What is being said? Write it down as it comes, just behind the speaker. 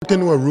walk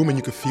into a room and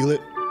you could feel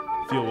it?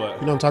 Feel what?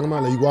 You know what I'm talking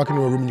about? Like you walk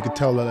into a room and you can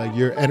tell that like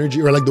your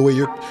energy or like the way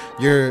you're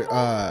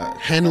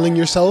handling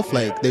yourself.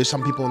 Like there's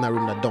some people in that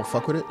room that don't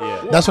fuck with it.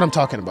 Yeah. That's what I'm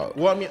talking about.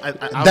 Well, I mean, I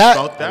That-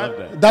 felt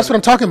that. That's what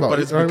I'm talking about. But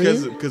it's You know what I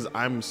mean? because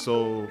I'm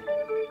so,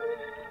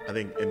 I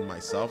think, in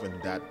myself, and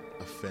that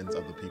offends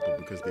other people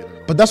because they don't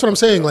know. But that's what I'm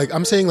saying. Like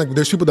I'm saying, like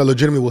there's people that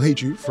legitimately will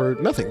hate you for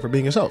nothing, for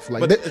being yourself.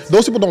 Like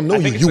those people don't know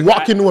you. You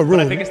walk into a room.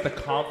 But I think it's the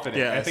confidence.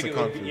 Yeah, I it's think the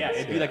it would be, confidence,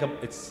 it'd be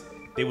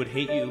like they would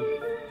hate you.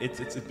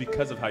 It's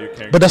because of how you're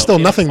carrying. But that's still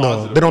yourself in a nothing though.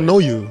 positive They don't way. know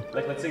you.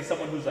 Like let's say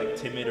someone who's like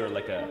timid or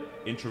like a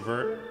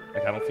introvert.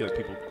 Like I don't feel like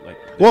people like.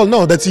 Well,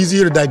 no, that's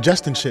easier to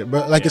digest and shit.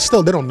 But like it's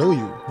still they don't know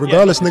you.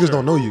 Regardless, for niggas sure.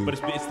 don't know you. But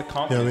it's the You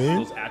confidence, know what I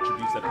mean? those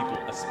attributes that people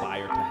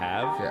aspire to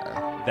have.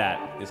 Yeah.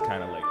 That is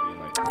kind of like being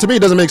like. To me, it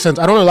doesn't make sense.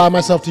 I don't allow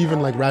myself to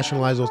even like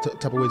rationalize those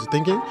type of ways of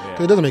thinking.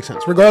 'Cause it doesn't make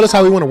sense. Regardless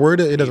how we want to word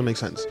it, it doesn't make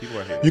sense. People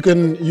are haters.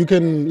 You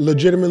can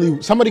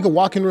legitimately somebody could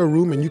walk into a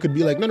room and you could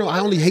be like, no, I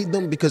only hate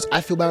them because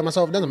I feel bad about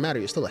myself. It doesn't matter.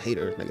 You're still a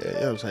hater, nigga. You know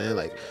what I'm saying?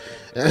 Like, you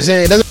know what I'm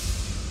saying? It doesn't.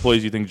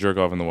 Employees you think jerk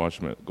off in the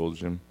washroom at Gold's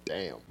Gym?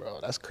 Damn, bro,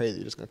 that's crazy.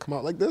 You're just gonna come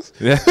out like this?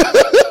 Yeah.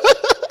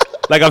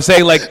 Like I'm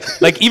saying,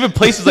 like even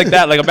places like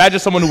that. Like imagine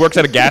someone who works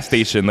at a gas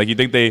station. Like you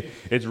think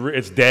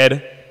it's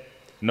dead.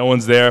 No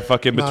one's there.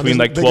 Fucking Nah, between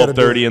like they gotta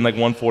do 12:30 it. and like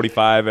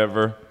 1:45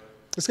 ever.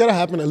 It's gotta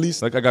happen at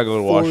least Like I gotta go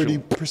to the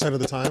washroom. 40% of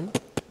the time.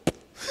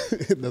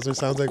 That's what it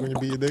sounds like when you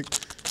beat your dick.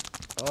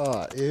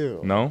 Oh, ew.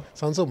 No,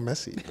 Sounds so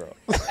messy, bro.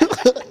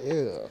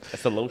 Ew.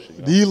 that's the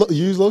lotion. Do you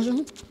use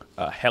lotion?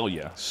 Hell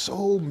yeah.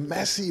 So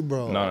messy,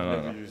 bro.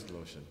 No. used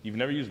lotion. You've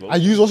never used lotion. I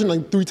use lotion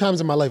like 3 times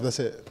in my life. That's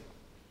it.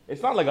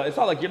 It's not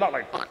like you're not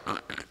like.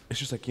 It's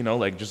just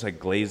like just like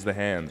glaze the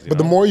hands. But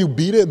the more you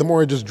beat it, the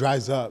more it just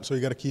dries up. So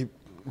you gotta keep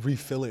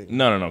refilling.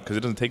 No, because it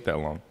doesn't take that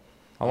long.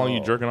 How long are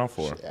you jerking off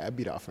for? Yeah, I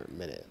beat off for a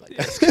minute. Like,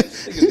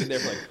 Niggas been there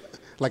for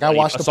like I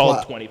watched a the solid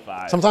plot.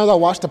 25. Sometimes I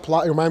watch the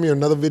plot, it remind me of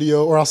another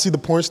video, or I'll see the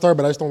porn star,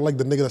 but I just don't like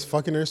the nigga that's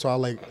fucking her. So I'll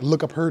like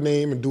look up her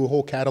name and do a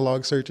whole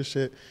catalog search and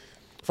shit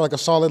for like a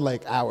solid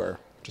like hour,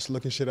 just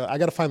looking shit up. I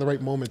gotta find the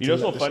right moment. You know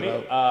to what's so let this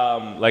funny? shit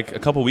out. Like a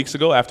couple weeks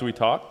ago, after we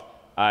talked,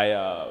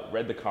 I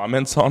read the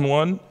comments on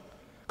one.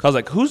 Cause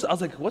I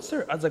was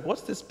like,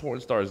 what's this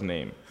porn star's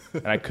name?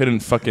 And I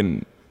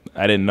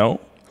didn't know.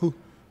 Who?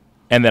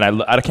 And then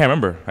I can't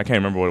remember. I can't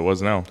remember what it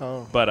was now.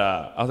 Oh. But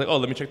I was like,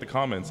 let me check the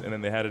comments, and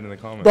then they had it in the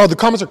comments. Bro, the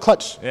comments are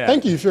clutch. Yeah.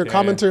 Thank you if you're a Yeah,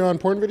 commenter on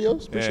porn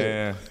videos. Appreciate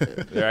it.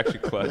 yeah, they're actually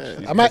clutch.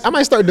 I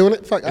might start doing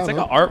it. Fuck, I It's don't like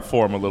know. an art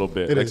form a little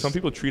bit. It Like is. some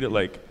people treat it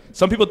like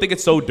some people think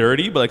it's so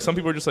dirty, but like some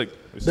people are just like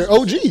They're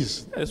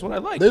OGs. That's what I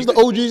like. There's You the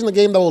OGs in the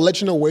game that will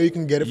let you know where you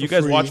can get it You for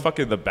guys free. watch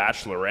fucking The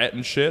Bachelorette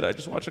and shit. I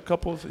just watch a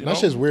couple of. That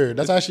shit's weird.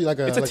 That's actually like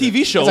a. It's a like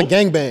TV show. It's a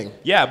gangbang.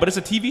 Yeah, but it's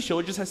a TV show.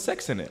 It just has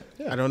sex in it.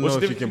 I don't What's know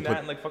the if you difference can between put that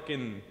and like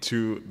fucking.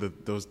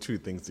 those two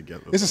things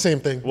together. It's the same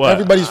thing. What?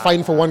 Everybody's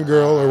fighting for one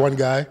girl or one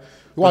guy. You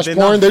watch they're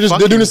porn, not they're doing the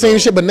fucking, same though.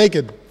 shit but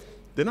naked.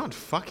 They're not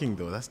fucking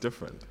though. That's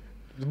different.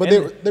 But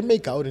they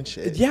make out and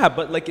shit. Yeah,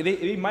 but like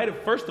they might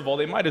have. First of all,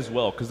 they might as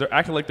well because they're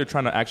acting like they're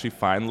trying to actually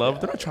find love.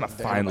 They're not trying to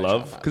find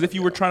love because if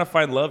you were trying to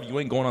find love, you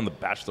ain't going on The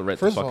Bachelorette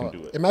First to of fucking all,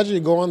 do it. imagine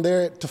you go on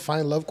there to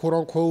find love, quote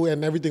unquote,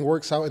 and everything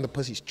works out and the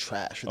pussy's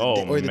trash. Or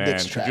the, or the man.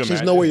 dick's Could trash. you There's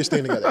imagine? no way you're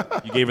staying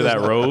together. You gave her that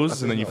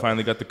rose, and then you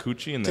finally got the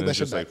coochie, and then Take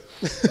it's that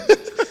just shit like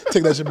back.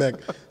 Take that shit back.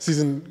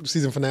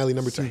 Season finale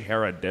number 2.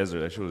 Sahara Desert.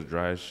 That shit was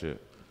dry as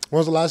shit. When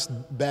was the last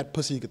bad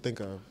pussy you could think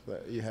of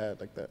that you had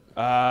like that?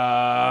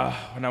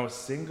 When I was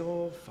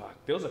single, fuck,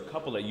 there was a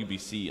couple at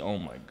UBC. Oh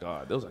my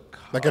god, there was a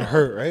couple. Like it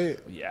hurt, right?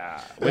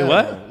 Yeah. Wait, Yeah,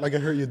 what? Like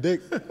it hurt your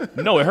dick?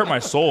 No, it hurt my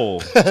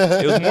soul.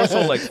 It was more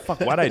so like, fuck,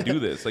 why'd I do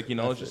this? Like, you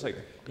know, it's just like,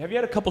 have you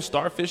had a couple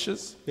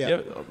starfishes? Yeah. You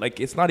ever- like,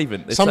 it's not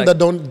even. It's Some like,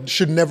 that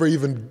should never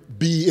even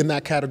be in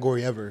that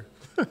category ever.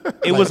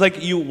 It was like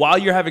while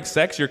you're having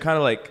sex, you're kind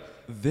of like,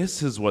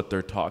 this is what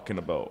they're talking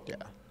about. Yeah.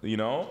 You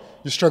know?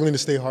 You're struggling to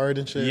stay hard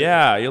and shit.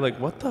 Yeah. You're like,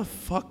 what the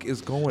fuck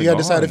is going on? You gotta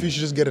decide if you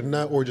should just get a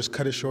nut or just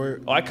cut it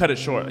short. Oh, I cut it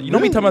short. You know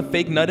me talking about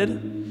fake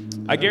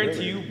nutted? I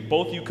guarantee you,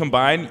 both you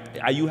combined,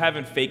 you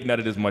haven't fake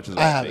nutted as much as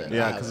I I haven't. fake.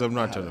 Yeah, because I'm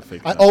not trying to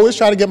fake. I that. always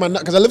try to get my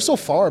nut because I live so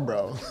far,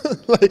 bro.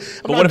 Like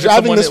I'm not if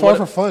driving someone- this far what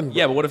for if- fun.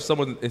 Yeah, but what if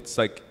someone, it's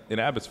like in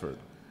Abbotsford?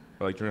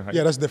 Or like during high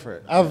Yeah, that's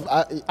different.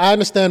 I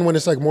understand when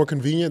it's like more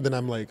convenient. Then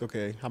I'm like,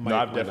 okay, I might. No,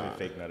 I've why definitely not?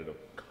 fake nutted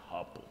a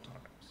couple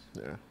times.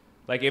 Yeah.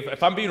 Like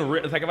if I'm being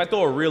real, like if I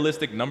throw a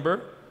realistic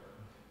number,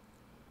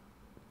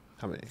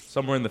 How many?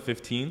 somewhere in the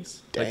 15s,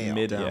 Damn. like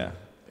mid, Damn. yeah.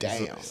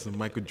 Damn. It's a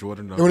Michael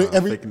Jordan When on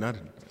every- fake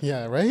nutting.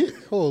 Yeah, right.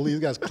 Holy, these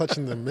guys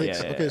clutching the mix.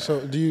 Yeah, yeah, Okay, yeah. so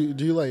do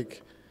you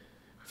like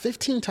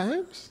 15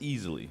 times?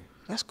 Easily.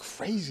 That's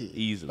crazy.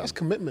 Easily. That's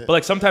commitment. But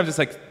like sometimes it's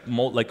like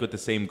like with the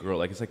same girl.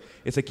 Like it's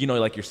like you know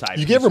like your side.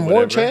 you piece gave her or more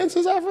whatever.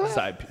 chances after that?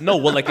 Side. No,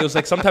 well like it was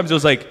like sometimes it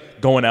was like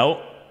going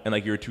out and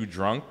like you're too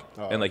drunk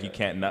and like you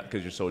can't nut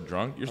because you're so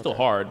drunk. You're still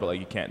hard, but like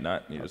you can't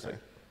nut. And you're just like,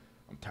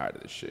 I'm tired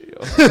of this shit, yo.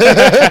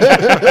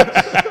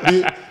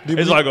 Do you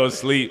It's like I go to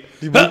sleep.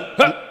 They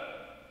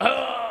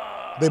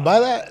buy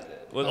that?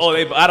 Oh,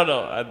 I don't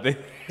know.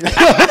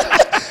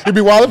 It'd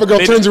be wild if a girl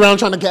turns around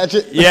trying to catch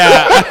it.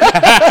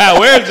 Yeah.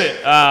 Where is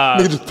it?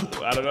 Nigga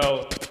just I don't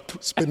know.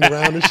 spinning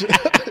around and shit.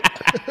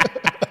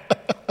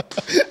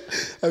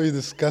 That'd be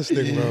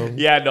disgusting, bro.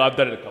 Yeah, no, I've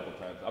done it a couple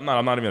times. I'm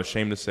not even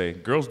ashamed to say.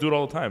 Girls do it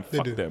all the time.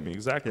 Fuck do. them.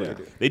 Exactly. Yeah.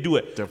 They do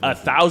it Definitely.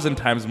 1,000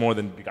 times more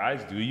than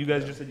guys do. You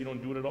guys just said you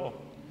don't do it at all.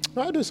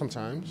 No, I do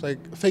sometimes.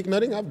 Like fake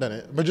nutting, I've done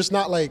it, but just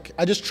not like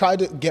I just try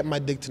to get my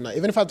dick to nut.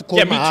 Even if I have to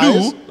close my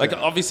eyes. Like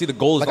obviously the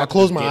goal is Like, I not to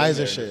close just my get in eyes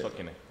there and shit. just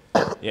fucking-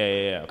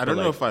 Yeah. I don't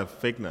know like, if I've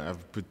fake nut.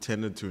 I've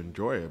pretended to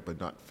enjoy it, but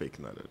not fake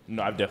nutted.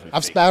 No, I've definitely.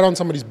 I've faked. spat on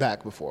somebody's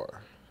back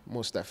before,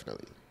 most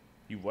definitely.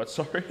 You what?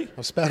 Sorry.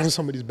 I've spat on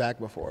somebody's back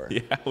before.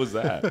 Yeah, how was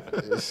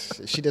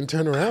that? She didn't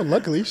turn around.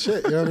 Luckily,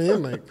 shit. You know what I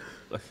mean? Like,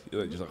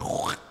 Just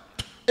like,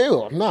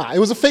 ew, nah. It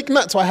was a fake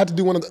nut, so I had to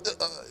do one of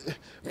the.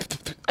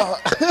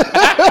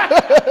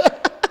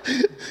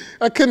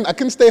 I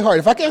couldn't stay hard.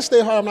 If I can't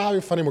stay hard, I'm not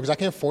having fun anymore because I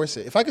can't force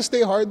it. If I can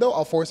stay hard though,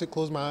 I'll force it,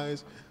 close my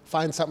eyes,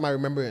 find something I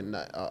remember, and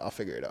I'll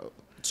figure it out.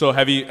 so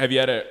have you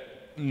had a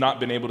not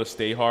been able to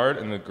stay hard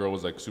and the girl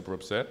was like super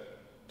upset?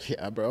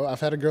 Yeah, bro.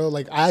 I've had a girl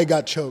like I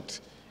got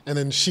choked, and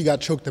then she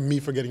got choked and me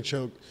for getting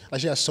choked.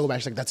 Like she got so bad,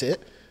 she's like, "That's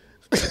it."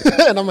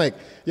 And I'm like,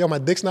 "Yo, my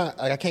dick's not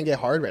like I can't get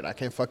hard right now. I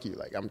can't fuck you.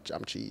 Like I'm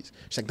cheese."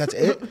 She's like, "That's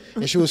it,"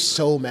 and she was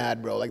so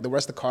mad, bro. Like the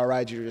rest of the car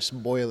ride, you're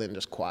just boiling,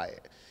 just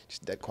quiet,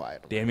 just dead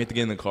quiet. Damn, you have to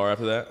get in the car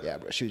after that. Yeah,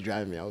 bro. She was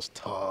driving me. I was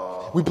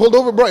tough. We pulled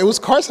over, bro. It was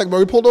car sex, bro.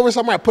 We pulled over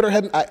somewhere. I put her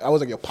head. I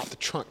was like, "Yo, pop the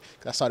trunk."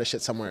 'Cause I saw this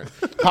shit somewhere.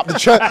 Pop the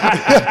trunk.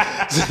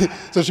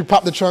 So she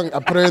popped the trunk. I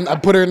put her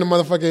in the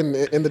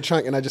motherfucking in the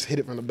trunk, and I just hit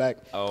it from the back.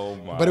 Oh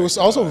my. But it was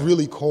God. also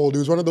really cold. It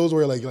was one of those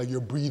where like you're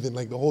breathing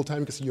like the whole time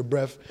you can see your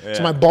breath. Yeah.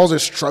 So my balls are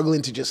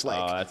struggling to just like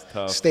that's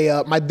tough. stay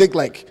up. My dick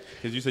like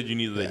Because you said you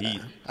needed the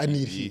heat. I need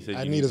You heat. said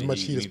I you need as the much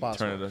heat. heat You as need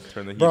possible.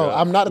 Turn the heat Bro, up.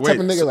 I'm not the type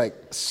of nigga so, like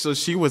so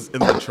she was in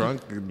the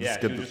trunk. And Yeah,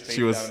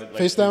 she was.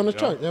 face down in the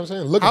trunk. You know what I'm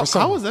saying? Looking How, for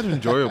something. how was that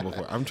enjoyable?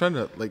 For? I'm trying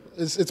to like.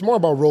 It's more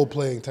about role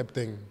playing type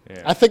thing.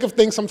 Yeah. I think of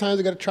things sometimes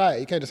you gotta try it.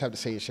 You can't just have to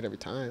say shit every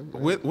time.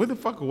 Where the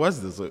fuck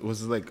was this? Like,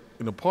 was it like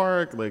in a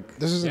park? Like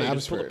This is in Yeah, you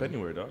just pull up Abbotsford.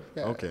 anywhere, dog.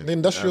 Yeah. Okay. The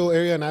industrial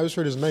area in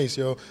Abbotsford is nice,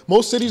 yo.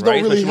 Most cities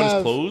Right, don't really especially when it's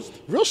have closed?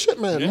 real shit,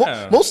 man.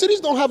 Yeah. Most cities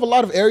don't have a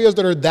lot of areas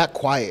that are that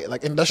quiet,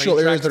 like industrial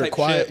Train areas tracks that are type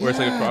quiet. shit, where it's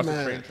like Yeah, across man.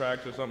 the train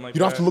tracks or something like that. You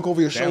don't have to look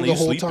over your Stanley, shoulder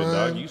the whole you sleeping,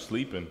 time. Dog. You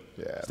sleeping.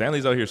 Yeah.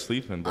 Stanley's out here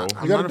sleeping, bro.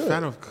 I'm gotta not a do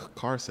fan it. of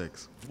car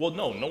sex. Well,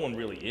 no one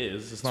really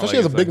is. It's not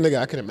Especially like as a big it's like,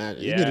 nigga, I can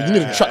imagine. Yeah, you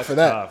need a truck that's for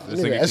that. tough. You This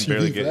need nigga an can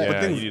barely SUV for get.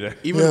 that. Yeah, you need a,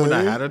 Even Yeah, when I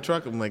really? had a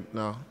truck, I'm like,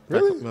 no.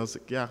 Really? I was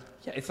like, yeah.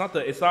 yeah. It's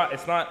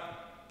not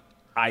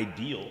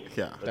ideal.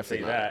 Yeah. Let's say Definitely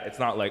not. that. It's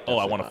not like, oh,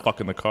 I want to fuck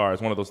in the car.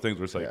 It's one of those things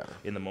where it's like, Yeah.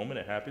 in the moment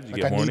it happens, you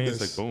Like, get I need horny. It's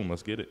this. like, boom,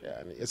 let's get it.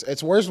 Yeah,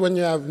 it's worse when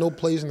you have no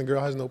place and the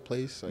girl has no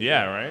place. Like,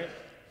 Yeah, right?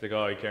 It's like,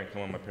 oh, you can't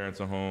come when my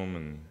parents are home.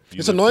 And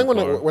It's annoying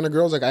when a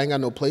girl's like, I ain't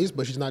got no place,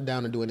 but she's not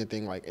down to do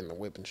anything like in the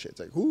whip and shit. It's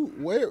like, who,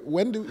 where,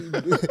 when do, you know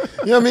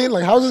what I mean?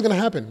 Like, how is this gonna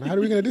happen? How are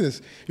we gonna do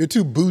this? You're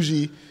too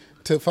bougie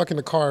to fuck in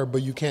the car,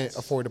 but you can't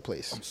afford a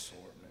place.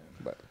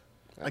 But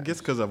I guess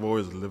because I've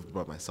always lived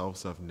by myself,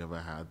 so I've never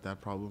had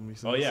that problem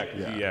recently. Oh,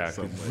 yeah, 'cause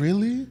so I'm like,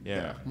 really?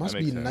 Yeah. Must that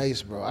be makes sense.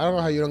 nice, bro. I don't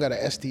know how you don't got an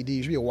STD.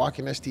 You should be a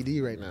walking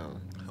STD right now.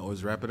 I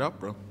always wrap it up,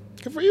 bro.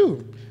 Good for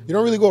you. You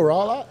don't really go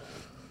raw a lot?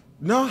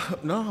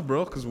 No,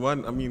 bro. Because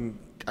one, I mean,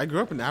 I grew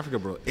up in Africa,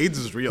 bro. AIDS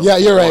is real. Yeah,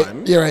 you're right.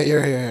 one. You're right.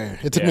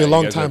 It took me Yeah, a you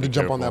long guys time gotta to be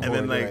jump on that careful.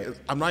 And board. then you're like,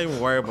 right. I'm not even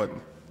worried about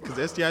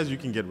because STIs you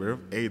can get rid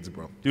of AIDS,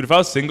 bro. Dude, if I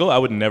was single, I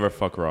would never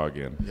fuck raw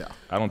again. Yeah.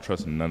 I don't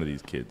trust none of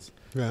these kids.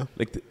 Yeah.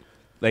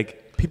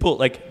 Like people,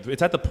 like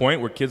it's at the point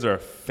where kids are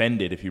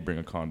offended if you bring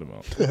a condom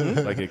out.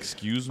 Like,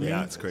 excuse me.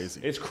 Yeah, it's crazy.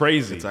 It's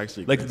crazy. It's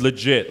actually like crazy.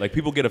 legit. Like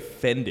people get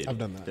offended. I've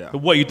done that. Yeah.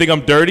 What, you think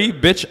I'm dirty,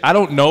 bitch? I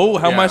don't know.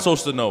 How am I Yeah.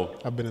 supposed to know?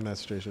 I've been in that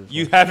situation. Before.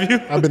 You have you?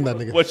 I've been that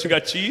nigga. What, you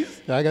got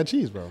cheese? Yeah, I got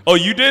cheese, bro. Oh,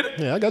 you did?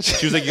 Yeah, I got cheese.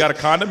 She was like, you got a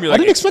condom? You're I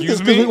like, didn't expect this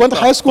excuse because me? we went to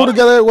The high school fuck?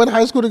 together. Went to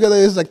high school together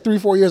is like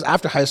 3-4 years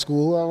after high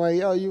school. I'm like,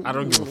 yo, you. I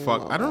don't give a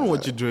fuck. I don't know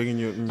what you're doing in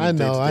your I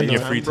know, I day-to-day know. In your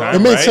time, free bro. time, It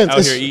made right? sense. Out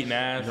It's- here eating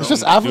ass. It's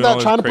just after doing all that,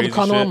 this trying to put a crazy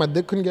condom on, shit. my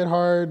dick couldn't get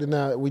hard,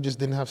 and we just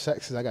didn't have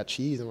sex because I got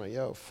cheese. I'm like,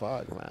 yo,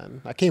 fuck,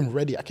 man. I came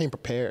ready. I came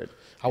prepared.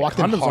 I walked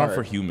in Condoms hard. aren't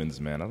for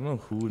humans, man. I don't know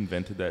who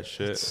invented that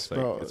shit. It's like,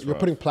 Bro, it's you're rough.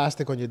 putting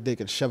plastic on your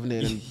dick and shoving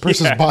it in a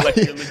person's Yeah, body. like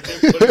you're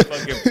legit putting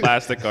fucking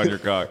plastic on your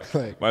cock.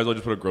 Like- Might as well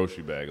just put a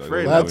grocery bag. Like,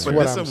 Right, what are we That's doing but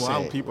what here? there's I'm some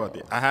wild saying, people out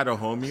there. I had a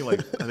homie,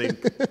 like I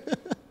think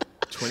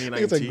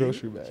 2019. it's like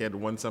grocery bag. He had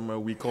one summer.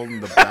 We called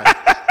him the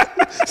back.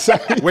 Sorry.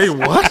 Wait,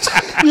 what?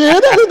 Yeah,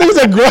 that thing's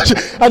like grocery.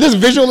 I just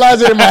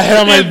visualize it in my head.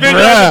 I'm like, Put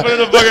bruh.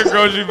 in a fucking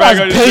grocery bag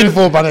on That's your shit.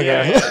 painful, my nigga.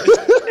 Yeah,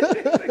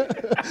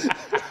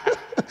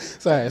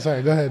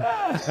 Sorry, go ahead.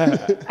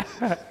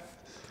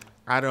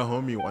 I had a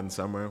homie one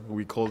summer.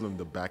 We called him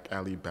the back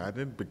alley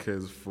bandit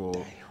because for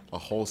a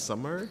whole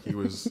summer he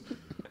was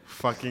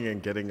fucking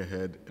and getting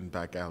ahead in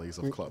back alleys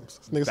of clubs.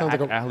 This nigga sounds like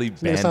Back alley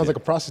this nigga sounds bandit. like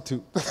a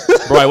prostitute.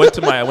 Bro, I went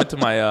to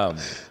my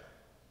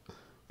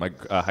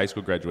high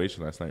school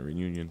graduation last night,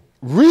 reunion.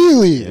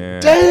 Really? Yeah.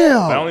 Damn.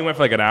 I only went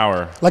for like an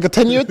hour. Like a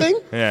 10-year thing?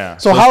 Yeah.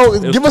 So It was- how?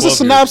 it was Give us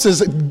a 12 years.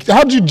 synopsis.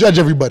 How did you judge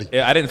everybody?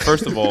 Yeah, I didn't.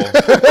 First of all,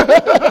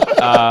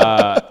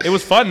 it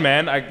was fun,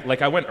 man.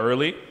 I went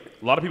early.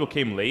 A lot of people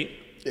came late.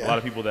 A lot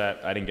of people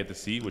that I didn't get to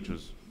see, which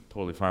was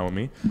totally fine with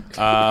me.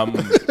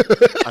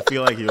 I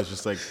feel like he was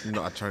just like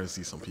not trying to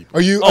see some people.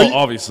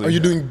 Obviously. Are you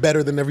doing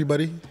better than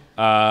everybody?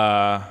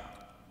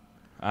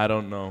 I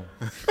don't know.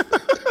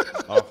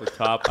 Off the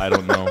top, I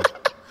don't know.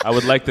 I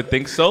would like to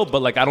think so,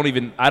 but like I don't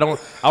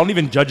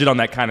even judge it on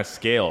that kind of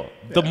scale.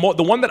 The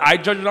one that I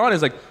judge it on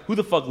is like who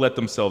the fuck let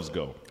themselves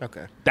go.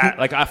 Okay. That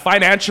like I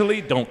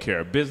financially don't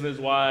care. Business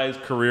wise,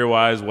 career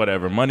wise,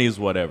 whatever. Money is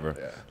whatever.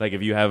 Yeah. Like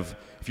if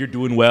you're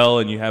doing well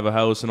and you have a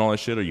house and all that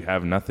shit, or you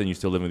have nothing, you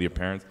still live with your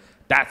parents.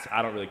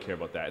 I don't really care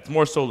about that. It's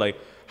more so like,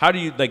 how do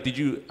you like?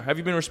 Have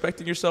you been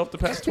respecting yourself the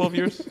past 12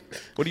 years?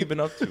 What have you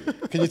been up to?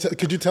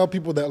 Could you tell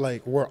people that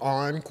like were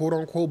on quote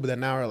unquote, but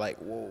then now are like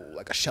whoa,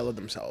 like a shell of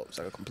themselves,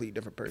 like a completely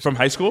different person From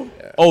high school?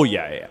 Yeah. Oh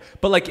yeah.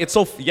 But like it's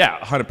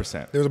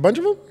 100%. There was a bunch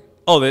of them.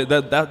 Oh,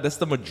 that's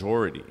the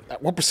majority.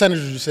 What percentage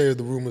would you say of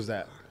the room was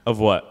that? Of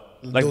what?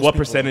 Like Those what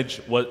people.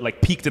 percentage was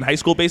like peaked in high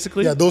school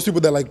basically? Yeah, those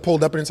people that like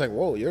pulled up and it's like,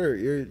 whoa, you're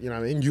you know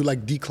what I mean? You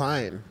like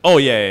decline. Oh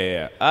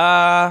yeah.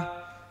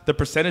 The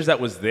percentage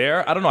that was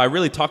there, I don't know. I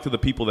really talked to the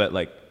people that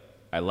like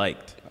I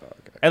liked. Oh,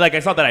 okay. And like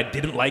it's not that I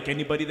didn't like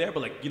anybody there,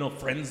 but like, you know,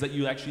 friends that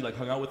you actually like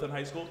hung out with in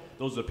high school,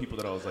 those are the people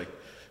that I was like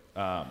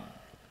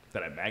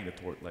that I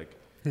magneted like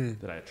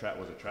that I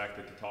was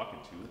attracted to talking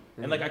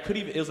to. And like I could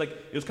even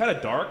it was kind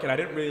of dark and I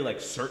didn't really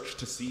like search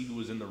to see who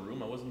was in the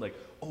room. I wasn't like,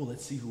 oh,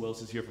 let's see who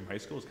else is here from high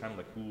school. It's kind of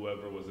like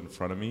whoever was in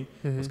front of me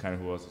was kind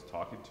of who I was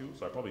talking to.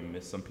 So I probably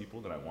missed some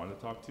people that I wanted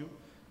to talk to.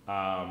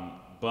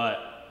 But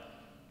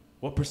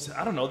what percent?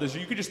 I don't know.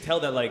 You could just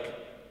tell that like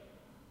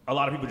a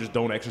lot of people just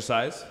don't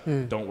exercise,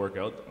 don't work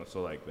out.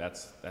 So like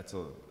that's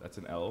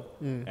an L.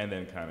 And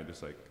then kind of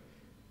just like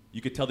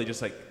you could tell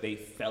they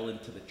fell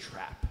into the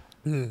trap.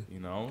 You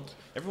know,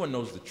 everyone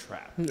knows the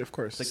trap. Of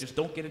course. It's like just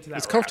don't get into that.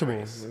 It's rat comfortable.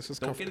 race. This is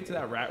don't get into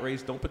that rat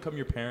race. Don't become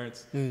your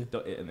parents. And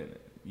then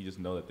you just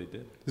know that they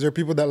did. Is there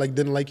people that like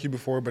didn't like you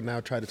before but now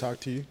try to talk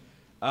to you?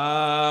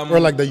 Or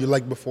like that you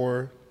liked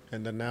before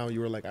and then now you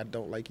were like, I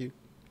don't like you?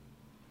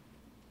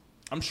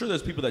 I'm sure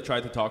there's people that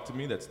tried to talk to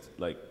me that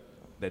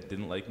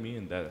didn't like me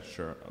and that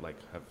sure like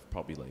have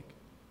probably like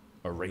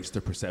erased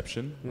their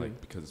perception like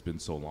because it's been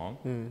so long.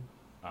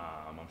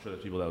 I'm sure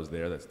there's people that was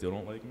there that still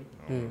don't like me.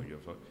 I don't really give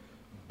a fuck.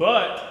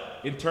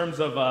 But in terms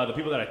of the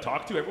people that I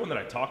talked to, everyone that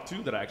I talked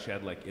to that I actually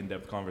had like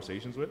in-depth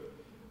conversations with,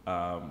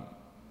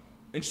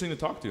 interesting to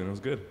talk to and it was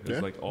good. It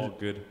was like all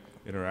good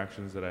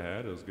interactions that I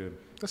had. It was good.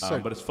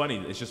 But it's funny.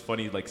 It's just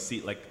funny like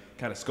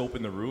kind of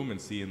scoping the room and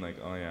seeing like,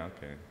 oh yeah,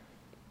 okay.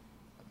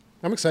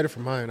 I'm excited for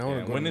mine. I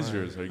want to go. When to is mine.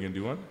 yours? Are you gonna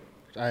do one?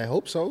 I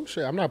hope so.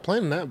 Shit, I'm not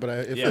planning that, but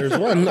if there's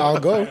one, I'll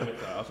go. I was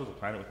supposed to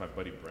plan it with my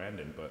buddy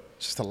Brandon, but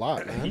It's just a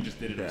lot, he man. just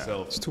did it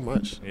himself. It's too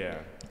much. Yeah.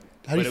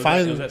 How do you It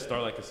find? was at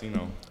Starlight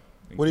Casino.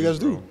 in What do you guys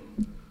do?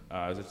 Greensboro.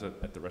 I was just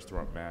at the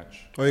restaurant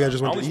Match. Oh, you guys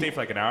just I went to only eat? stayed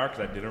for like an hour because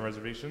I had dinner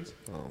reservations.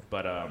 Oh.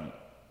 But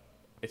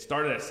it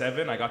started at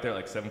 7. I got there at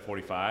like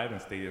 7:45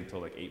 and stayed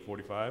until like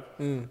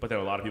 8:45. But then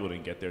a lot of people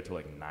didn't get there till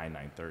like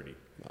 9:30.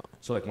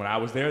 So like when I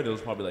was there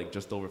was probably like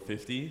just over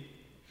 50.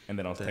 And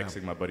then I was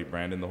texting my buddy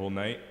Brandon the whole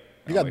night.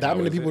 You got Like, that how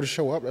many is people it? to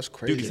show up? That's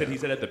crazy. Dude, he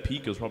said at the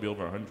peak it was probably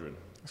over 100.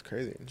 That's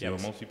crazy. Yeah,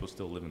 but most people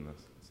still live in the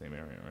same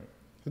area,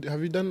 right?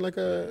 Have you done like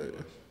a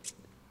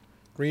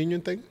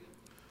reunion thing?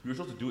 We were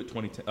supposed to do it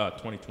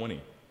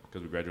 2020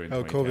 because we graduated in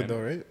Oh, 2010. COVID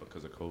though, right?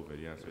 Because of COVID,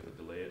 yeah. So we had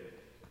to delay it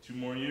 2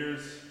 more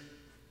years.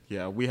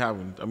 Yeah, we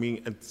haven't. I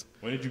mean, it's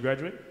When did you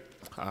graduate?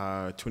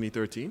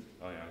 2013.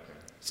 Oh, yeah, okay.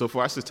 So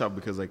for us, it's tough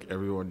because like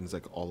everyone's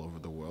like all over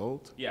the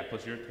world. Yeah,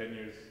 plus you're 10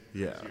 years.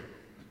 Yeah. this year.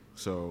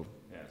 So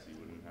Yeah, so you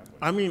wouldn't have one.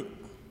 I mean,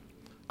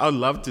 I would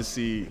love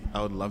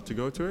to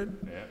go to it.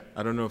 Yeah.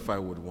 I don't know if I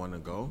would want to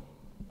go.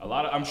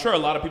 I'm sure a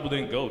lot of people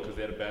didn't go because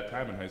they had a bad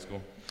time in high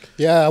school.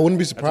 Yeah, I wouldn't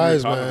be That's what we were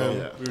surprised, talking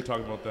man. about. We were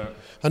talking about that.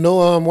 I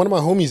know one of my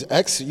homies'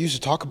 ex used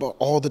to talk about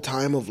all the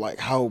time of like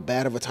how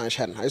bad of a time she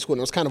had in high school, and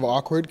it was kind of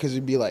awkward because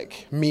it'd be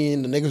like me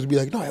and the niggas would be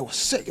like, "No, it was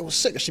sick, and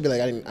she'd be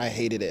like, I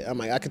hated it." I'm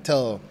like, I could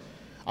tell,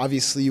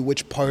 obviously,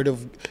 which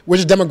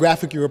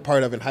demographic you were a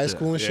part of in high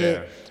school and shit.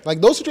 Yeah.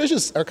 Like those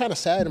situations are kind of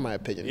sad in my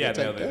opinion. Yeah, It's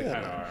they like, kind of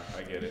damn. are.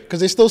 I get it. Because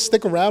they still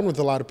stick around with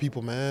a lot of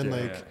people, man. Yeah.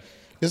 Like,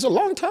 it's a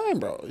long time,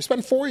 bro. You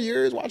spend 4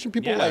 years watching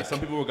people Yeah, like. some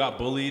people got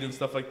bullied and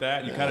stuff like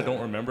that. You kind of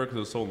don't remember because it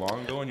was so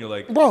long ago, and you're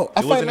like, Bro, I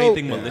it wasn't find out-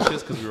 anything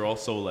malicious because we were all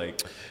so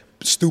like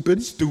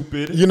Stupid.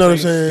 stupid. You know what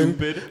I'm playing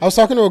saying? Stupid. I was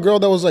talking to a girl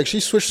that was like, she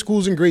switched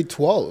schools in grade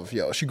 12.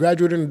 Yo, she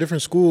graduated in a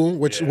different school,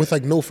 Yeah. with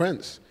like no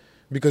friends,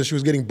 because she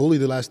was getting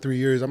bullied the last 3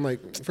 years. I'm like,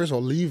 first of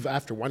all, leave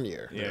after 1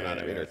 year, you know what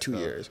I mean, or it's 2 tough.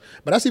 years.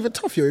 But that's even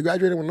tough, yo. You're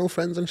graduating with no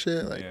friends and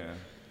shit. Like, Yeah.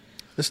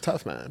 it's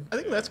tough, man. I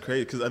think that's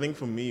crazy because I think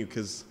for me,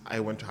 because I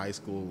went to high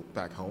school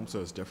back home, so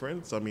it's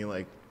different. So I mean,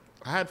 like,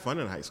 I had fun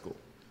in high school.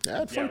 I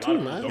had Yeah, fun a lot too,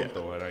 of man. people don't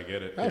though, and I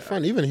get it. I had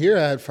fun. Even here,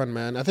 I had fun,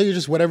 man. I think it's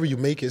just whatever you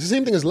make it. It's the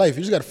same thing as life.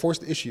 You just got to force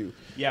the issue.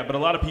 Yeah, but a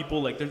lot of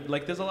people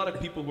there's a lot of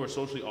people who are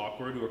socially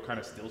awkward who are kind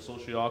of still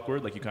socially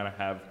awkward. Like you kind of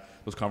have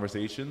those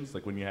conversations.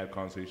 Like when you have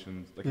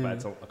conversations, like if I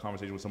had a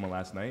conversation with someone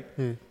last night,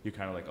 you're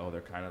kind of like, oh,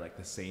 they're kind of like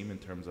the same in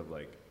terms of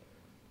like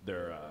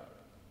their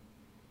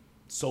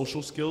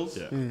social skills.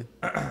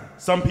 Yeah.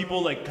 Some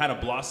people like kind of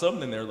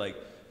blossom and they're like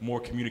more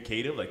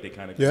communicative. Like they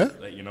kind of, Yeah?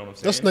 like, you know what I'm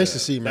saying? That's nice to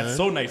see, man. That's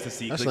so nice to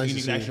see. That's Like nice you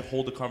to can see. actually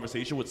hold a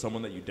conversation with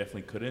someone that you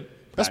definitely couldn't.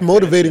 That's back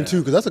motivating then. too,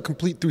 because that's a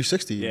complete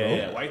 360, Yeah, bro.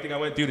 yeah. Why do you think I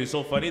went, dude? It's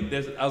so funny. I'm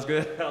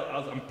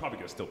probably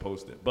gonna still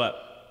post it,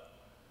 but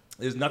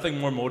there's nothing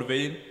more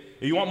motivating.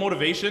 If you want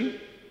motivation,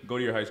 go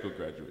to your high school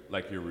graduate,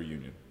 like your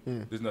reunion.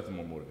 There's nothing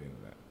more motivating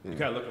than that. You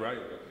kind of look around,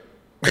 you're like, okay.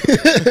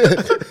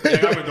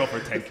 Yeah, I'm gonna go for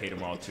 10K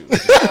tomorrow too,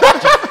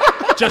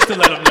 just to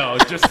let them know.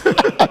 Just to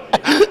let them know.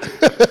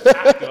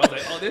 I was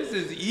like, oh, this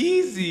is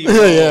easy. Bro.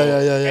 Yeah.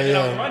 And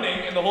then I'm running,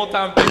 and the whole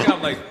time thinking,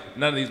 I'm like,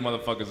 none of these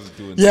motherfuckers is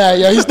doing this.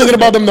 Yeah, he's thinking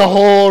about them the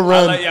whole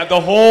run. Like, yeah, the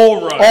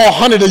whole run. All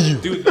 100 of you.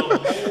 Dude, the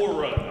whole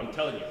run. I'm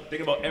telling you.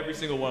 Think about every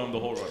single one of the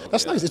whole run.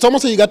 That's nice. It's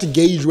almost like you got to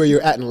gauge where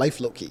you're at in life,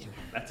 low-key.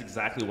 That's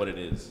exactly what it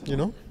is. You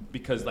know?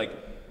 Because, like,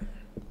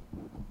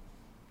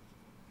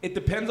 it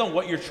depends on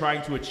what you're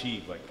trying to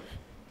achieve. Like,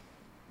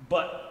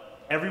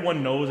 but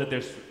everyone knows that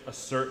there's a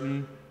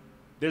certain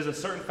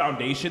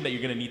foundation that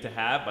you're going to need to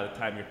have by the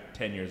time you're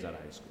 10 years out of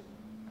high school.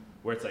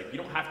 Where it's like, you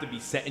don't have to be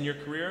set in your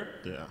career,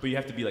 but you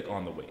have to be, like,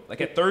 on the way.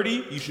 Like, at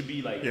 30, you should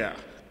be, like,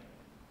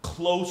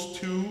 close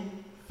to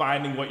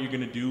finding what you're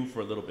going to do for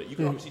a little bit. You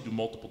can obviously do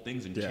multiple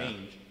things and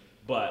change,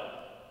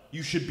 but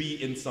you should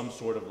be in some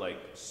sort of, like,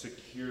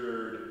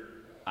 secured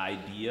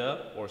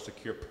idea or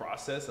secure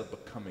process of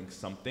becoming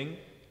something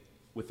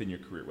within your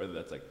career, whether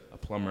that's, like, a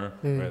plumber,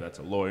 whether that's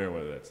a lawyer,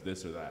 whether that's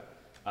this or that.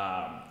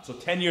 So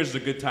 10 years is a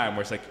good time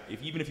where it's like,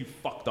 even if you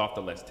fucked off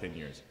the last 10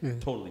 years,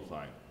 totally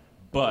fine.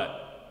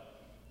 But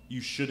you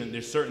shouldn't,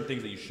 there's certain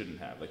things that you shouldn't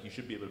have. Like, you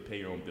should be able to pay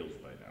your own bills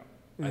by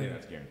now. I think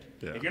that's guaranteed.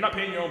 Yeah. If you're not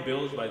paying your own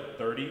bills by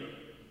 30,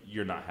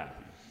 you're not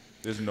happy.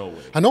 There's no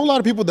way. I know a lot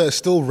of people that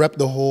still rep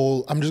the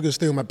whole, I'm just going to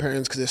stay with my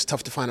parents because it's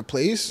tough to find a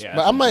place. Yeah,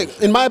 but I'm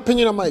like, in my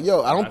opinion, I'm like,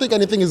 yo, I don't think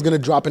anything is going to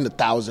drop into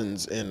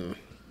thousands in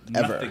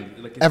ever.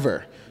 Nothing. Like,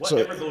 Ever.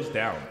 Whatever goes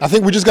down. I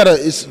think we just got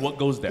to, What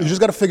goes down? you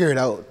just got to figure it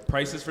out.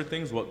 Prices for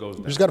things, what goes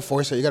down? You just got to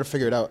force it. You got to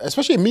figure it out.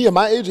 Especially me at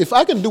my age, if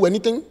I can do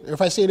anything, if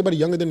I see anybody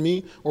younger than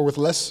me or with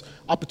less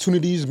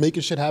opportunities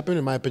making shit happen,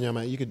 in my opinion, I'm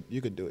like,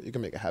 you could do it. You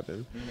can make it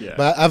happen. Yeah.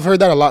 But I've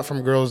heard that a lot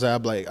from girls that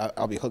I'm like,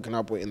 I'll be hooking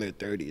up with in their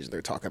 30s.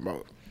 They're talking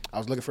about, I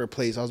was looking for a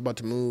place. I was about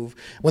to move.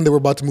 When they were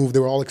about to move, they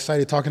were all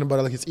excited talking about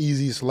it like it's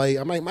easy, it's light.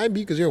 I'm like, might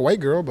be because you're a white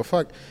girl, but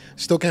fuck,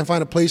 still can't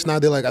find a place. Now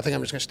they're like, I think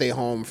I'm just gonna stay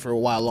home for a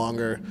while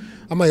longer.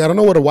 I'm like, I don't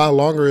know what a while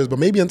longer is, but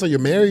maybe until you're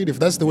married, if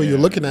that's the way you're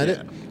looking at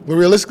it. But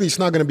realistically, it's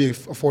not gonna be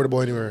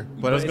affordable anywhere.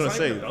 But I was it's gonna not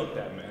say, even about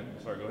that, man.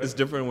 Sorry, go ahead. it's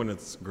different when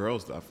it's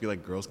girls. Though. I feel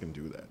like girls can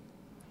do that.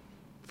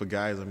 For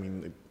guys, I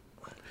mean,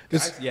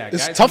 It's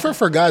Guys tougher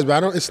for guys,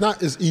 but it's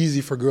not as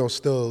easy for girls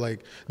still.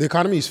 Like the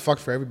economy is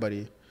fucked for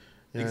everybody.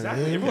 You know what I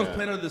Exactly. mean? Everyone's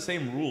playing under the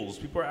same rules.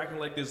 People are acting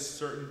like there's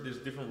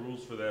different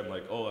rules for them.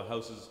 Like, oh, a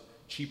house is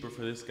cheaper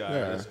for this guy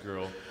or this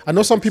girl. I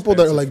know It's some people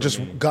that are expensive like for just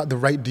me. got the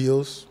right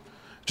deals,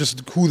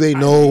 just who they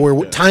know.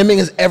 Where timing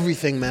is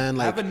everything, man.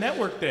 Like Have a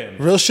network then.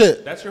 real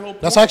shit. That's your whole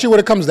That's point. actually what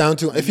it comes down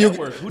to. If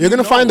Network. Who do you're you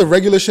gonna find know? the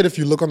regular shit if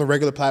you look on the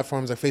regular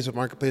platforms like Facebook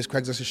Marketplace,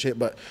 Craigslist and shit.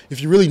 But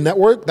if you really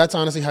network, that's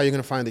honestly how you're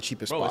gonna find the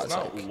cheapest Bro, spots. it's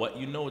not like. what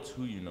you know, it's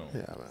who you know.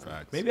 Yeah, man.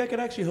 facts. Maybe I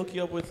could actually hook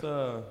you up with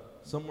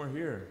somewhere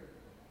here.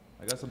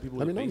 I got some people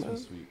Let with me a know,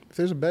 basement man. suite. If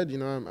there's a bed, you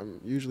know, I'm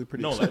usually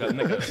pretty. No, like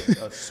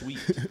a suite.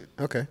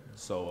 Okay.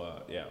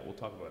 So yeah, we'll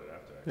talk about it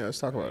after. Yeah, let's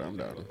talk about it. I'm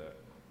Talk down. about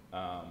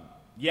that.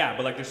 Yeah,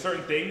 but like there's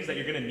certain things that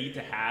you're gonna need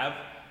to have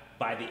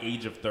by the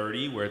age of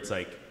 30, where it's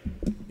like,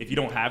 if you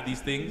don't have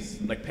these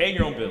things, like paying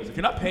your own bills. If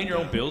you're not paying your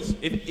own bills,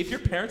 if your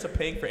parents are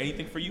paying for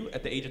anything for you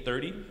at the age of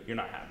 30, you're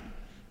not happy.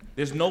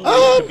 There's no way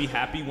you could be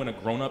happy when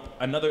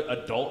another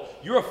adult,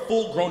 you're a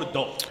full-grown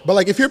adult. But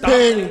like if you're Stop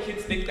paying, letting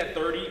kids think that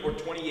 30 or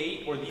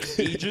 28 or these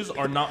ages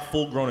are not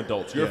full-grown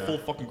adults. You're a full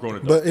fucking grown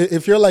adult. but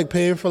if you're like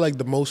paying for like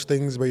the most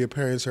things where your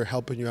parents are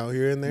helping you out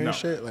here and there No. and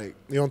shit, like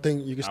you don't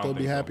think you can I still don't be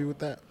think so. happy with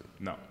that?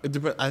 No.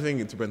 I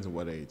think it depends on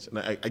what age. And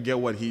I get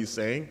what he's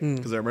saying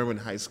because I remember in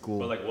high school,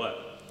 But like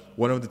what?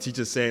 one of the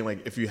teachers saying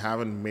like, if you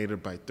haven't made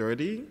it by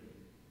 30,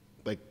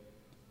 like,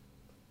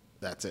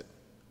 that's it.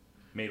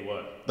 Made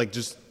what? Like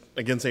just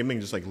again, same thing.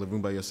 Just like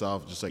living by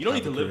yourself. Just like You don't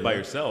need have to a live by career.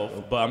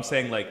 yourself, but I'm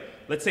saying like,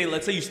 let's say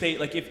you stay,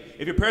 like if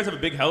your parents have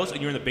a big house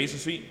and you're in the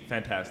basement suite,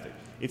 fantastic.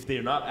 If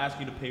they're not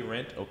asking you to pay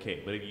rent,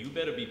 okay. But if you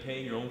better be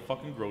paying your own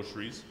fucking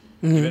groceries,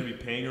 you better be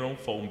paying your own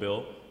phone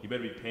bill, you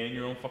better be paying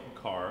your own fucking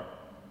car,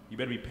 you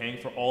better be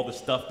paying for all the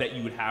stuff that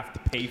you would have to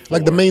pay for.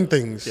 Like the main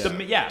things.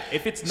 Yeah,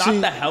 if it's not See-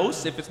 the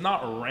house, if it's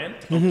not rent,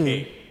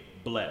 okay,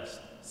 blessed.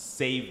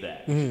 Save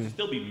that. You should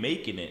still be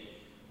making it.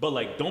 But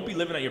like, don't be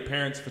living at your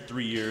parents for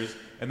 3 years,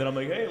 and then I'm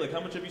like, hey, like, how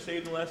much have you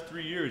saved in the last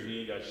 3 years? And you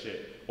ain't got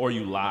shit. Or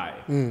you lie.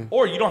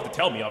 Or you don't have to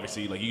tell me,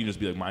 obviously. Like, you can just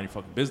be like, mind your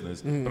fucking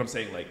business. But I'm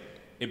saying, like,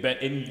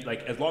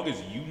 as long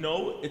as you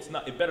know,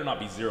 it better not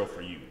be zero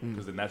for you,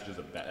 because then that's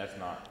just that's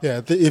not. Yeah,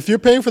 if you're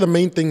paying for the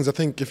main things, I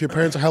think if your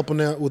parents are helping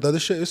out with other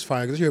shit, it's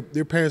fine because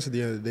your parents at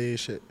the end of the day and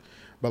shit.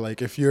 But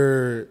like if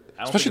you're,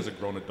 I don't think as a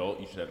grown adult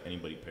you should have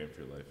anybody paying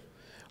for your life.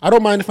 I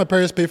don't mind if my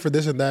parents pay for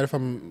this and that. If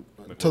I'm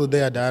till the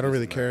day I die, I don't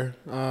really care.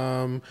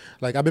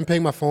 Like I've been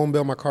paying my phone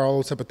bill, my car, all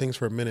those type of things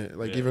for a minute.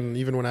 Like even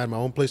when I had my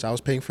own place, I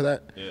was paying for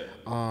that. Yeah.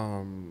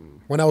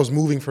 when I was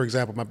moving, for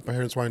example, my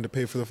parents wanted to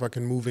pay for the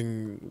fucking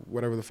moving,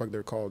 whatever the fuck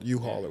they're called,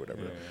 U-Haul or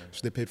whatever.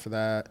 So they paid for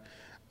that.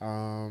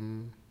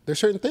 There's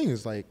certain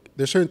things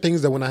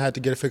that when I had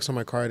to get it fixed on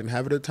my car, I didn't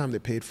have it at the time. They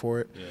paid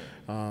for it.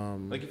 Yeah.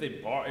 Like if they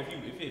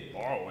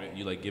borrow it,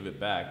 you like give it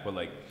back. But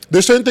like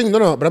there's certain things.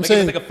 No. But I'm like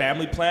saying it's like a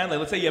family plan. Like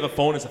let's say you have a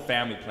phone. It's a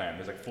family plan.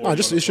 There's like 4. no,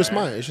 it's just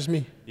mine. It's just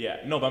me.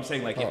 Yeah. No, but I'm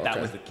saying like if that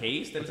okay. was the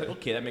case, then it's like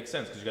okay, that makes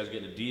sense because you guys are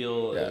getting a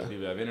deal. Yeah.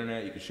 People have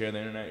internet. You can share the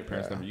internet. Your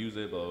parents never use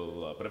it. Blah blah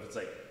blah. But if it's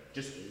like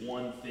just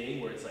one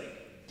thing where it's like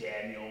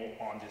Daniel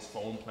on this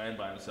phone plan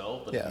by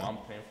himself, but his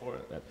mom's paying for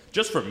it.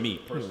 Just for me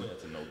personally,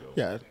 that's a no-go.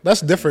 Yeah,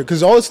 that's different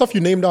because all the stuff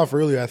you named off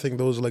earlier, I think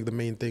those are like the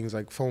main things,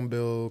 like phone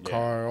bill,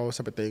 car, all those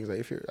type of things.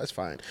 Like that's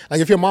fine. Like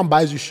if your mom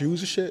buys you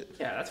shoes and shit.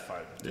 Yeah, that's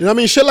fine. You know what I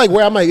mean? Shit like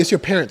where I'm like, it's your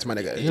parents, my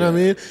nigga. You know what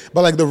I mean?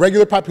 But like the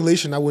regular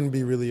population, I wouldn't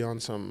be really on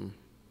some.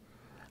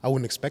 I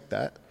wouldn't expect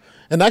that.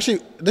 And actually,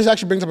 this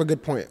actually brings up a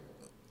good point.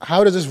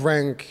 How does this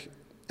rank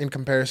in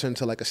comparison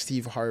to like a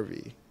Steve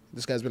Harvey?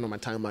 This guy's been on my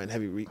timeline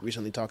heavy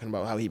recently talking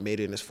about how he made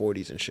it in his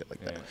 40s and shit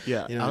like that.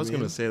 Yeah, you know I was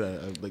mean? gonna say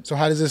that. Like, so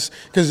how does this?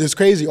 Because it's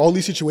crazy. All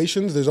these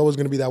situations, there's always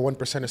gonna be that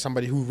 1% of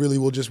somebody who really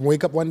will just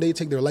wake up one day,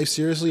 take their life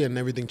seriously, and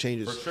everything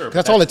changes. For sure.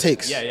 That's all it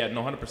takes. Yeah,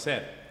 no,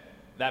 100%.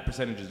 That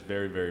percentage is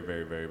very, very,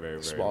 very, very, very,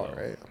 very small, low.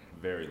 right?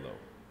 Very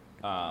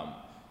low.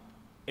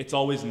 It's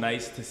always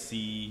nice to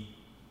see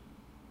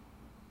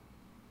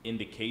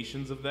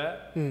indications of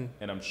that, and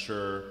I'm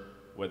sure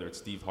whether it's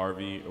Steve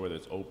Harvey or whether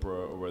it's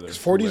Oprah or whether it's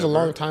 40 is a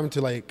whoever, long time to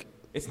like.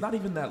 It's not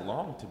even that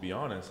long, to be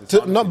honest.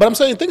 No, but I'm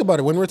saying, think about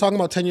it. When we're talking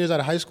about 10 years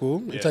out of high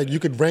school, it's like you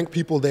could rank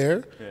people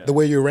there the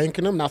way you're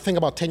ranking them. Now think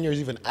about 10 years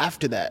even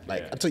after that.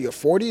 Like until you're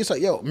 40, it's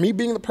like, yo, me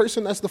being the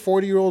person that's the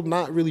 40-year-old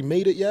not really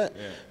made it yet,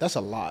 that's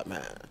a lot,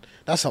 man.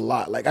 That's a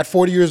lot. Like at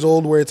 40 years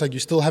old where it's like you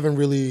still haven't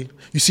really,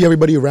 you see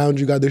everybody around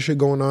you got their shit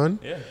going on.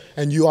 Yeah.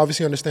 And you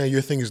obviously understand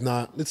your thing is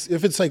not,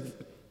 if it's like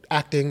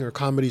acting or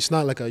comedy, it's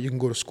not like you can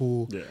go to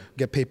school,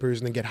 get papers,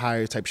 and then get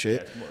hired type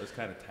shit. Yeah, it's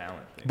kind of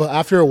talent thing. But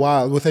after a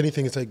while, with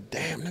anything, it's like,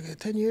 damn, nigga,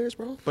 10 years,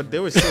 bro. but they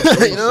were still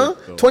doing you know,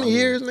 shit, though. 20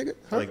 years, nigga.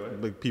 Huh?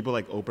 Like people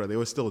like Oprah, they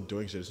were still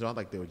doing shit. It's not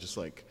like they were just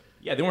like.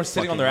 Yeah, they weren't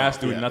sitting on their ass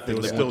doing nothing, They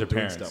were living still with their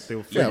doing parents. stuff. They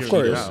were Yeah, of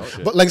figuring it course.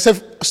 out. But like I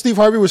said, Steve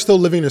Harvey was still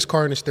living in his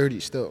car in his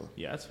 30s still.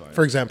 Yeah, that's fine.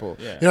 For example.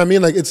 Yeah. You know what I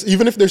mean? Like it's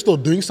even if they're still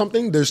doing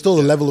something, there's still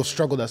a level of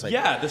struggle that's like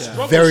the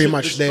struggle very should,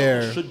 much the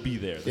there. struggle should be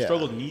there. The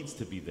struggle needs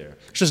to be there.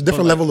 It's just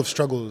different level of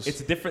struggles.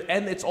 It's different,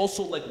 and it's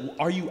also like,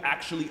 are you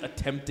actually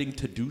attempting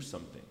to do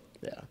something?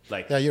 Yeah.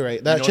 Like, yeah, you're right.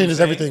 you That know changes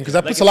what I'm everything saying? because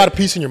that Like, puts a lot of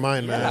peace in your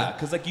mind, man. Yeah,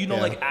 because like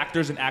like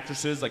actors and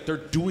actresses, like they're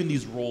doing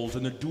these roles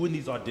and they're doing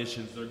these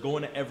auditions. They're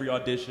going to every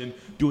audition,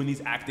 doing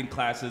these acting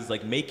classes,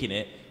 like making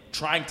it,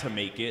 trying to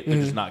make it.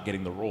 They're just not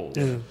getting the roles.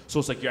 So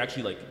it's like you're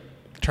actually like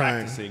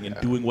practicing and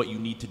doing what you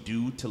need to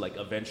do to like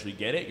eventually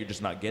get it. You're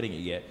just not getting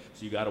it yet.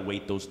 So you got to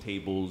wait those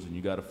tables and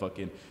you got to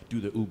fucking do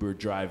the Uber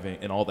driving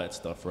and all that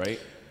stuff, right?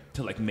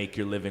 To like make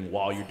your living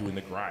while you're doing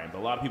the grind. But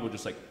a lot of people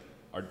just like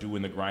are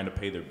doing the grind to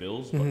pay their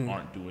bills, but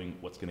aren't doing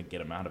what's going to get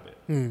them out of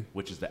it,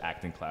 which is the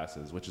acting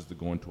classes, which is the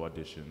going to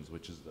auditions,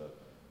 which is the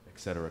et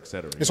cetera, et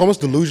cetera. It's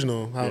almost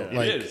delusional how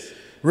like it is.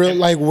 real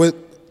like with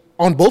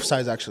on both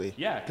sides actually.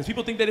 Yeah, because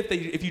people think that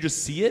if you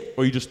just see it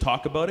or you just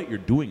talk about it, you're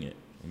doing it,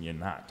 and you're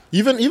not.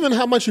 Even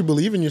how much you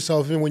believe in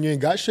yourself, even when you ain't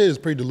got shit, is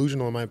pretty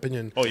delusional in my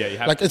opinion. Oh yeah, you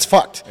have like to. it's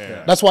fucked.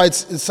 Yeah. That's why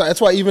that's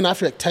why even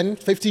after like 10,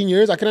 15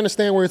 years, I can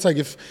understand where it's like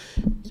if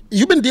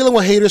you've been dealing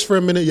with haters for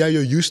a minute, yeah,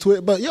 you're used to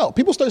it. But yo,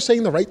 people start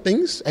saying the right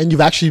things, and you've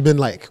actually been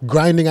like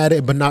grinding at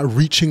it, but not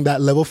reaching that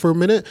level for a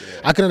minute.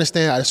 Yeah. I can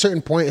understand at a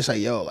certain point, it's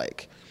like yo,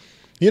 like.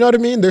 You know what I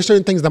mean? There's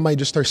certain things that might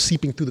just start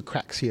seeping through the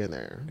cracks here and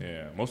there.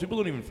 Yeah, most people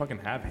don't even fucking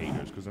have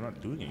haters because they're not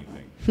doing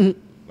anything.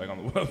 Like on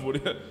the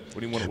what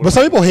do you want? But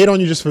some people hate on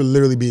you just for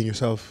literally being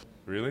yourself.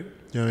 Really? You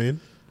know what I mean?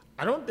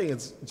 I don't think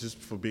it's just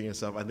for being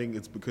yourself. I think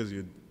it's because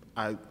you.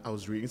 I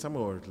was reading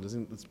somewhere or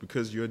listening. It's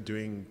because you're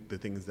doing the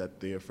things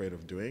that they're afraid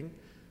of doing,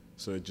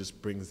 so it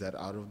just brings that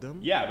out of them.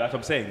 Yeah, that's what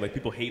I'm saying. Like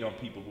people hate on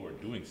people who are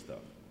doing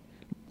stuff.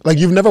 Like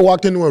you've never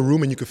walked into a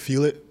room and you could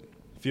feel it.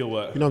 Feel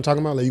what? You know what I'm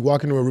talking about? Like you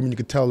walk into a room and you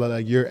could tell that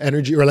like your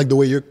energy or like the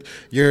way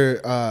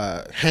you're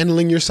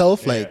handling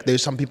yourself. Like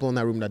there's some people in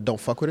that room that don't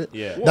fuck with it.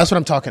 Yeah, that's what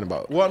I'm talking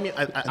about. Well, I mean,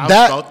 I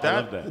That- felt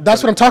that.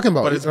 That's what I'm talking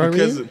about. But it's You know what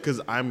I mean?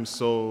 because I'm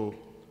so,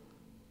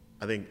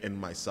 I think, in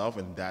myself,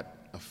 and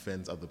that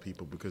offends other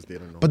people because they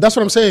don't know. But that's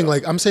what I'm saying.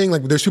 Like I'm saying,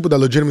 like there's people that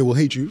legitimately will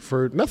hate you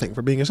for nothing,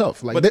 for being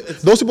yourself. Like But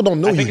those people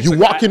don't know I you. think it's You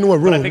the- walk into a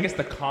room. But I think it's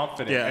the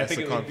confidence. Yeah, I it's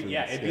think the it would be,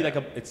 confidence, it'd be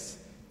like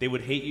they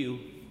would hate you.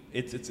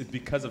 It's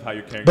because of how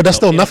you're carrying. But that's yourself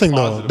still in a nothing though.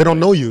 positive They don't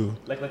way. know you.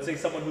 Like let's say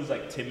someone who's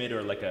like timid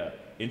or like a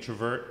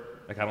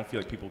introvert, Like I don't feel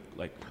like people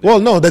like. Well,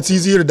 no, that's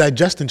easier to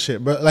digest and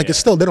shit. But like, it's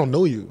still they don't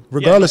know you.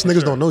 Regardless, Yeah, niggas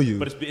for don't know sure. you.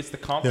 But it's the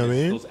You confidence, know what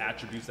I mean? those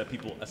attributes that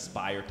people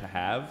aspire to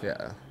have.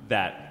 Yeah.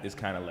 That is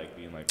kind of like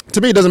being like.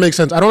 To me, it doesn't make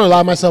sense. I don't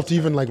allow myself to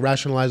even like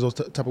rationalize those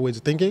type of ways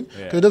of thinking because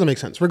Yeah. it doesn't make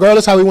sense.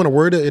 Regardless how we want to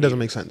word it, it doesn't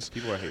make sense.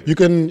 People are haters.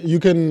 You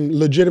can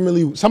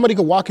legitimately somebody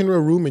could walk into a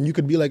room and you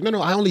could be like,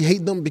 no, I only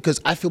hate them because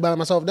I feel bad about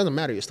myself. It doesn't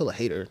matter. You're still a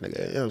hater,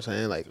 nigga. You know what I'm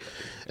saying? Like, you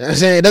know what I'm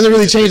saying? It doesn't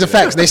really change the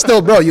facts. They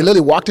still, bro. You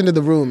literally walked into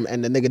the room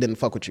and the nigga didn't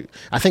fuck with you.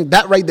 I think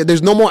that right there.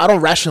 There's no more. I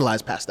don't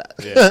rationalize past that.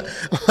 Yeah.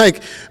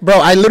 Like, bro,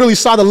 I literally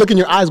saw the look in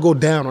your eyes go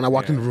down when I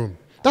walked in the room.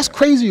 That's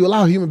crazy. You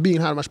allow a human being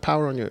how much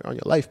power on your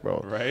life,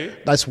 bro.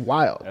 Right? That's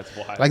wild. That's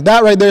wild. Like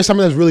that right there is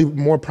something that's really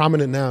more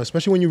prominent now,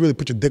 especially when you really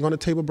put your dick on the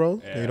table,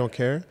 bro, and you don't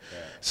care.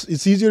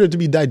 It's easier to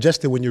be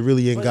digested when you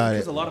really ain't got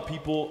Because it. a lot of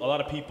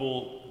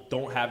people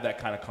don't have that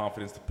kind of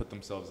confidence to put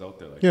themselves out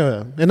there. Like,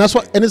 Yeah, and that's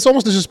why, and it's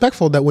almost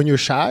disrespectful that when you're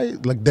shy,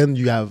 like then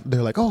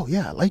they're like, oh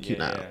yeah, I like you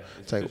now. yeah.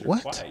 It's like because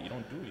what? you're quiet. You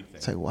don't do anything.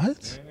 It's like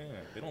what? Yeah.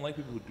 They don't like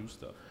people who do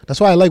stuff. That's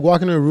why I like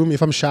walking in a room.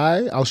 If I'm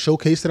shy, I'll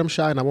showcase that I'm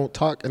shy and I won't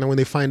talk. And then when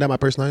they find out my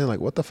personality, they're like,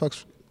 what the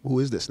fuck's? Who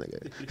is this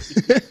nigga?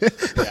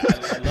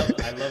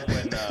 I love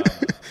when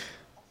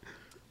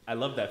I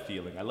love that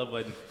feeling. I love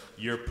when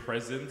your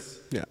presence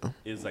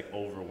is like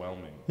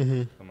overwhelming.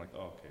 I'm like,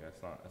 oh, okay,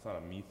 that's not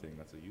a me thing.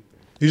 That's a you thing.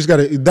 You just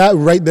gotta that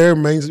right there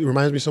reminds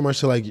me so much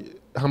to like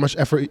how much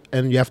effort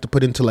and you have to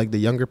put into like the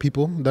younger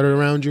people that are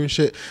around you and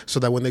shit, so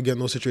that when they get in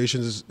those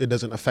situations, it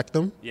doesn't affect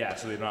them. Yeah,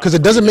 so they're not 'Cause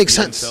it doesn't afraid make to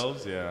be sense.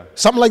 themselves, yeah.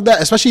 Something like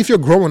that, especially if you're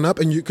growing up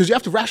and because you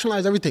have to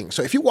rationalize everything.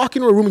 So if you walk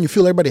into a room and you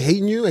feel everybody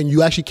hating you and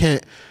you actually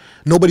can't,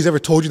 nobody's ever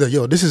told you that,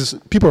 yo,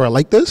 people are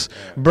like this,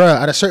 bruh,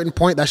 at a certain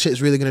point, that shit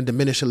is really gonna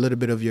diminish a little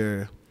bit of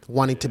your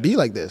wanting to be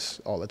like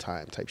this all the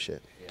time type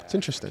shit. It's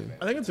interesting.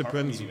 I think it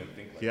depends. to even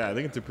think like I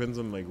think it depends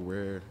on like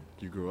where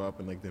you grew up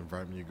and like the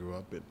environment you grew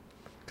up in.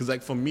 Because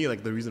like for me,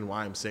 like the reason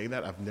why I'm saying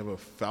that, I've never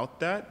felt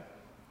that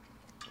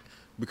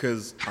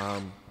because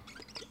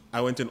I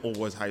went to an all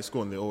boys high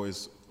school and they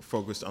always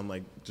focused on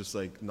like just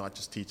like not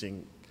just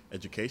teaching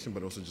education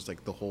but also just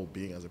like the whole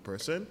being as a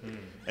person.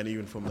 And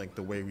even from like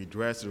the way we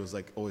dressed, it was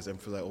like always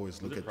emphasize,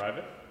 always look Was at it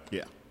private?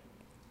 yeah.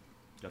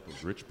 Got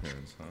those rich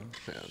parents, huh?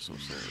 Yeah, that's what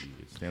I'm saying.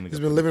 Stanley He's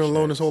got been the living checks.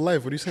 alone his whole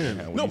life. What are you saying?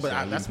 Yeah, what No, are you but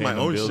saying? that's You paying my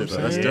them own bills, shit, so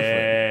huh? that's different.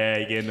 Yeah,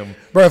 you getting them.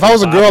 Bro, if I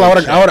was a girl, I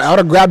would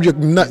have grabbed your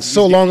nuts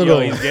so long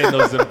ago. Yo, he's getting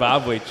those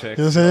Zimbabwe checks. You know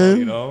what I'm saying?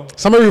 You know,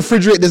 Somebody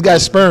refrigerate this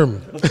guy's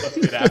sperm.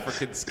 fucking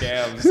African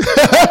scams.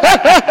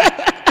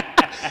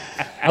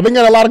 I've been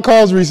getting a lot of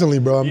calls recently,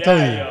 bro. I'm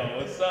telling you. Yo,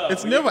 what's up?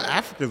 It's never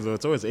Africans though,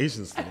 it's always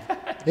Asians though.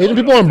 Asian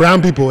people and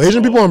brown people.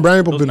 Asian people and brown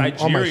people Those been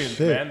on my Nigerians,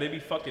 shit. man, they be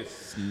fucking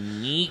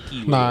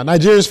sneaky. Nah,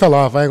 Nigerians fell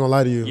off. I ain't gonna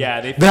lie to you.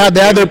 Yeah, they had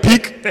their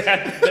peak. They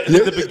had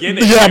the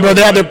beginning. Yeah, bro,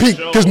 they had their were peak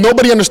on the because show.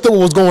 nobody understood what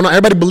was going on.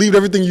 Everybody believed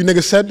everything you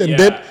niggas said and Yeah,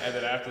 did. and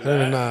then after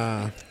And that,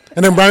 then,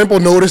 and then brown people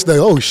noticed that,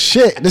 oh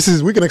shit,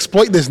 we can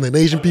exploit this. And then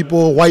Asian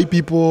people, white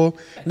people.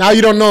 Now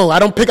you don't know. I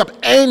don't pick up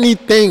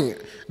anything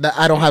that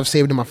I don't have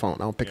saved in my phone.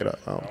 I don't pick it up.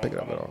 I don't pick it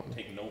up at all.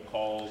 take no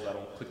calls. I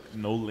don't click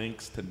no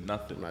links to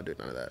nothing. I'm not doing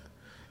none of that.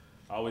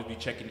 I always be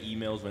checking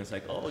emails when it's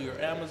like, oh, your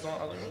Amazon.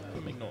 I was like, oh,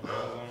 you make no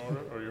Amazon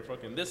order, or your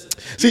fucking this.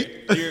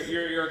 See-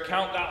 your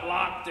account got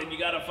locked, and you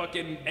gotta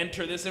fucking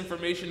enter this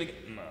information again.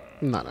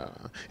 Nah, No.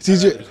 It's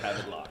easier. just have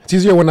it locked. It's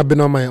easier when I've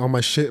been on my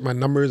shit, my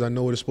numbers. I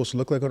know what it's supposed to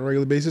look like on a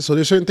regular basis. So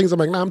there's certain things I'm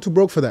like, nah, I'm too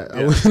broke for that.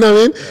 You know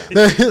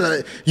what I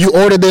mean? You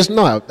ordered this?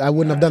 No, I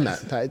wouldn't have done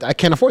that. I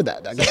can't afford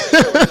that.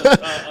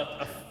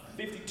 A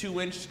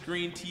 52-inch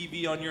screen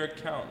TV on your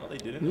account. No, they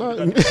didn't. No,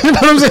 you know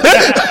what I'm saying?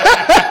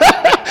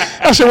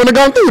 That shit wouldn't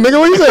have gone through, nigga.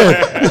 What you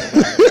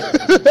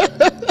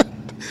saying?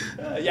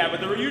 Yeah,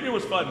 but the reunion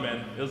was fun,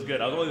 man. It was good.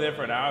 I was only there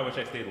for an hour. I wish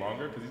I stayed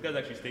longer because these guys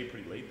actually stayed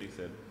pretty late. They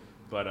said,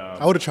 but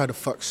I would have tried to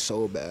fuck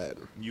so bad.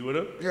 you would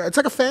have, Yeah, it's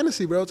like a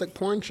fantasy, bro. It's like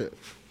porn shit.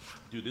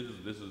 dude.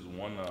 This is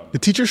one. The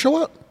teachers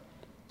show up.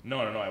 No,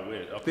 I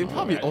wish. They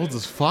probably old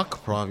as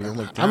fuck, probably. I'm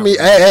like, I damn. mean,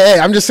 hey,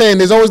 I'm just saying.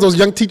 There's always those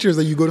young teachers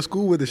that you go to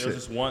school with and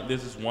There's shit.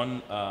 this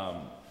one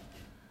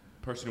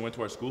person who went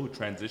to our school who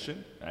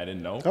transitioned, and I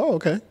didn't know. Oh,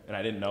 okay. And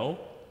I didn't know.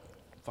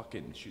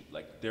 Fucking shoot,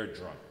 like they're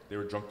drunk. They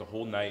were drunk the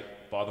whole night,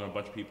 bothering a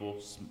bunch of people,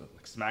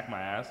 smack my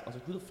ass. I was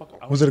like, who the fuck?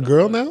 I Was it a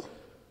girl now?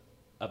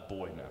 A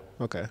boy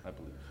now. Okay. I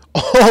believe.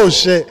 Oh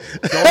shit!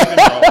 Don't even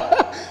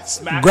know.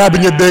 Smacked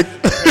Grabbing my your dick.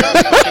 ass.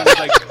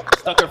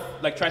 Was,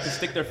 like tried to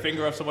stick their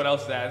finger up someone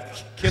else's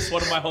ass. Kiss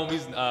one of my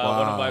homies, one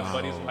of my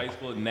buddies from high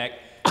school, neck.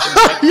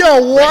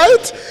 Yo,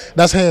 what?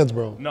 That's hands,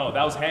 bro. No,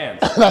 that was hands.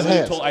 That's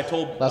hands. I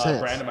told That's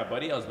hands. Brandon, my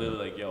buddy, I was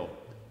literally like, yo,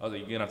 I was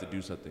like, you're gonna have to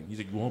do something. He's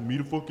like, you want me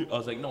to fuck it? I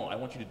was like, no, I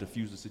want you to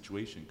defuse the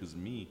situation, because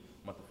me,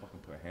 I'm about to fucking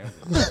put hands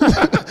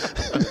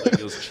on it. Like,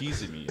 it was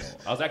cheesing me, yo.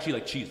 I was actually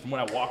like cheese from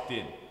when I walked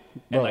in.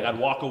 And like I'd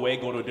walk away,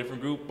 go to a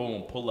different group,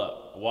 boom, pull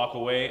up. Walk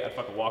away, I'd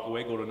fucking walk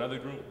away, go to another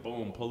group,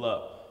 boom, pull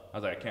up. I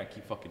was like, I can't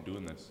keep fucking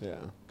doing this. Yeah.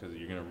 Because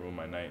you're gonna ruin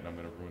my night and I'm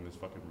gonna ruin this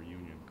fucking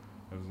reunion.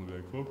 I was gonna be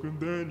like, fucking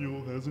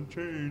Daniel hasn't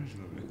changed.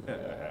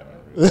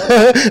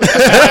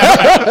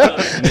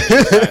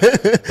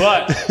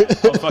 But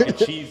I'm fucking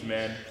cheese,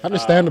 man.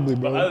 Understandably,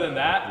 bro. But other than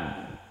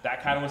that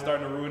kind of was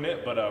starting to ruin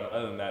it, but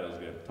other than that, it was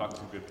good. Talking to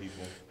some good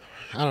people.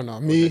 I don't know.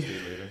 Me,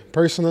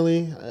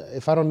 personally,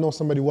 if I don't know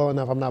somebody well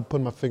enough, I'm not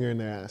putting my finger in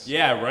their ass.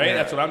 Yeah, right?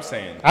 That's what I'm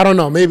saying. I don't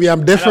know. Maybe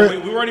I'm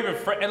different. We weren't even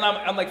friends. And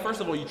I'm like, first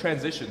of all, you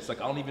transitioned. So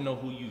like, I don't even know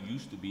who you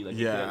used to be. Like,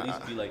 you could at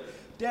least be like,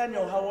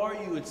 Daniel, how are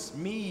you? It's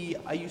me.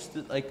 I used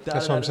to like.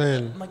 That's what I'm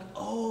saying. I'm like,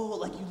 oh,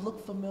 like you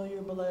look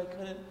familiar, but like I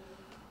couldn't.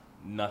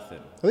 Nothing.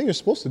 I think you're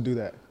supposed to do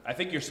that. I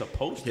think you're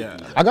supposed to do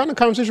that. I got in a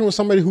conversation with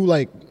somebody who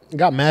like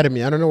got mad at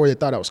me. I don't know where they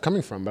thought I was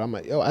coming from, but I'm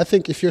like, yo, I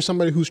think if you're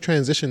somebody who's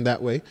transitioned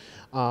that way,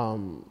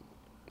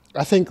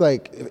 I think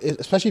like,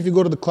 especially if you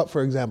go to the club,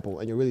 for example,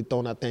 and you're really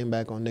throwing that thing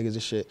back on niggas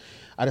and shit,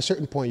 at a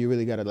certain point, you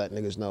really gotta let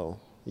niggas know,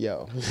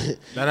 yo.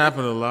 That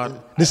happened a lot.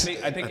 I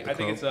think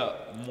it's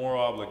a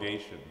moral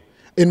obligation.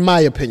 In my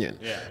opinion.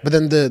 Yeah. But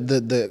then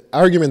the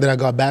argument that I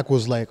got back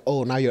was like,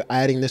 oh, now you're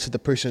adding this to the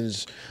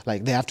person's,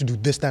 like, they have to do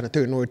this, that, and the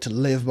third in order to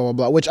live, blah, blah,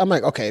 blah. Which I'm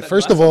like, okay,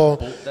 first of all,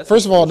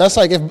 that's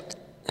like if...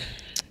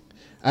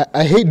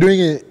 I hate doing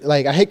it,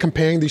 like, I hate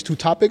comparing these two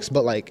topics,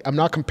 but, like, I'm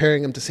not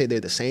comparing them to say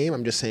they're the same.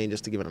 I'm just saying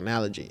just to give an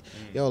analogy.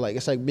 Yo, like,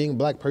 it's like being a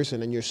black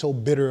person and you're so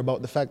bitter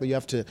about the fact that you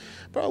have to,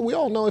 bro, we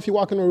all know if you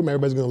walk in a room,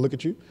 everybody's going to look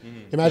at you.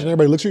 Imagine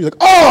everybody looks at you, you're like,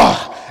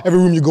 oh! Every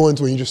room you go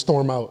into and you just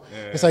storm out.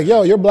 It's like,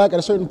 yo, you're black at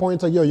a certain point.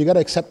 It's like, yo, you got to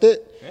accept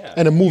it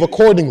and then move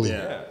accordingly.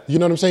 You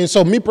know what I'm saying?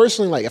 So me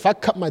personally, like, if I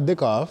cut my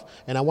dick off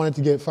and I wanted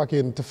to get fuck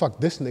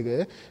this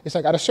nigga, it's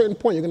like at a certain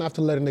point, you're going to have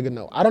to let a nigga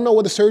know. I don't know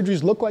what the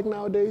surgeries look like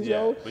nowadays,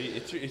 yo. But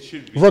it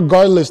should be.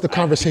 Regardless, the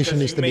conversation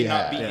needs to be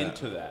had. You may not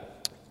be into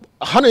that.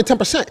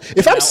 110%.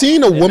 If I'm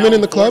seeing a woman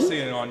in the club. I'm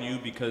forcing it on you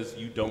because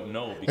you don't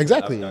know. Because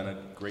exactly. I've done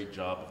a great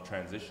job of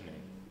transitioning.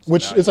 So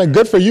which it's like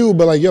good for you,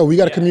 but like, yo, we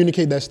got to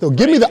communicate that still.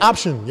 Give me the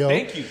option, yo.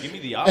 Thank you. Give me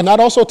the option. And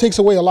that also takes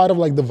away a lot of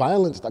like the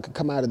violence that could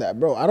come out of that,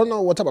 bro. I don't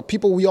know what type of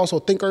people we also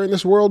think are in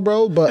this world,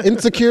 bro, but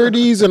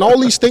insecurities and all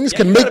these things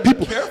can make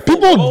people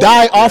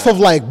die off of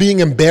like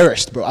being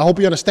embarrassed, bro. I hope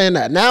you understand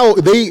that. Now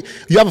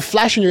you have a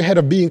flash in your head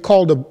of being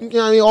called you know what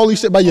I mean, all these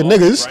shit by your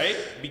niggas. Right?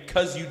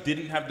 Because you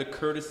didn't have the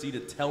courtesy to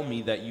tell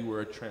me that you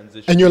were a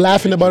transition. And you're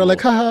laughing about it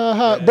like, ha ha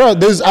ha. Yeah.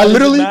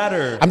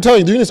 Bro, I'm telling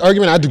you, during this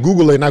argument, I had to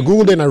Google it, and I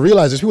Googled it, and I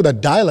realized there's people that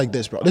die like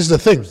this, bro. This is the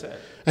thing. 100%.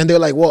 And they're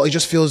like, well, it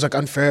just feels like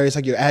unfair. It's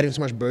like you're adding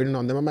so much burden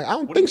on them. I'm like, I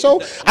don't think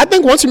so. I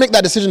think once you make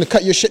that decision to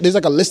cut your shit, there's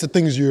like a list of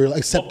things you're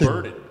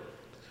accepting.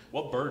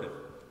 What burden?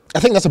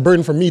 I think that's a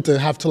burden for me to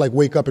have to like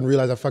wake up and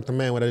realize I fucked a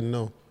man when I didn't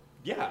know.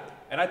 Yeah.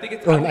 And I think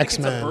it's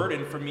a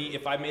burden for me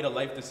if I made a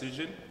life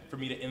decision for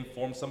me to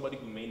inform somebody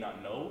who may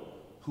not know,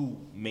 who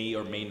may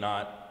or may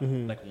not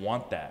like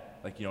want that.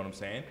 Like, you know what I'm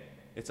saying?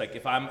 It's like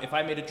if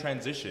I made a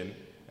transition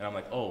and I'm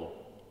like, oh,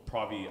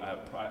 probably I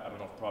don't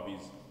know if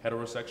Pravi's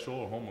heterosexual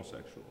or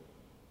homosexual,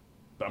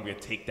 but I'm gonna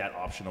take that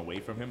option away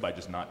from him by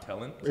just not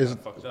telling. It's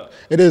fucked up.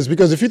 It is,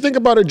 because if you think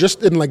about it,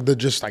 just in like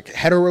the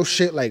hetero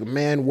shit, like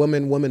man,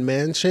 woman,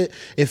 man shit.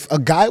 If a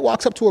guy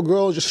walks up to a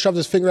girl, just shoves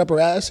his finger up her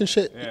ass and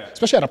shit,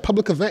 especially at a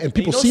public event, and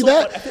people see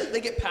that, I think they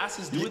get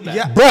passes doing that.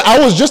 Yeah, bro. I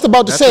was just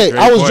about to say,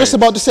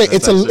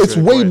 it's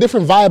way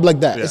different vibe like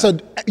that. Yeah.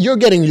 You're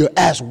getting your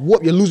ass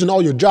whooped. You're losing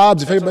all your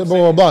jobs. If everybody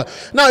blah blah blah.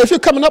 Now, if you're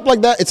coming up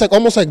like that, it's like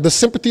almost like the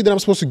sympathy that I'm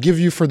supposed to give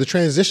you for the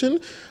transition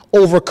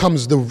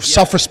overcomes the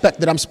self-respect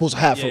that I'm supposed to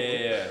have for.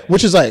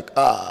 Which is like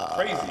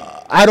crazy.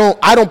 I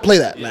don't play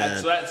that, man.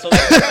 So that's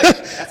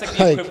like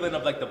the equivalent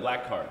of like the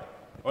black card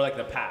or like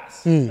the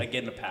pass, like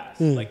getting a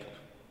pass. Like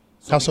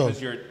how so?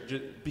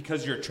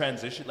 Because you're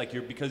transition,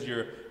 because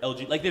you're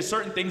LG. Like there's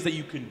certain things that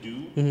you can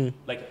do,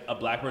 like a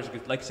black person,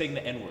 like saying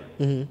the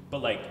N-word.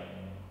 But like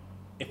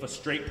if a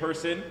straight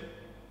person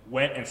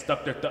went and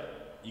stuck their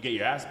you get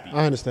your ass beat.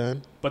 I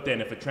understand. But then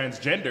if a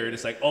transgender,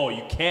 it's like, oh,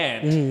 you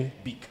can't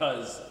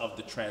because of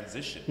the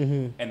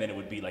transition. And then it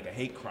would be like a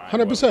hate crime.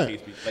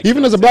 100%.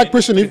 Even as a black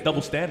person.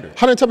 Double standard.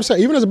 110%.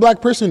 Even as a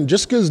black person,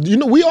 just because,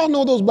 we all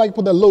know those black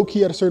people that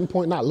low-key at a certain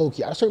point, not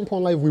low-key, at a certain point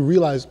in life, we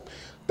realize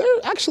they're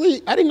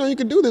actually, I didn't know you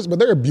could do this, but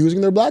they're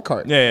abusing their black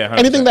card. Yeah, 100%.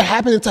 Anything that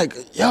happens, it's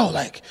like, yo,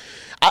 like...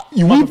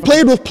 we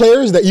played with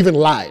players that even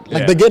lied.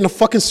 Like they get in a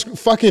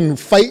fucking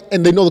fight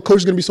and they know the coach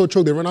is gonna be so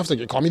choked they run off. It's like,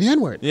 you call me the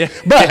N-word. Yeah.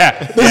 But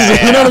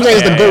you know what I'm saying?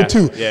 It's the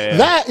go-to.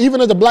 That, even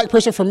as a black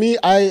person, for me,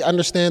 I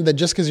understand that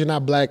just because you're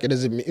not black,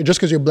 just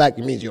because you're black,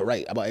 it means you're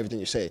right about everything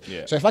you say.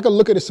 Yeah. So if I could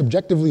look at it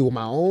subjectively with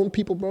my own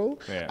people, bro,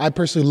 I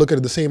personally look at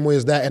it the same way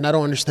as that, and I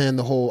don't understand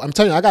the whole. I'm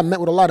telling you, I got met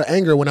with a lot of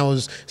anger when I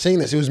was saying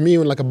this. It was me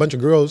and like a bunch of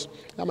girls.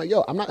 I'm like,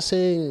 yo, I'm not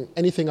saying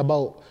anything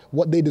about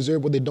what they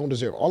deserve, what they don't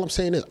deserve. All I'm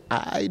saying is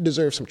I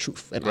deserve some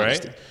truth and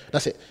honesty.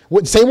 That's it.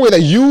 Same way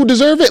that you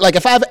deserve it. Like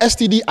if I have an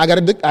STD, I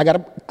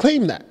gotta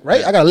claim that,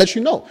 right? I gotta let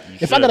you know.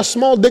 If I got a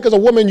small dick as a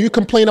woman, you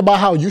complain about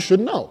how you should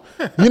know.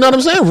 You know what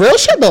I'm saying? Real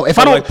shit though. If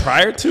I don't, like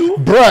prior to,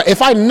 bruh,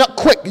 if I nut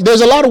quick,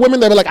 there's a lot of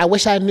women that are like, I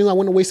wish I knew. I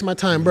wouldn't waste my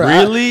time, bruh.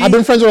 Really? I've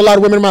been friends with a lot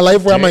of women in my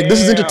life where I'm like,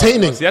 this is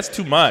entertaining. See, that's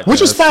too much.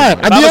 Which is fine.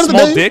 At the end of the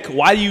day, dick,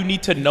 why do you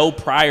need to know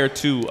prior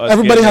to?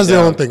 Everybody has their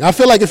own thing. I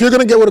feel like if you're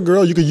gonna get with a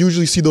girl, you could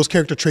usually see those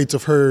character traits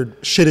of her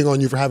shitting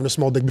on you for having a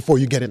small dick before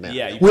you get in there.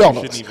 Yeah, we all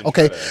know this,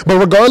 okay? But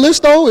regardless,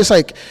 though, it's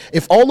like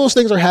if all those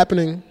things are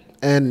happening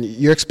and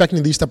you're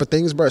expecting these type of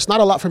things, bro, it's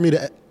not a lot for me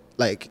to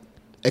like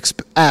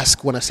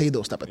ask when I say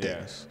those type of Yeah.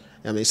 things.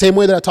 I mean, same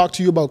way that I talk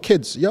to you about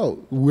kids. Yo,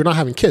 we're not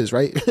having kids,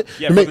 right?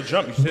 Yeah, from the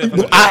jump. You said from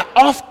the jump.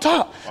 Off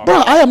top. Bro,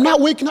 I am not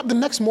waking up the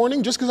next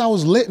morning just because I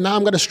was lit. Now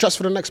I'm going to stress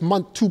for the next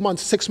month, 2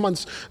 months, 6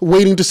 months,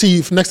 waiting to see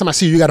if next time I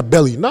see you, you got a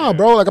belly. Nah,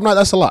 bro, like I'm not,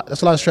 that's a lot.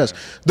 That's a lot of stress.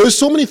 There's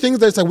so many things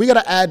that's like, we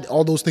got to add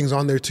all those things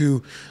on there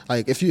too.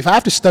 Like if I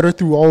have to stutter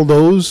through all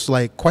those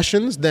like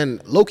questions, then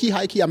low key,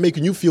 high key, I'm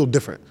making you feel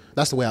different.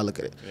 That's the way I look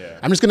at it. Yeah.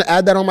 I'm just going to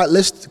add that on my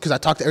list because I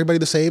talk to everybody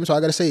the same. So I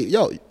got to say,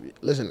 yo,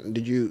 listen,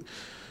 did you...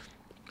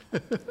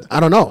 I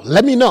don't know.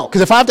 Let me know.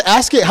 Because if I have to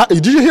ask it,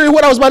 did you hear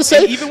what I was about to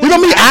say? Even You when know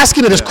you me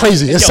asking it is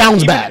crazy. It Yo, sounds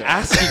even bad.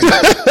 Asking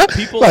it,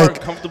 people Like-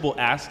 aren't comfortable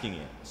asking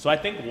it. So I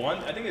think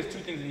there's two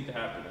things that need to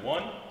happen.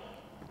 One,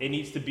 it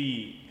needs to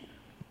be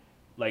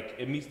like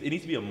it needs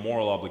to be a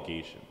moral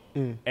obligation,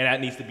 and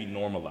that needs to be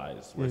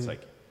normalized. Where it's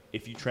like,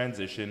 if you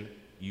transition,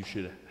 you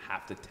should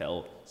have to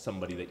tell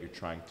somebody that you're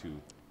trying to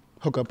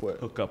Hook up with.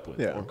 hook up with,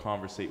 Yeah. or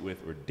conversate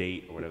with, or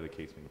date, or whatever the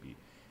case may be.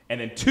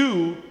 And then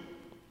two,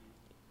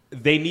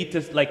 they need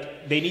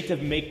to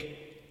make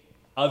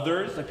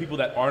others, like people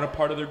that aren't a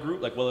part of their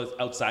group, like well as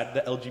outside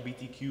the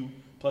LGBTQ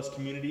plus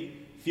community,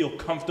 feel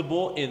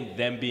comfortable in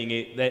them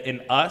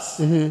in us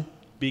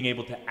being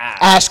able to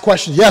Ask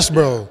questions. Yes,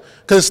 bro.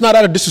 Because it's not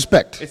out of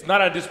disrespect. It's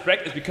not out of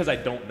disrespect, it's because I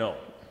don't know.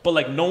 But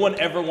like no one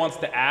ever wants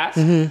to ask.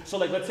 So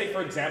like let's say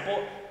for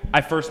example, I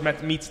first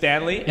meet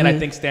Stanley and I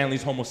think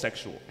Stanley's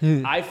homosexual.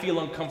 I feel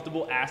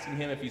uncomfortable asking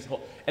him if he's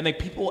and like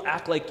people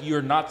act like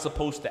you're not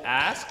supposed to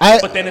ask,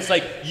 but then it's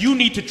like you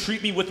need to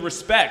treat me with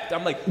respect.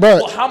 I'm like,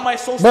 Bruh, well, how am I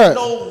supposed bruh. to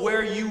know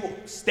where you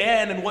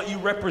stand and what you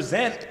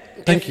represent?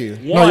 Thank If, you.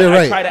 No, One, you're I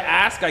right. try to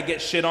ask, I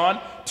get shit on.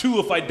 Two,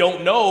 if I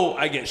don't know,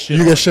 I get shit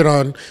You on. get shit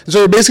on. So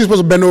you're basically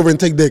supposed to bend over and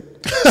take dick.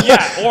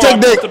 Yeah, or Take I'm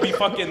dick. supposed to be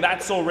fucking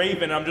that's so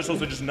Raven and I'm just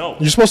supposed to just know.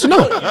 You're supposed to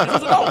know. You're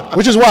supposed to know.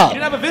 Which is You wild.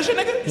 didn't have a vision,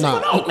 nigga? You're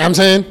Nah, supposed to know. I'm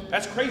saying.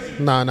 That's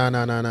crazy.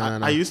 Nah.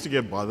 I used to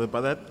get bothered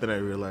by that. Then I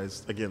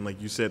realized, again, like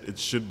you said, it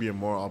should be a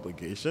moral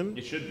obligation.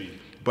 It should be.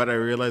 But I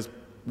realized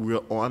we're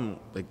on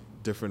like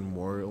different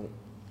moral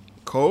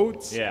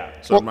codes. Yeah.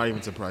 So I'm not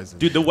even surprised.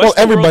 Dude, the Well,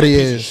 Western everybody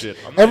world is a is. piece of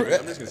shit. Every-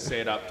 I'm just gonna say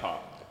it up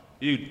top.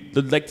 Dude,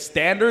 the like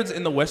standards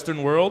in the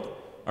Western world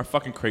are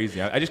fucking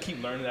crazy. I just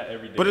keep learning that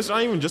every day. But it's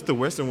not even just the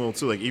Western world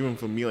too. Like even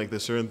for me, like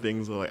there's certain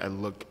things where, like I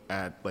look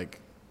at like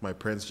my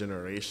parents'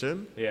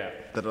 generation yeah.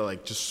 that are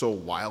like just so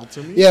wild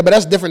to me. Yeah, but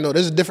that's different though.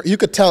 This is different. You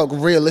could tell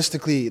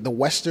realistically the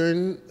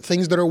Western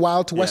things that are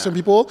wild to Western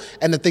people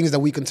and the things that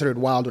we considered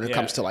wild when it Yeah.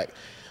 comes to like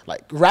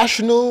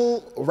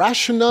rationale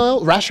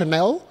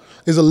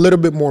is a little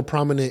bit more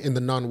prominent in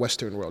the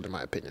non-Western world, in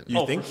my opinion. You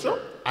Oh, think for so?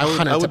 sure. I would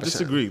 110%.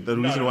 disagree. The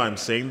reason why I'm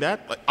saying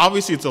that, like,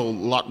 obviously, it's a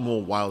lot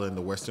more wild in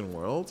the Western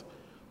world.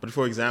 But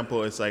for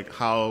example, it's like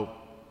how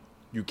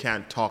you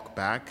can't talk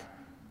back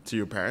to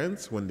your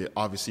parents when they're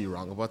obviously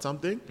wrong about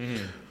something.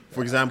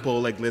 For example,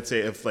 like let's say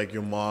if like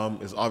your mom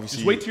is obviously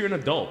Just wait till you're an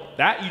adult.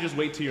 That you just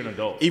wait till you're an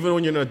adult. even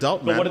when you're an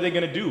adult, But man. what are they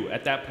gonna do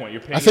at that point?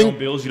 You're paying I think- your own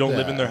bills. You don't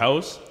live in yeah. their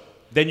house.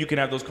 Then you can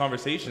have those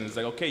conversations. It's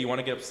like, okay, you want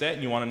to get upset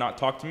and you want to not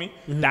talk to me.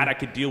 That I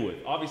could deal with.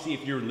 Obviously,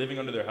 if you're living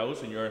under their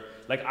house and you're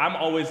like, I'm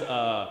always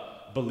a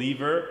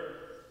believer.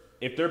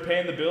 If they're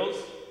paying the bills,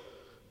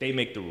 they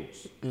make the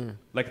rules.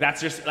 Like that's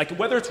just like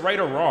whether it's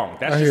right or wrong.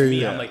 That's I just hear me.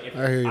 you. I'm like, if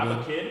I hear you, I'm man.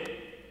 a kid,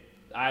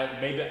 I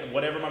maybe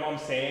whatever my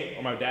mom's saying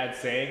or my dad's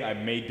saying, I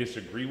may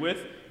disagree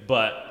with,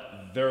 but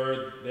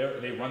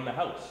they run the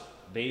house.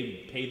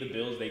 They pay the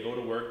bills. They go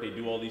to work. They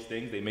do all these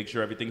things. They make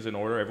sure everything's in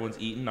order. Everyone's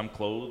eating. I'm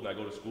clothed. I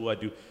go to school. I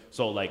do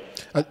so like.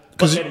 But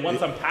 'cause then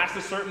once I'm past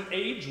a certain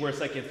age, where it's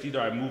like it's either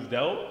I moved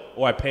out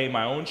or I pay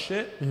my own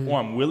shit, or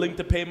I'm willing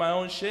to pay my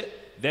own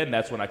shit. Then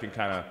that's when I can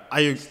kind I-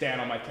 of stand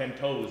on my 10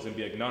 toes and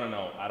be like,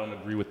 no, I don't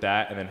agree with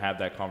that, and then have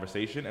that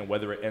conversation. And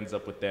whether it ends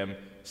up with them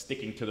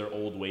sticking to their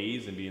old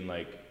ways and being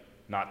like,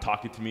 not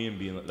talking to me and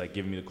being like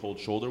giving me the cold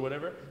shoulder or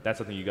whatever, that's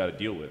something you got to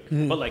deal with.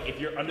 But like if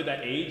you're under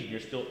that age and you're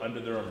still under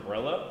their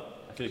umbrella,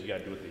 I feel like you got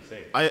to do what they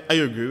say. I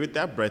agree with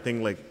that, but I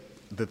think like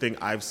the thing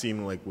I've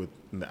seen like with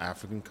in the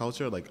African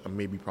culture, like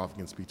maybe Prof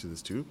can speak to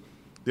this too.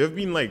 There have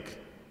been like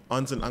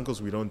aunts and uncles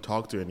we don't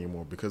talk to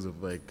anymore because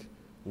of like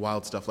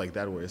wild stuff like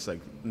that, where it's like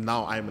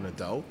now I'm an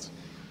adult.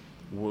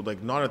 We're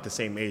like not at the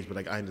same age, but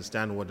like I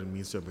understand what it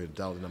means to be an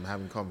adult, and I'm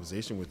having a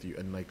conversation with you,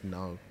 and like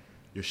now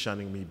you're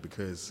shunning me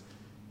because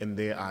in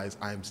their eyes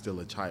I'm still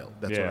a child.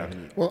 That's Yeah. what I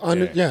mean. Well,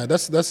 Yeah.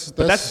 that's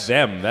But that's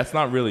them. That's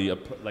not really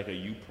like a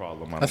you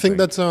problem. I think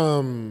that's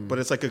But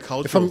it's like a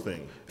cultural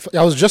thing.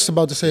 I was just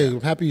about to say,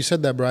 I'm happy you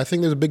said that, bro. I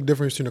think there's a big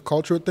difference between a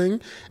cultural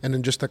thing and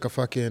then just like a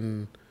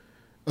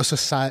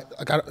society.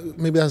 Like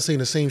maybe I'm saying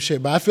the same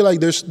shit, but I feel like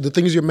there's the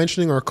things you're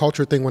mentioning are a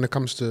culture thing when it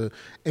comes to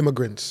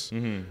immigrants.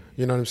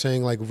 You know what I'm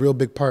saying? Like real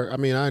big part. I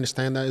mean, I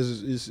understand that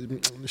is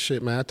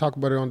shit, man. I talk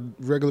about it on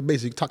a regular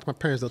basis. You can talk to my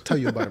parents; they'll tell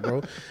you about it, bro.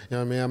 You know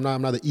what I mean? I'm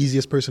not the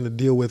easiest person to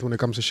deal with when it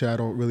comes to shit I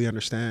don't really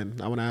understand.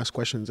 I want to ask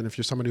questions, and if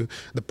you're somebody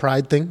the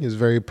pride thing is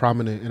very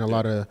prominent in a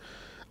lot of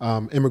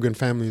immigrant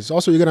families.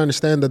 Also, you got to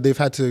understand that they've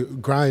had to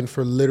grind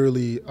for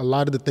literally a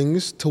lot of the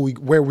things till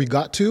where we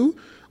got to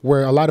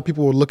where a lot of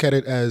people will look at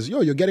it as,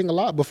 yo, you're getting a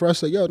lot, but for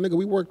us, like, yo, nigga,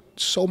 we work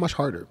so much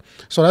harder.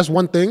 So that's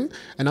one thing,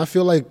 and I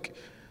feel like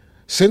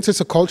since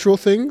it's a cultural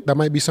thing, that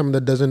might be something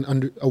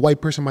that a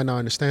white person might not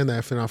understand that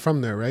if they're not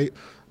from there, right?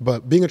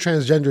 But being a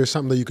transgender is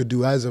something that you could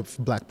do as a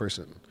black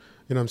person.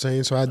 You know what I'm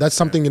saying? So that's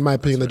something, in my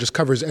opinion, that just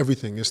covers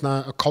everything. It's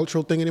not a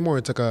cultural thing anymore.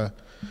 It's like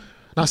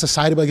not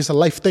society, but like it's a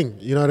life thing.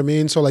 You know what I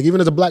mean? So like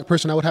even as a black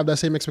person, I would have that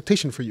same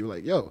expectation for you.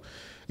 Like, yo,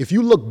 if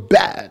you look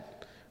bad,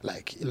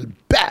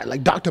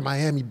 like Dr.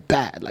 Miami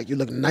bad, like you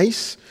look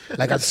nice,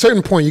 like at a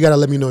certain point, you got to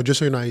let me know just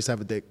so you know I used to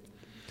have a dick.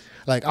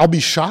 Like I'll be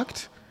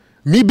shocked.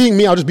 Me being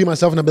me, I'll just be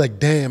myself and I'll be like,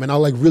 damn, and I'll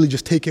like really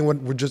just take in what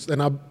we're just,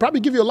 and I'll probably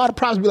give you a lot of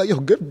props, be like, yo,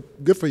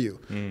 good for you.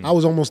 I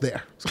was almost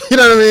there. You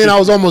know what I mean? I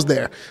was almost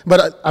there.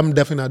 But I'm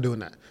definitely not doing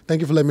that. Thank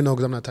you for letting me know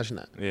because I'm not touching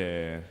that.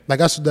 Yeah. Like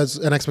that's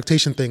an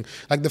expectation thing.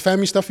 Like the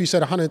family stuff you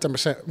said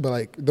 110%, but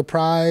like the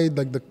pride,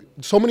 like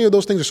so many of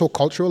those things are so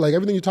cultural. Like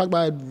everything you talk about,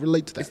 I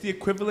relate to that. It's the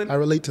equivalent. I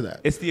relate to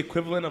that. It's the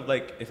equivalent of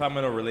like if I'm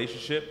in a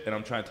relationship and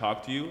I'm trying to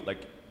talk to you, like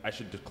I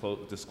should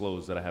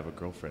disclose that I have a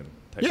girlfriend.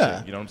 Type Yeah.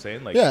 thing, you know what I'm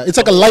saying? Like yeah, it's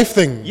like a life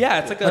thing. Yeah,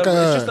 it's like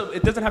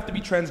it doesn't have to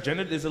be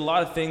transgender. There's a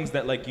lot of things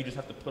that like you just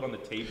have to put on the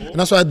table. And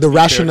that's why the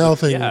rationale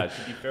thing. Yeah, it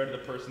should be fair to the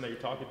person that you're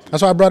talking to.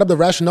 That's why I brought up the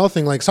rationale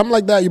thing. Like something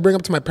like that, you bring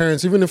up to my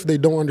parents, even if they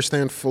don't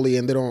understand fully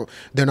and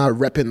they're not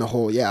repping the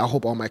whole. Yeah, I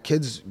hope all my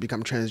kids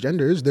become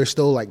transgenders. They're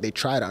still like they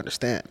try to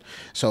understand.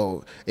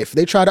 So if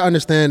they try to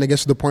understand, it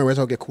gets to the point where it's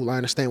okay, cool. I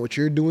understand what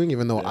you're doing,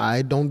 even though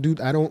I don't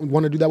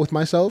want to do that with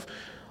myself.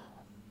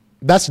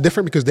 That's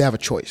different because they have a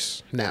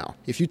choice now.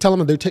 If you tell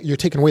them that you're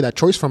taking away that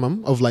choice from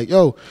them of like,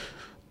 yo,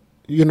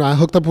 you know, I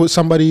hooked up with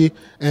somebody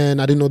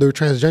and I didn't know they were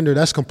transgender.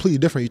 That's completely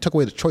different. You took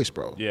away the choice,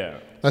 bro. Yeah.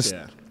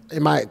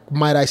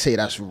 Might I say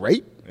that's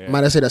rape? Yeah.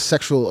 Might I say that's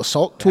sexual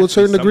assault to a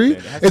certain degree?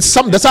 It's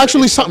something. That's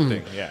actually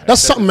something. Yeah,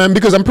 that's something, man.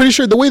 Because I'm pretty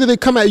sure the way that they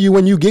come at you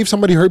when you gave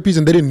somebody herpes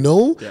and they didn't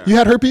know you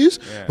had herpes,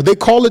 but they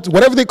call it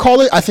whatever they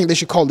call it. I think they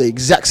should call it the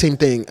exact same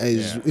thing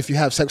as if you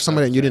have sex with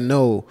somebody and you didn't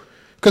know.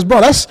 Because,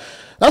 bro,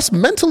 that's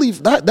mentally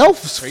that'll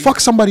fuck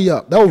somebody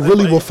up. That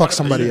will fuck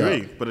somebody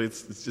up. But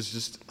it's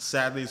just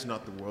sadly it's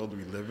not the world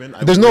we live in.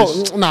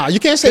 You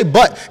can't say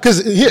but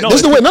because because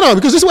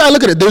this is the way I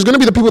look at it. There's gonna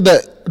be the people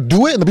that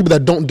do it and the people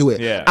that don't do it.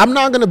 Yeah. I'm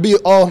not gonna be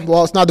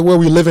it's not the world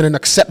we live in and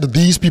accept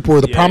these people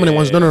are the prominent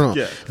ones. No.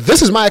 Yeah.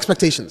 This is my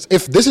expectations.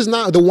 If this is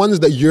not the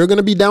ones that you're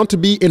gonna be down to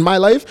be in my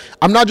life,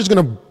 I'm not just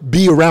gonna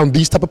be around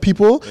these type of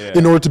people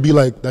in order to be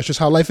like that's just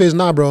how life is.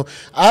 Nah, bro.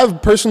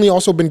 I've personally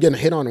also been getting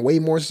hit on way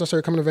more since I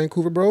started coming to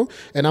Vancouver, bro.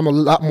 And I'm a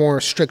lot more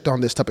strict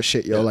on this type of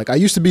shit, yo. Yeah. Like I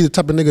used to be the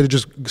type of nigga to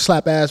just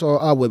slap ass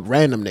or with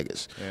random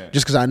niggas,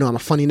 just because I know I'm a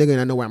funny nigga and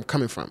I know where I'm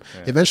coming from.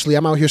 Yeah. Eventually,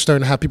 I'm out here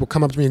starting to have people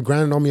come up to me and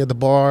grinding on me at the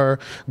bar,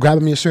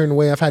 grabbing me a certain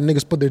way. I've had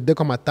niggas put their dick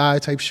on my thigh,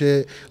 type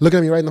shit, looking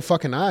at me right in the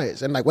fucking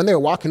eyes. And like when they were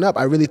walking up,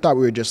 I really thought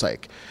we were just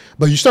like,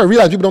 but you start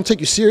realizing people don't take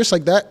you serious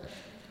like that.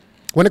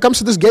 When it comes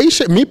to this gay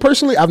shit, me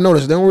personally, I've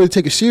noticed they don't really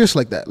take it serious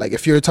like that. Like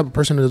if you're the type of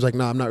person who's like,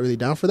 nah, I'm not really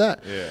down for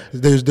that. Yeah.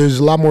 There's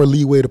a lot more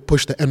leeway to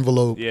push the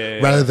envelope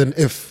rather than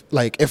if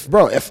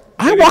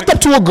I walked up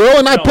to a girl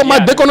and I put my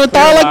dick on her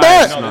thigh like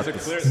that,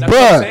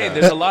 bruh.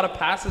 There's a lot of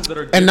passes that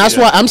are. And that's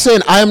why I'm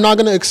saying I am not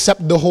gonna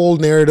accept the whole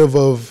narrative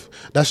of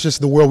that's just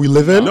the world we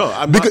live in.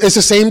 No, because it's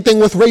the same thing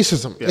with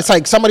racism. Yeah. It's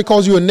like somebody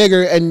calls you a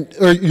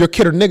nigger or your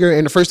kid a nigger,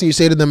 and the first thing you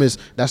say to them is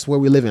that's where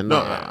we live in. No,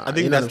 I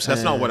think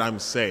that's not what I'm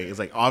saying. It's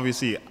like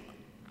obviously.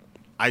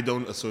 I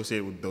don't associate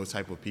with those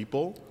type of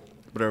people,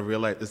 but I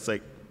realize it's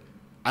like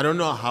I don't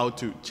know how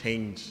to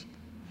change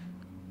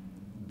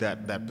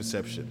that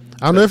perception.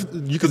 I don't know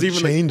if you can even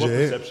change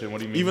it. Perception? What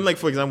do you mean? Even like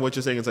for example, what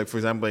you're saying is like for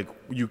example, like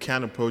you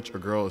can approach a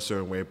girl a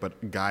certain way,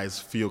 but guys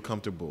feel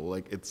comfortable.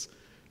 Like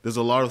there's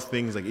a lot of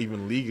things like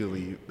even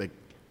legally like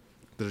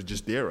that are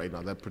just there right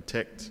now that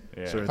protect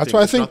certain things.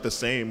 Why I it's think not the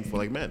same for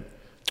like men.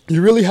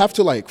 You really have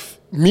to like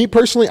me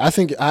personally. I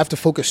think I have to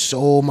focus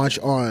so much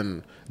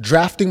on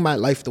drafting my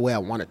life the way I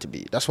want it to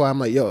be. That's why I'm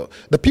like, yo,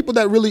 the people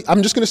that really,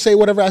 I'm just going to say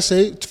whatever I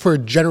say for a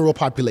general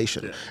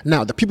population. Yeah.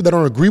 Now, the people that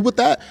don't agree with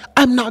that,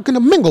 I'm not going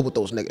to mingle with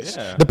those niggas.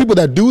 Yeah. The people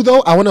that do,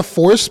 though, I want to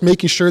force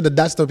making sure that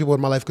that's the people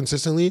in my life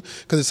consistently.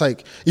 Because it's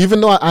like,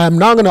 even though I'm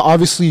not going to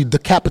obviously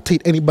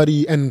decapitate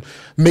anybody and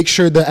make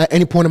sure that at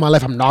any point in my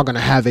life, I'm not going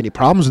to have any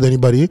problems with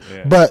anybody.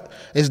 Yeah. But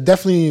it's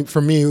definitely,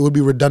 for me, it would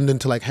be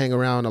redundant to like hang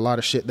around a lot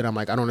of shit that I'm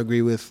like, I don't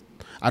agree with.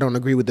 I don't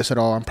agree with this at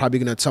all. I'm probably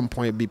going to at some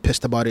point be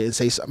pissed about it and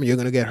say something. You're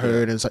going to get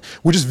hurt. And it's like,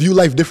 we just view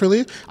life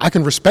differently. I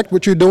can respect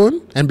what you're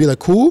doing and be like,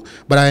 cool,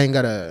 but I ain't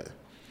got to,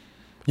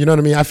 you know what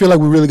I mean? I feel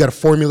like we really got to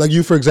formulate, like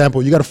you, for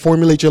example, you got to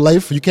formulate your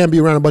life. You can't be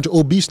around a bunch of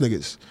obese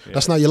niggas. Yeah.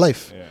 That's not your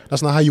life. Yeah.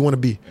 That's not how you want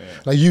to be.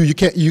 Yeah. Like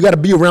you got to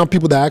be around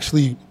people that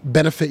actually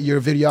benefit your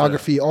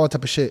videography, all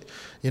type of shit.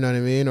 You know what I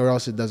mean? Or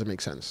else it doesn't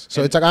make sense.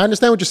 So it's like, I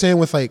understand what you're saying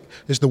with like,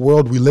 it's the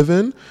world we live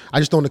in. I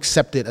just don't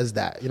accept it as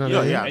that. You know what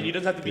I mean? Yeah. And it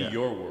doesn't have to be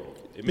your world.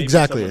 It may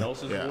exactly. be someone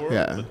else's world.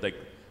 Yeah. But like,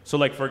 so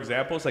like, for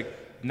example, it's like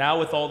now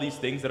with all these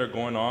things that are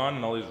going on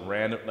and all these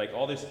random, like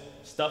all this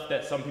stuff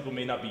that some people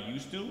may not be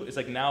used to, it's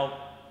like now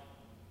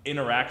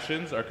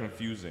interactions are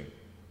confusing.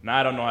 Now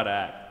I don't know how to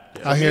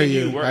act. I hear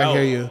you. I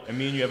hear you. And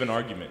me and you have an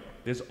argument.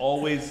 there's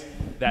always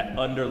that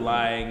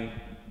underlying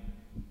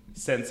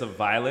sense of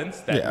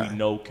violence that we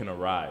know can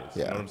arise.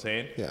 You know what I'm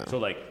saying? Yeah. So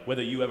like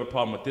whether you have a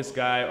problem with this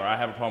guy or I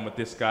have a problem with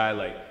this guy,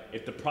 like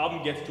if the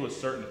problem gets to a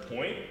certain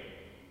point,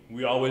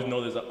 we always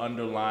know there's an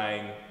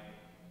underlying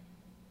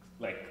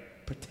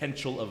like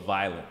potential of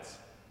violence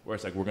where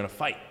it's like we're gonna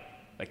fight.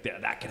 Like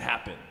that could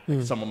happen.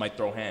 Like someone might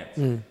throw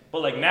hands.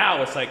 But like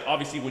now it's like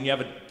obviously when you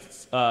have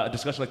a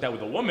discussion like that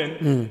with a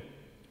woman,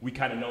 we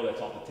kind of know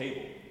that's off the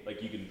table.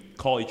 Like you can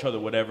call each other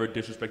whatever,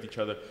 disrespect each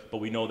other, but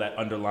we know that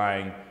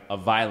underlying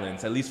of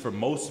violence, at least for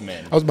most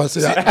men. I was about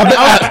to say,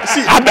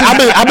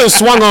 I've been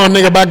swung on,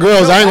 nigga, by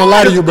girls. I ain't gonna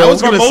lie to you, bro. I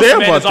was gonna say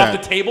about it's that.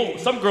 off the table.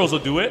 Some girls will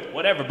do it,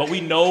 whatever. But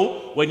we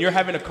know when you're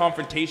having a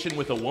confrontation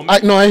with a woman. I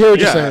hear what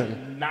you're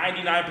saying.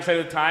 99%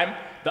 of the time,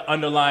 the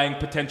underlying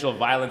potential of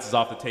violence is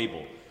off the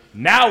table.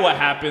 Now what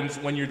happens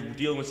when you're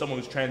dealing with someone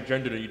who's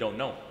transgender and you don't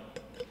know?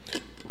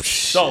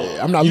 So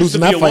I'm not used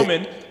losing to be that a fight.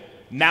 woman.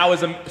 Now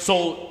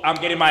so I'm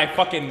getting my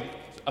fucking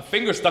a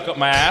finger stuck up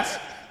my ass,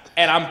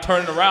 and I'm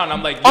turning around.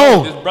 I'm like,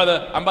 yo, this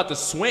brother, I'm about to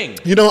swing.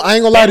 You know, I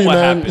ain't gonna lie to you, What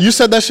man. happened? You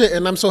said that shit,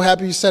 and I'm so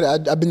happy you said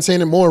it. I've been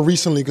saying it more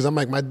recently because I'm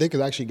like, my dick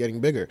is actually getting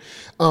bigger.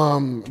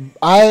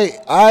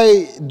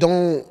 I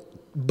don't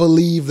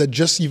believe that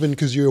just even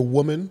because you're a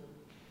woman,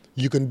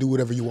 you can do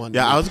whatever you want.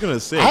 Yeah, to do. I was gonna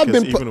say. I've 'cause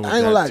been. even with I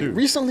ain't gonna that lie. too.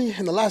 Recently,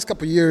 in the last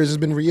couple of years, it's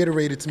been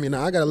reiterated to me.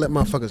 Now I gotta let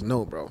motherfuckers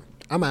know, bro.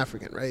 I'm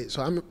African, right?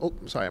 So I'm. Oh,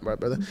 sorry,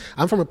 brother.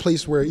 I'm from a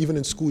place where even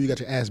in school you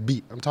got your ass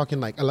beat. I'm talking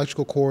like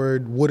electrical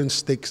cord, wooden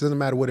sticks. Doesn't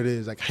matter what it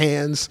is. Like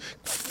hands,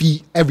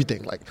 feet,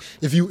 everything. Like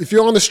if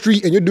you're on the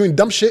street and you're doing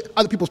dumb shit,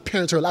 other people's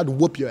parents are allowed to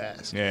whoop your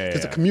ass.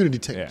 It's a community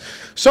thing. Yeah.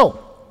 So.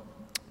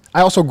 I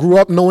also grew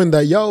up knowing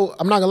that, yo,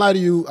 I'm not gonna lie to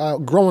you,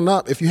 growing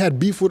up, if you had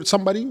beef with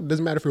somebody,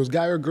 doesn't matter if it was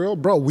guy or girl,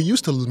 bro, we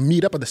used to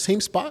meet up at the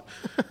same spot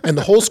and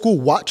the whole school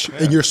watch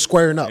and you're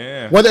squaring up.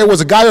 Yeah. Whether it was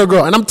a guy or a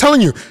girl. And I'm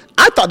telling you,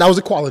 I thought that was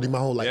equality my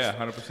whole life. Yeah,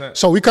 100%.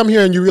 So we come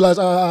here and you realize,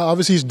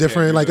 obviously it's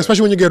different, like,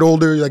 especially when you get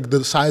older, like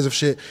the size of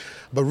shit.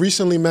 But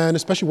recently, man,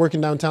 especially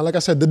working downtown, like I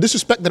said, the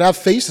disrespect that I've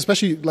faced,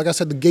 especially, like I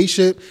said, the gay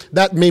shit,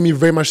 that made me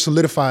very much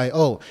solidify,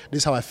 this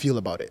is how I feel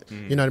about it.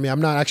 You know what I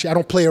mean? I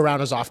don't play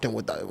around as often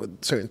with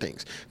certain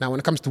things. Now, when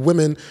it comes to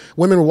women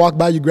will walk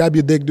by you, grab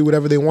your dick, do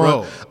whatever they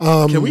want.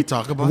 Bro, can we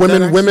talk about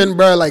women, that, actually? Women,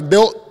 bro, like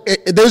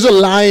there's a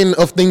line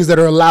of things that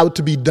are allowed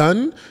to be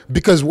done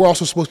because we're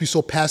also supposed to be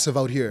so passive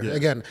out here. Yeah.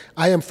 Again,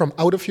 I am from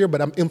out of here,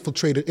 but I'm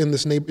infiltrated in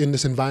this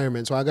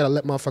environment. So I gotta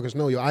let motherfuckers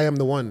know, I am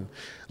the one.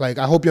 Like,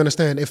 I hope you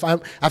understand.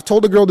 I've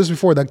told a girl this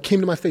before that came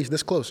to my face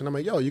this close, and I'm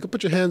like, yo, you can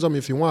put your hands on me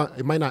if you want.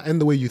 It might not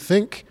end the way you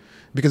think,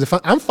 because if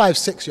I'm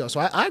 5'6", yo, so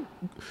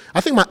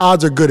I think my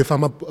odds are good if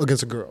I'm up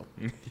against a girl.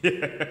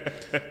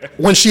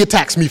 When she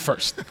attacks me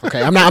first,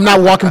 okay. I'm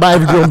not walking by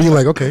every girl and being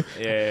like, okay,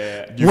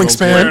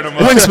 wingspan,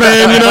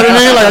 you know what I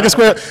mean? Like I can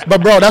square.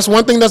 But bro, that's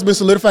one thing that's been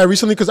solidified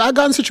recently because I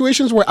got in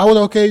situations where I was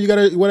okay. You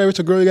gotta whatever it's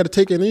a girl, you gotta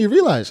take it, and then you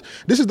realize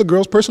this is the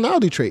girl's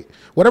personality trait.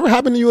 Whatever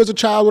happened to you as a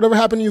child, whatever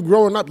happened to you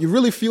growing up, you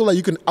really feel like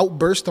you can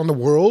outburst on the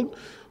world.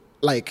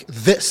 Like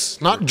this,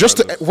 not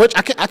just which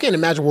I can't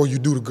imagine what you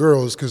do to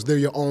girls because they're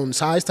your own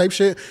size type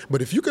shit.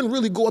 But if you can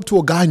really go up to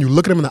a guy and you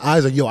look at him in the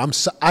eyes like, yo,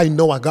 I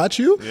know I got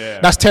you.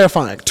 Yeah. That's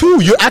terrifying.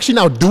 2, you're actually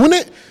now doing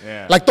it.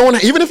 Yeah. Like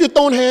even if you're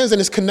throwing hands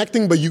and it's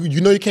connecting, but you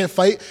know you can't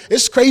fight.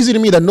 It's crazy to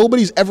me that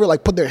nobody's ever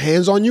like put their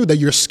hands on you that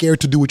you're scared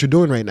to do what you're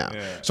doing right now.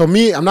 Yeah. So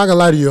me, I'm not gonna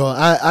lie to you.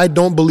 I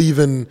don't believe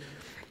in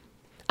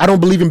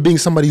being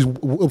somebody's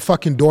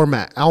fucking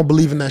doormat. I don't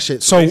believe in that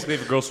shit. So basically,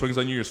 if a girl swings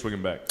on you, you're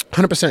swinging back.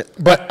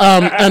 100%. But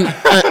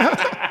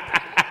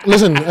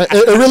listen,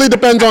 it really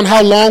depends on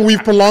how long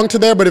we've prolonged to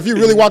there. But if you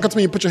really walk up to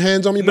me and put your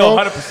hands on me, bro,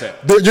 No,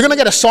 100%. You're gonna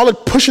get a solid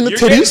push in the You're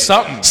titties. getting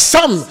something.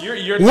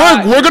 Something.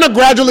 Not- We're gonna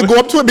gradually go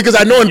up to it because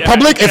I know in Yeah.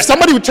 public, if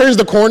somebody turns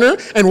the corner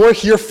and we're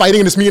here fighting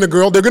and it's me and a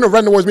girl, they're gonna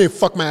run towards me and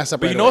fuck my ass up.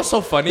 But right you know away. what's so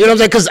funny? You know what I'm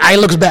saying? Because I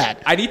looks bad.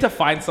 I need to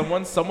find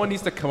someone. Someone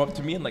needs to come up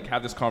to me and like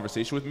have this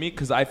conversation with me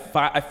because I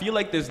feel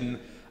like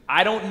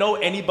I don't know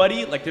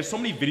anybody. Like there's so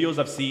many videos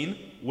I've seen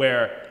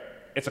where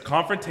it's a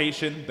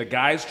confrontation. The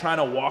guy's trying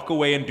to walk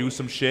away and do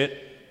some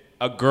shit.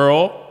 A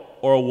girl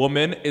or a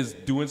woman is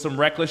doing some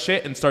reckless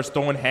shit and starts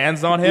throwing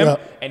hands on him, Yeah.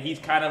 and he's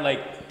kind of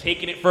like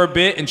taking it for a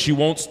bit, and she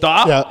won't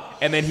stop. Yeah.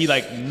 And then he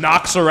like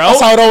knocks her out.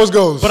 That's how it always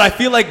goes. But I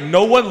feel like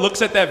no one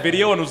looks at that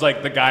video and was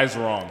like, the guy's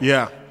wrong.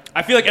 Yeah.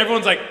 I feel like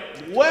everyone's like,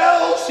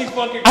 well, she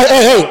fucking.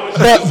 Hey,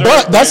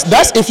 but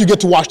that's if you get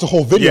to watch the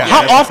whole video. Yeah,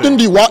 How that's often the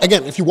do you walk?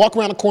 Again, if you walk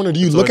around a corner, do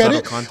you look always at out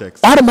it? of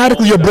context.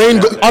 Automatically, your brain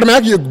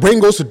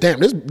goes to, damn,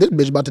 this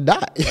bitch about to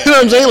die. You know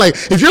what I'm saying? Like,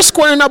 if you're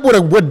squaring up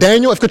with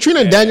Daniel, if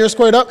Katrina and Daniel are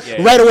squared up,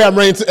 right away I'm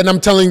ready and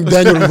I'm telling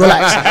Daniel to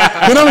relax.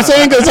 You know what I'm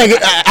saying? Because like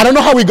I don't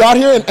know how we got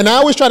here, and I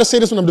always try to say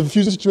this when I'm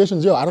diffusing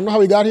situations. Yo, I don't know how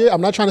we got here.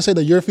 I'm not trying to say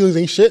that your feelings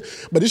ain't shit,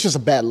 but it's just a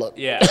bad look.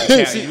 Yeah, we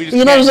just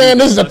You know what I'm can't saying?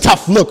 do This is a this.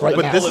 tough look right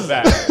But now. this is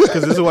bad.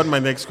 Because this is what my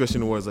next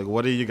question was. Like,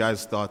 what are you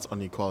guys' thoughts on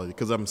equality?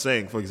 Because I'm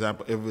saying, for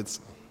example,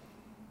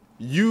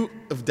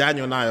 if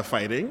Daniel and I are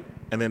fighting,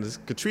 and then it's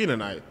Katrina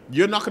and I,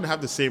 you're not going to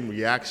have the same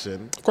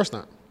reaction Of course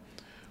not.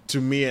 to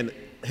me and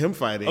him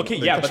fighting. Okay,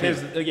 like, yeah, but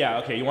there's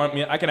okay. You want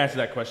me? I can answer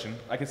that question.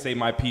 I can say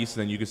my piece,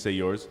 and then you can say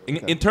yours.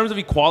 In terms of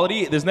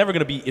equality, there's never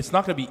gonna be. It's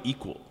not gonna be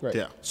equal. Right.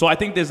 Yeah. So I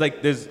think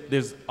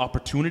there's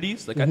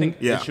opportunities. Like I think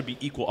Yeah. there should be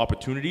equal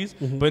opportunities.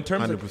 But in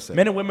terms 100%. of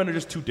men and women are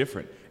just too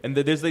different, and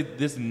there's like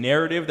this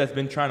narrative that's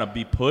been trying to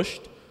be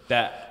pushed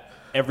that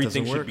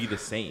everything Doesn't should work. be the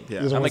same. Yeah.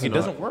 I'm like, it It's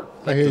doesn't not. work.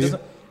 I Like, hear it you.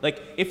 doesn't- like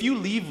if you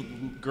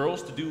leave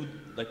girls to do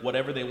like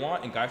whatever they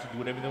want and guys to do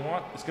whatever they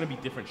want, it's gonna be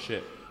different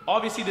shit.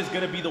 Obviously, there's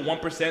gonna be the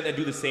 1% that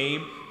do the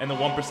same and the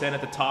 1%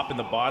 at the top and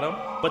the bottom,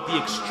 but the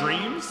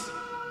extremes,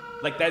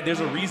 like that,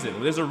 there's a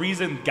reason. There's a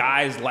reason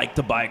guys like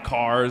to buy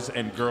cars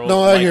and girls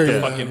No, I like hear to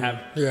you. fucking have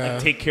Yeah.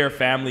 like, take care of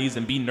families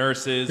and be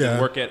nurses Yeah.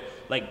 and work at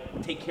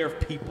like take care of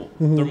people.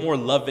 They're more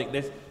loving.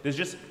 There's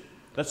just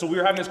that's so we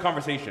were having this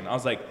conversation. I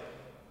was like,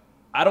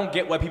 I don't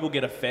get why people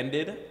get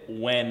offended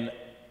when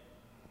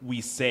we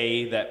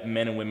say that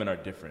men and women are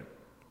different.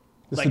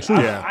 Like, the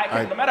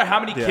truth. no matter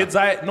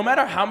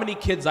how many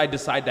kids I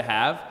decide to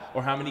have,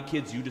 or how many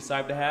kids you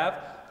decide to have,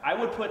 I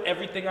would put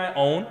everything I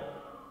own,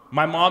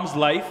 my mom's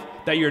life,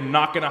 that you're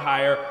not gonna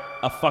hire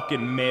a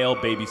fucking male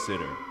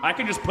babysitter. I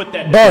can just put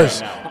that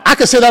Bars. down now. I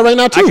can say that right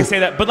now too. I can say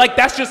that, but like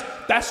that's just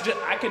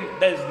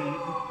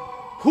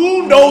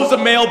who knows a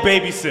male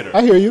babysitter?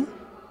 I hear you.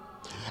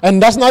 And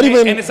that's not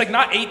even. And it's like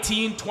not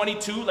 18,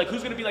 22. Like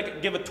who's gonna be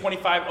like give a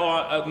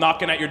 25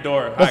 knocking at your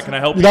door? Hi, can I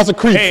help you? That's a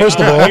creep, Hey, first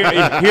of all.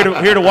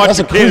 Here to watch That's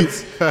your a creep.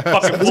 kids.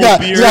 Fucking This full guy,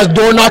 beard. this guy's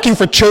door knocking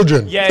for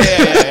children. Yeah.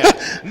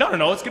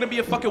 No. It's gonna be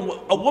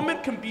a woman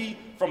can be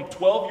from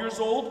 12 years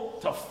old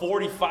to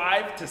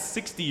 45 to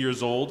 60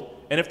 years old,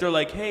 and if they're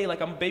like, hey,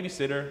 like I'm a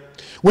babysitter,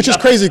 Which is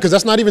nothing. crazy because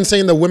that's not even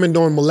saying that women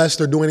don't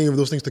molest or do any of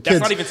those things to That's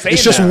kids. not even saying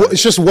it's just that.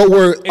 it's just what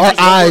we're It's our just what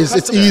we're eyes. It's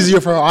accustomed to.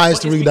 easier for our eyes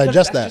But to it's really because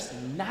digest that's that.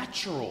 just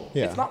natural.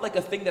 Yeah. It's not like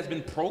a thing that's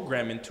been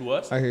programmed into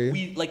us. I hear you.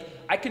 We like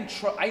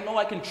I know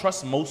I can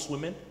trust most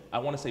women. I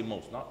want to say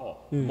most, not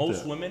all.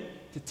 Most women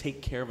to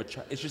take care of a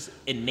child. It's just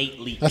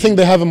innately. I think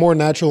they have a more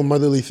natural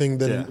motherly thing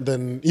Yeah.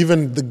 than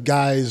even the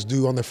guys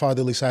do on their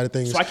fatherly side of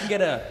things. So I can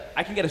get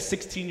a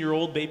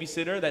 16-year-old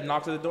babysitter that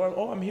knocks at the door.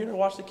 Oh, I'm here to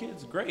watch the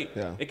kids. Great.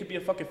 Yeah. It could be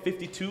a fucking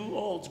 52.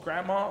 Oh, it's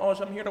grandma. Oh,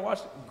 I'm here to watch.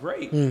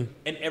 Great. And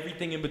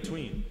everything in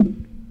between.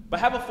 But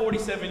have a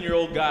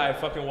 47-year-old guy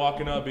fucking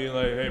walking up being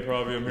like, "Hey,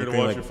 probably I'm here to Looking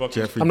watch like your fucking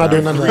Jeffrey I'm not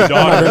doing Dahmer. none of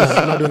that.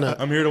 I'm not doing that.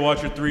 I'm here to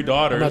watch your 3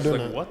 daughters." not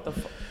doing Like, that. what the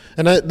fuck?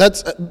 And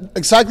that's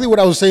exactly what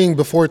I was saying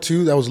before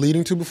too. That I was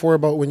leading to before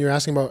about when you're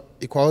asking about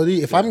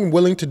equality. If I'm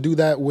willing to do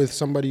that with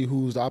somebody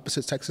who's the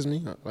opposite sex as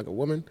me, like a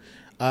woman,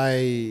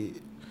 I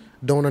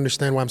don't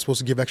understand why I'm supposed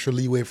to give extra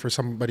leeway for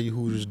somebody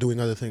who's doing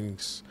other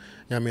things. You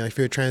know what I mean? Like if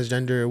you're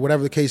transgender,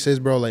 whatever the case is,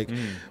 bro. Like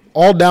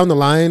all down the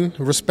line,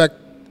 respect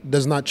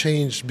does not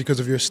change because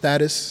of your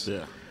status.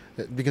 Yeah.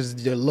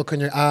 Because your look in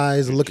your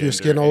eyes, the look in your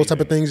gender, skin, all those type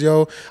of things,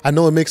 yo. I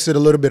know it makes it a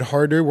little bit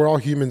harder. We're all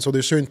human, so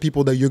there's certain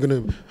people that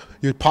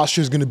your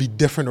posture is gonna be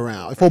different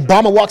around. If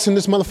Obama walks in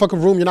this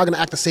motherfucking room, you're not gonna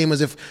act the same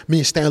as if me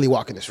and Stanley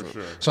walk in this room.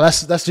 So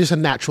that's just a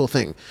natural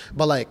thing.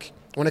 But like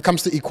when it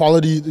comes to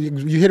equality,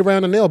 you hit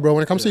around the nail, bro.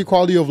 When it comes to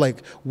equality of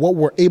like what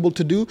we're able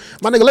to do,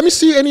 my nigga, let me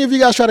see any of you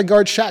guys try to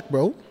guard Shaq,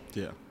 bro.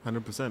 Yeah,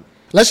 100%.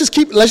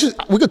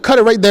 We could cut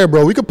it right there,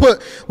 bro. We could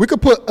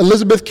put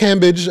Elizabeth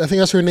Cambridge, I think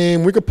that's her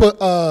name. We could put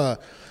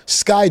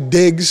Sky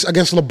Diggs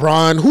against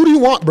LeBron. Who do you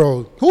want,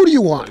 bro? Who do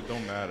you want? It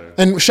don't matter.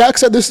 And Shaq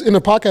said this in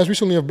a podcast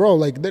recently of, bro,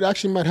 like that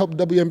actually might help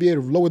WNBA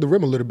to lower the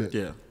rim a little bit.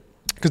 Yeah.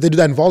 Because they do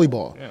that in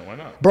volleyball. Yeah, why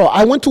not? Bro,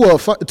 I went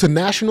to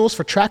nationals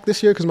for track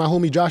this year because my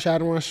homie Josh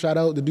Adams, shout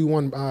out, the dude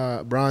won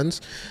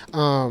bronze.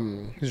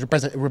 He's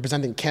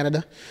representing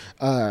Canada,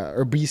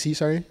 or BC,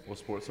 sorry. What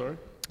sport? Sorry.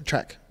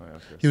 Track. Oh, yeah,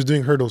 okay. He was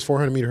doing hurdles,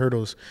 400-meter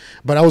hurdles.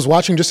 But I was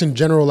watching just in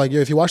general, like,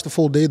 if you watch the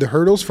full day, the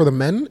hurdles for the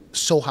men,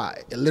 so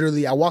high. It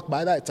literally, I walk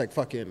by that, it's like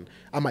fucking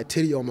on my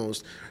titty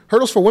almost.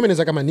 Hurdles for women is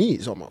like on my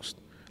knees almost.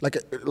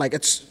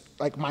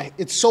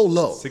 It's so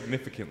low.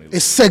 Significantly.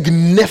 It's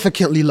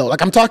significantly low.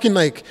 Like I'm talking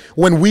like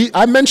when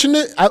I mentioned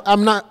it,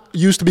 I'm not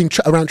used to being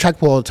around track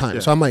pool all the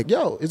time. So I'm like,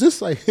 yo, is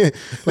this like, like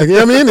you know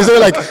what I mean? Is there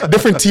like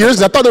different tiers?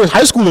 'Cause I thought there was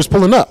high schoolers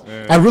pulling up.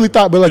 I really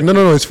thought, but like,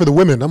 no, it's for the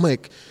women. I'm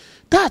like,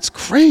 that's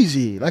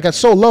crazy. Like it's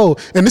so low,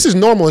 and this is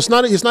normal. It's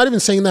not even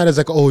saying that as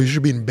like, oh, you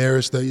should be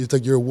embarrassed that it's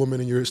like you're a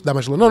woman and you're that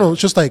much low. No,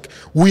 it's just like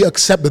we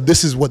accept that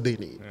this is what they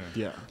need.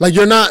 Yeah. Like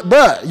you're not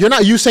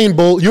Usain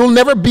Bolt. You'll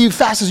never be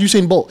fast as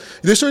Usain Bolt.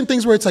 There's certain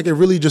things where it's like it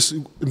really just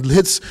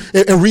hits.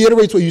 It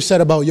reiterates what you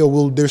said about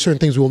there's certain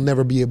things we'll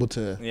never be able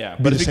to. Yeah,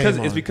 be but the same it's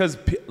on. because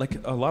like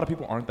a lot of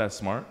people aren't that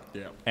smart.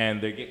 Yeah.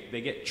 And they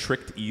get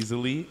tricked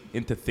easily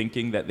into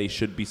thinking that they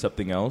should be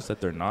something else that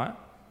they're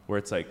not. Where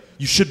it's like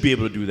you should be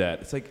able to do that.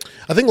 It's like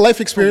I think life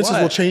experiences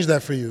what? will change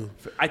that for you.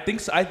 I think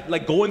so. I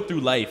like going through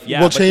life. Yeah,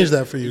 Will but change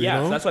then- that for you, Yeah, you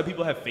know? so that's why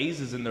people have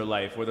phases in their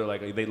life where they're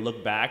like they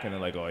look back and they're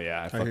like, oh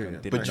yeah, I fucking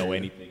didn't know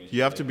anything.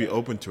 You have to be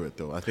open to it,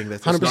 though. I think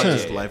that's 100%. not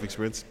just Yeah. life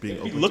experience, being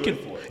Be open looking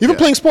to it. for it. Even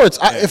playing sports,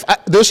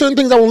 there's certain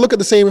things I won't look at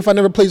the same if I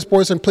never played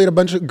sports and played a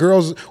bunch of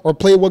girls or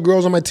played with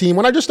girls on my team.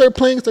 When I just started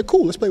playing, it's like,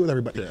 cool, let's play with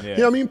everybody. Yeah. You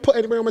know what I mean? Put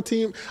anybody on my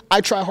team.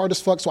 I try hard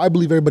as fuck, so I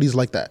believe everybody's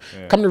like that.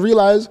 Come to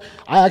realize,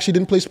 I actually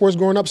didn't play sports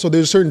growing up, so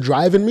there's certain certain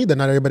drive in me that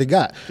not everybody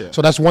got. Yeah.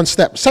 So that's one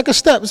step. Second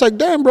step, it's like,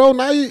 damn, bro,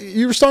 now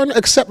you're starting to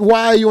accept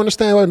why you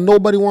understand why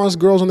nobody wants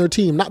girls on their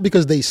team. Not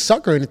because they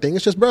suck or anything.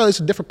 It's just, bro, it's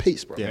a different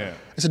pace, bro. Yeah.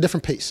 It's a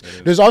different pace.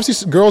 There's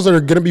obviously girls that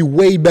are going to be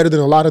way better than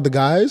a lot of the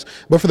guys,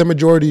 but for the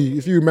majority,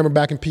 if you remember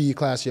back in PE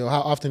class, yo,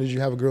 how often did you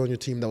have a girl on your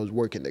team that was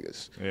working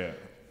niggas? Yeah.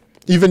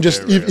 Even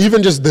just Very rare.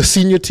 even just the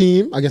senior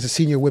team against the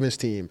senior women's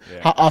team.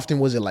 Yeah. How often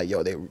was it like,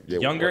 yo, they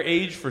Younger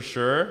age for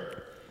sure.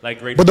 Like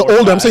grade But the 4 or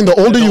older, I'm 5. saying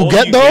the older you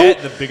get though,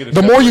 the bigger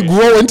the more you separation.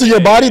 grow into your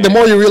body, the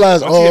more you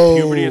realize, Once you hit oh,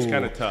 puberty, it's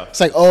kinda tough. It's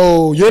like,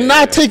 oh, you're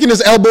not taking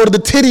this elbow to the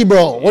titty,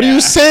 bro. What are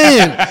you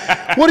saying?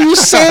 What are you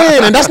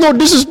saying? And that's no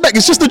disrespect.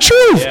 It's just the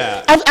truth.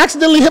 Yeah. I've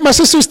accidentally hit my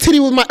sister's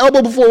titty with my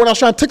elbow before when I was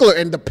trying to tickle her,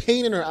 and the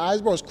pain in her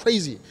eyes, bro, is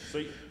crazy. So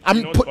you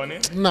know what's funny?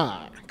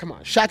 Nah, come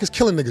on. Shaq is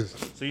killing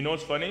niggas. So you know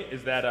what's funny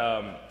is that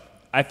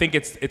I think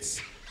it's this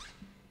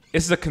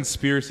is a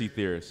conspiracy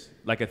theorist,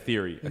 like a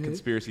theory, a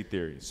conspiracy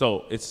theory.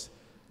 So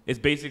it's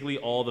basically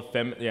all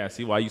the yeah.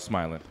 See why you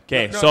smiling?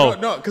 Okay, so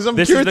no, 'cause I'm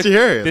this curious is to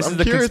hear it. This I'm is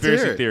the curious to hear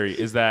conspiracy it. theory: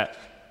 is that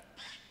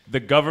the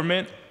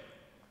government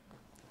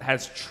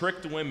has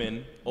tricked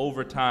women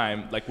over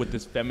time, like with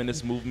this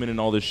feminist movement and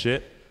all this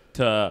shit,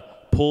 to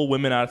pull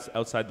women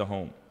outside the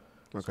home.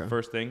 Okay. So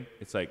first thing,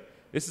 it's like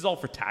this is all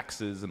for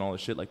taxes and all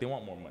this shit. Like they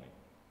want more money.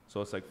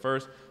 So it's like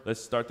first,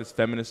 let's start this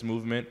feminist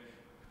movement,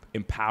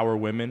 empower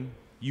women.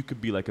 You could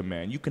be like a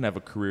man. You can have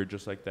a career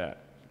just like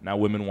that. Now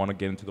women want to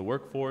get into the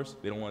workforce.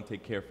 They don't want to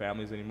take care of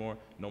families anymore.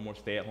 No more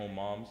stay-at-home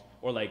moms.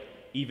 Or like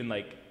even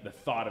like the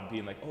thought of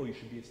being like, oh, you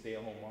should be a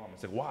stay-at-home mom.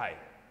 It's like, why?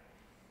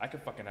 I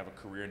could fucking have a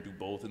career and do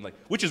both, and like,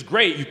 which is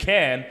great, you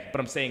can.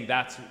 But I'm saying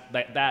that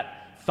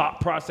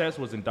thought process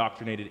was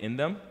indoctrinated in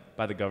them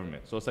by the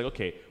government. So it's like,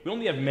 okay, we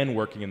only have men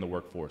working in the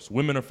workforce.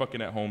 Women are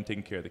fucking at home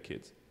taking care of the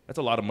kids. That's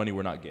a lot of money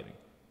we're not getting.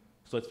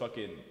 So let's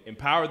fucking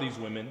empower these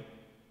women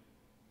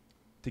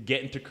to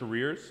get into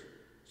careers.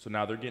 So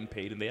now they're getting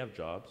paid and they have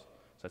jobs.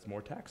 So that's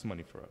more tax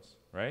money for us,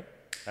 right?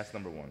 That's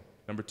number one.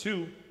 Number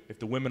two, if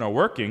the women are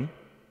working,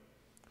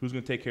 who's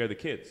going to take care of the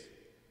kids?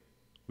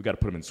 We got to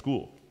put them in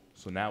school.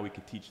 So now we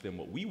can teach them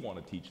what we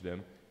want to teach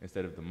them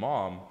instead of the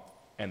mom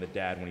and the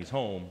dad when he's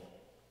home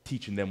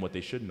teaching them what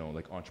they should know,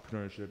 like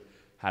entrepreneurship,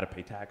 how to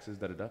pay taxes,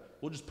 da-da-da.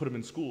 We'll just put them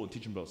in school and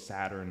teach them about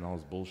Saturn and all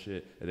this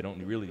bullshit that they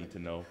don't really need to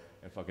know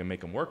and fucking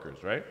make them workers,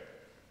 right?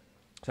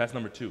 So that's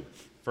number two.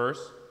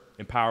 First,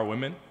 empower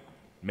women.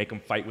 Make them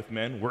fight with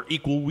men. We're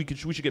equal. We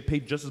should get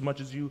paid just as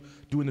much as you,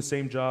 doing the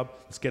same job.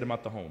 Let's get them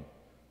out the home.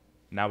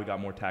 Now we got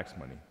more tax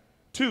money.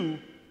 Two,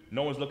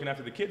 no one's looking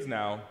after the kids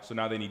now, so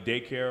now they need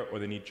daycare or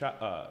they need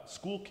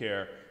school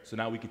care, so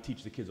now we can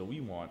teach the kids what we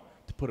want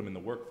to put them in the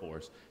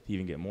workforce to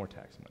even get more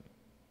tax money.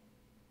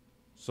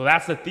 So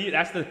that's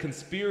the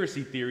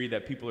conspiracy theory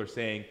that people are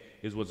saying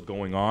is what's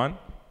going on,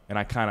 and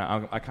I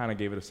kind of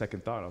gave it a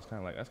second thought. I was kind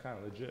of like, that's kind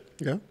of legit.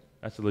 Yeah.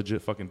 That's a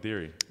legit fucking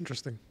theory.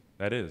 Interesting.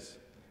 That is.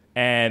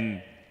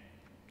 And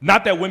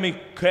not that women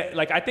could,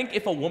 like, I think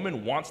if a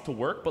woman wants to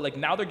work, but like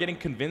now they're getting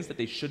convinced that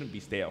they shouldn't be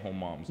stay-at-home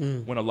moms.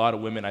 When a lot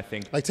of women, I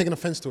think, Like taking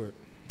offense to it.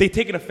 they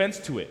take an offense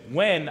to it.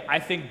 When I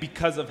think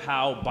because of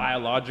how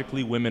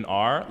biologically women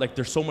are, like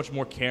they're so much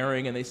more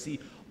caring and they see,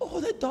 oh,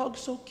 that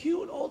dog's so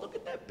cute. Oh, look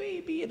at that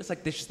baby. And it's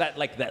like, there's just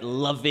that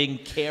loving,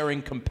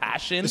 caring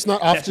compassion. It's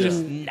not that's often-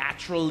 just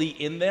naturally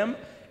in them.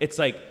 It's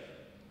like,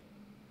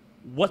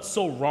 what's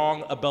so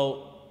wrong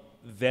about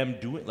them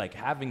doing, like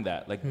having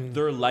that? Like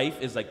their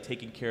life is like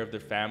taking care of their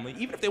family,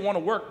 even if they want to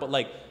work, but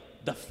like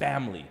the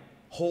family,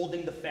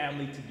 holding the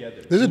family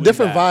together. There's a doing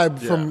different that. vibe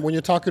from when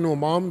you're talking to a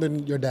mom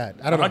than your dad.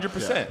 I don't know.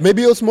 100%.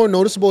 Maybe it's more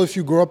noticeable if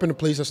you grow up in a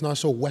place that's not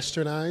so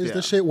westernized Yeah.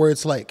 and shit, where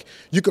it's like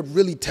you could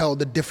really tell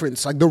the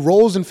difference. Like the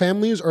roles in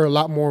families are a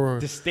lot more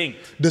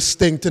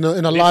distinct in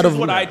a lot is of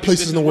what I do,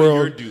 places this in the is what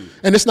world. you do.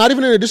 And it's not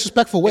even in a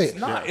disrespectful way. It's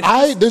not.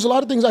 It's There's a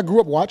lot of things I grew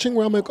up watching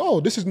where I'm like, oh,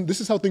 this is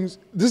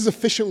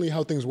efficiently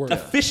how things work.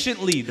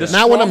 Efficiently, the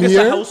Now when I'm strongest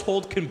a here-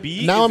 household can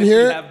be now is I'm if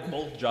here- you have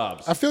both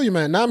jobs. I feel you,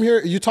 man. Now I'm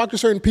here. You talk to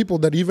certain people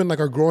that even like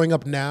are growing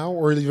up now,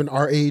 or even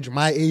our age,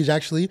 my age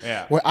actually,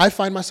 Yeah. where I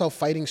find myself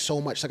fighting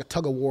so much, like a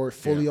tug of war,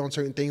 fully on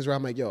certain things. Where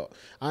I'm like, yo,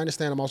 I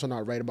understand. I'm also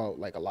not right about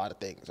like a lot of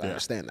things. I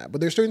understand that,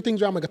 but there's certain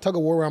things where I'm like a tug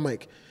of war, where I'm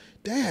like,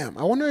 damn,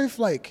 I wonder if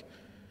like,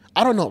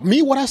 I don't know,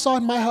 me, what I saw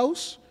in my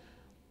house.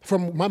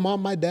 From my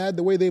mom, my dad,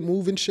 the way they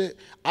move and shit,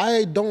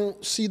 I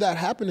don't see that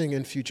happening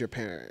in future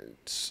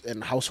parents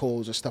and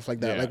households and stuff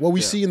like that. Yeah, like what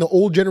we see in the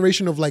old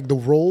generation of like the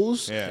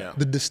roles, Yeah.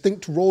 the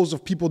distinct roles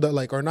of people that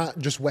like are not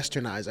just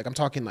westernized. Like I'm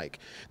talking like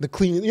the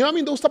clean, you know what I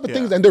mean? Those type of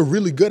things, and they're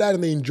really good at it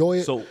and they enjoy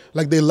it. So-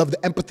 like they love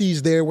the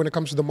empathy's there when it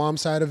comes to the mom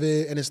side of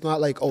it, and it's not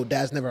like, oh,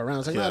 dad's never around.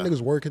 It's like, nah,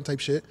 niggas working type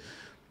shit.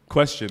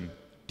 Question: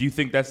 do you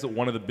think that's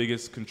one of the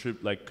biggest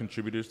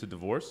contributors to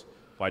divorce?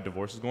 Why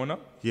divorce is going up?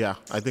 Yeah,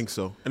 I think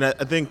so. And I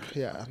think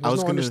Yeah, I there's was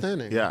no gonna,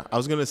 understanding. Yeah, I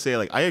was gonna say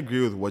like I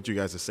agree with what you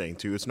guys are saying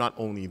too. It's not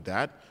only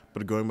that,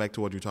 but going back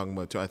to what you're talking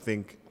about too, I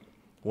think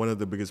one of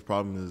the biggest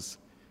problems is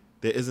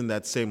there isn't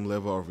that same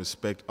level of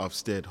respect of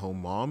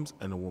stay-at-home moms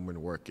and a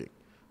woman working.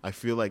 I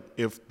feel like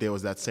if there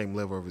was that same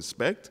level of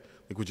respect,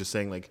 like what you're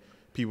saying, like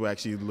people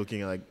actually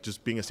looking at like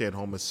just being a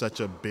stay-at-home is such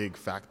a big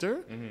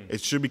factor.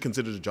 It should be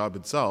considered a job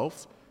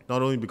itself,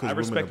 not only because I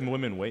respect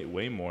women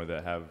way more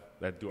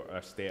that do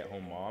are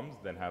stay-at-home moms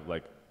than have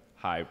like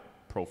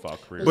high-profile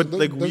careers. But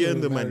like Doesn't we are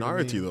in the really matter to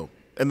minority me. though,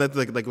 and that's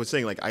like we're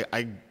saying. Like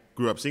I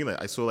grew up seeing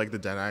that. I saw like the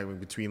dynamic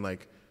between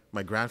like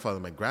my grandfather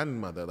and my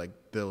grandmother. Like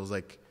there was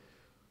like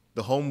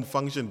the home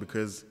functioned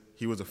because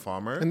he was a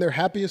farmer. And they're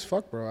happy as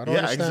fuck, bro. I don't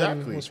Yeah, understand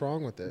exactly. what's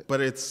wrong with it.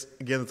 But it's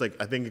like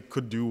I think it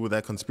could do with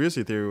that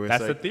conspiracy theory. Where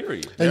That's it's the like,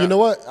 theory. And you know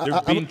what?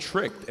 They're being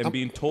tricked and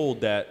being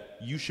told that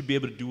you should be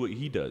able to do what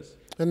he does.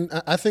 And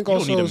I think You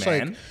don't also need a it's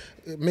like man.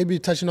 maybe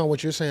touching on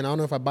what you're saying. I don't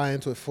know if I buy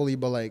into it fully,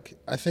 but like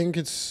I think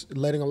it's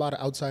letting a lot of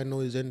outside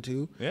noise in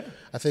too. Yeah.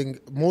 I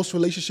think most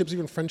relationships,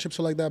 even friendships,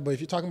 are like that. But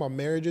if you're talking about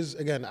marriages,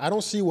 again, I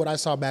don't see what I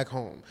saw back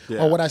home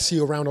Yeah. or what I see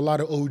around a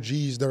lot of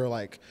OGs that are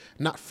like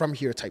not from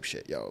here type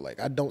shit, yo. Like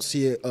I don't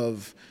see it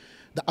of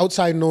the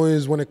outside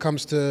noise when it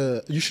comes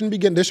to there's certain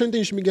things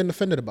you shouldn't be getting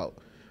offended about.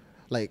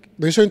 Like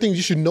there's certain things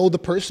you should know the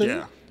person.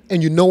 Yeah.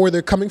 And you know where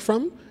they're coming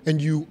from,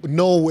 and you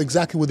know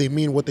exactly what they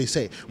mean, what they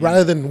say,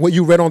 rather than what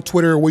you read on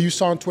Twitter or what you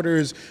saw on Twitter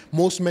is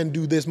most men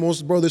do this.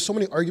 There's so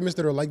many arguments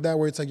that are like that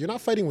where it's like you're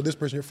not fighting with this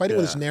person, you're fighting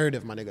with this Yeah.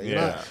 narrative, my nigga. You're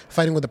Yeah. not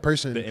fighting with the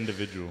person The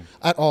individual.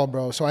 at all,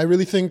 bro. So I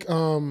really think,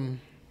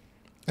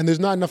 and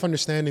there's not enough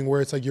understanding where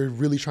it's like you're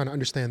really trying to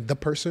understand the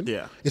person.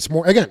 Yeah. It's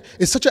more, again,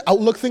 it's such an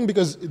outlook thing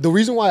because the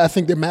reason why I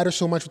think it matters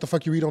so much what the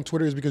fuck you read on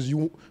Twitter is because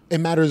it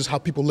matters how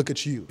people look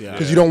at you. Yeah.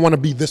 Because you don't want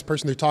to be this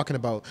person they're talking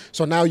about.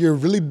 So now you're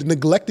really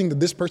neglecting that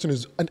this person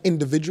is an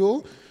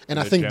individual. And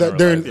I They're think that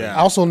they're generalizing.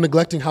 Yeah. also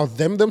neglecting how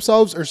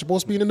themselves are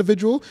supposed to be an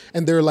individual.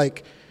 And they're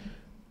like,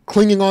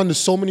 clinging on to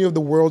so many of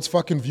the world's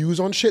fucking views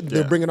on shit that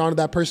they're Yeah. bringing on to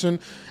that person.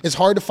 It's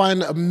hard to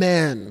find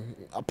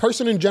a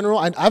person in general.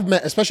 I've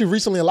met, especially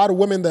recently, a lot of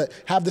women that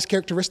have this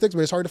characteristics,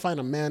 but it's hard to find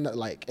a man that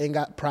like ain't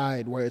got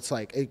pride where it's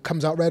like it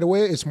comes out right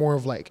away. It's more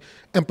of like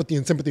empathy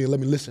and sympathy and let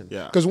me listen.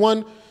 Yeah. Because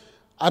one,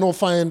 I don't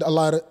find a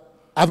lot of.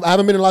 I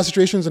haven't been in a lot of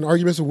situations and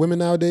arguments with women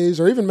nowadays,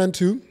 or even men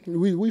too.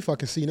 We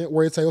fucking seen it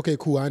where it's like, okay,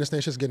 cool, I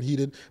understand shit's getting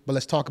heated, but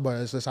let's talk about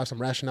it. Let's have some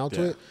rationale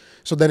to Yeah. it.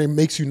 So then it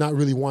makes you not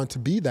really want to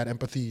be that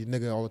empathy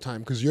nigga all the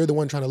time because you're the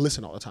one trying to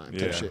listen all the time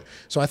type Yeah. shit.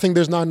 So I think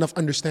there's not enough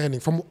understanding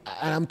from.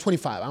 I'm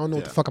 25. I don't know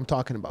what the Yeah. fuck I'm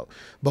talking about.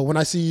 But when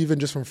I see even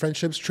just from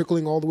friendships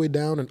trickling all the way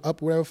down and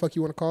up, whatever fuck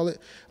you want to call it,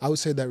 I would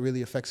say that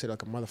really affects it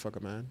like a motherfucker,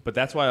 man. But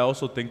that's why I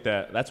also think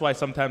that's why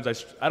sometimes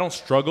I don't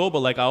struggle, but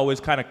like I always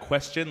kind of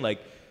question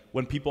like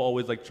when people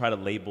always like try to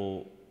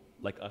label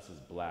like us as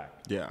black.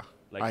 Yeah.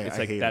 Like it's I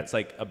like hate that's it.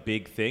 like a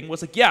big thing. Well,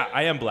 it's like yeah,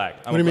 I am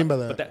black. What do you mean by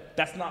that? But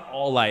that's not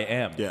all I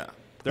am. Yeah.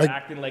 They're Like-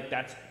 acting like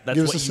that's Give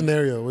us what a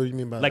scenario. What do you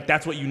mean by like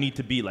that's what you need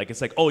to be. Like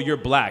it's like oh you're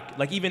black.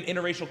 Like even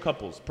interracial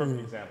couples, perfect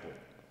Mm. example.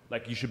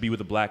 Like you should be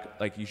with a black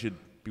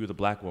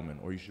woman,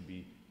 or you should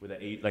be with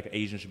like an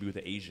Asian should be with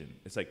an Asian.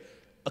 It's like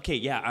okay,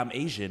 yeah, I'm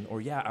Asian,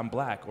 or yeah, I'm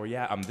black, or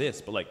yeah, I'm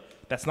this, but like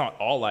that's not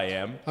all I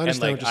am. I understand and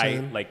like what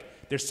you're saying. like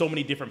there's so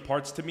many different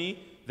parts to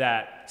me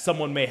that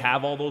someone may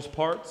have all those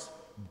parts,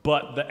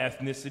 but the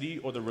ethnicity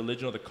or the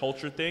religion or the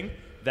culture thing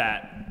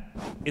that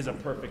is a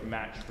perfect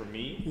match for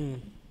me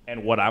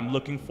and what I'm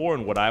looking for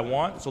and what I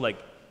want. So like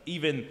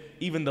even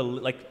the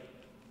like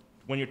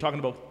when you're talking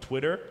about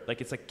Twitter,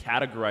 like it's like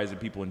categorizing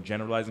people and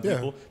generalizing Yeah.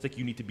 people. It's like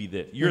you need to be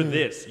this. You're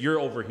this. You're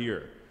over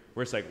here.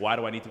 Where it's like why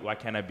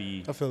can't I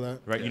be I feel that.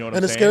 right? You know what and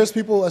I'm it saying? scares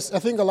people. I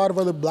think a lot of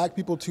other black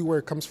people too, where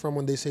it comes from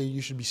when they say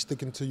you should be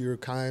sticking to your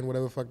kind,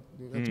 whatever fuck.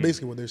 That's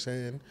basically what they're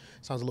saying.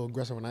 Sounds a little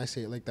aggressive when I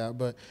say it like that,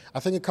 but I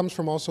think it comes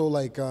from also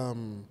like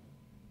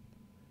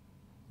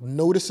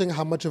noticing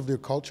how much of their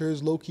culture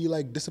is low key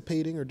like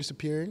dissipating or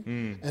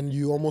disappearing, and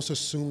you almost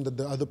assume that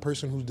the other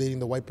person who's dating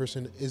the white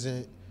person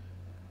isn't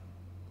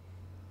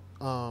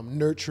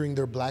nurturing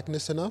their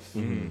blackness enough.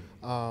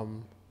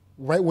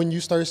 Right when you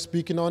started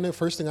speaking on it,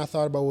 first thing I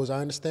thought about was I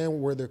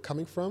understand where they're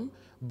coming from,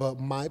 but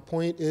my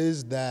point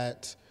is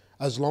that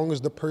as long as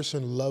the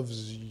person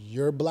loves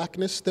your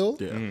blackness still,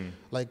 Yeah.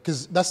 like,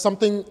 because that's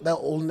something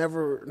that will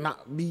never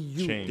not be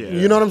you. Change. Yeah.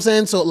 You know what I'm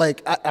saying? So,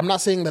 like, I'm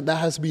not saying that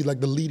has to be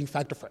like the leading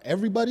factor for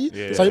everybody.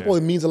 Yeah. Some people,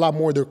 it means a lot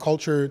more their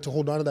culture to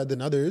hold on to that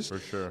than others. For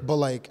sure. But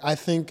like, I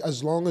think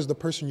as long as the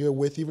person you're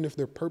with, even if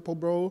they're purple,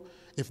 bro,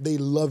 if they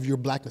love your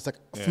blackness, like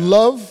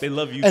love, They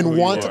love you for and who you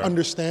want to are.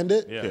 understand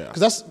it, Yeah. Yeah. because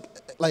that's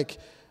like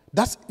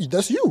that's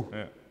you.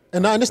 Yeah.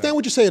 And I understand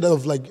what you say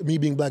of like me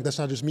being black. That's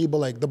not just me, but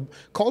like the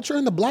culture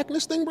and the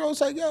blackness thing, bro.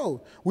 It's like,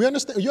 yo, we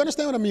understand. You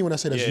understand what I mean when I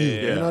say that's you.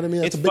 You know what I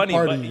mean? That's It's a big funny,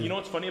 part but of you know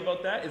what's funny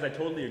about that is I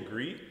totally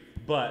agree,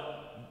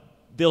 but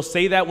they'll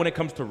say that when it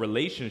comes to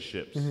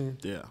relationships,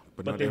 Yeah.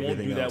 but not they won't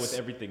everything do that else. with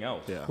everything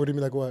else. Yeah. What do you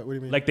mean? Like what? What do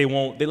you mean? Like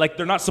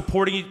they're not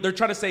supporting you. They're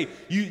trying to say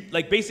you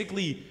like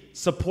basically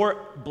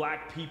support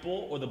black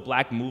people or the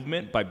black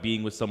movement by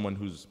being with someone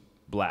who's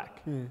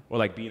black or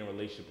like being in a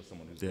relationship with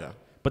someone who's Yeah. black.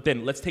 But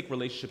then let's take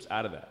relationships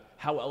out of that.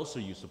 how else are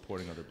you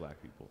supporting other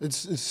black people?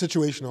 It's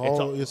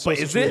situational. It's so but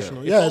is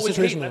situational. it? Yeah, It's it's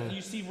always hate. situational.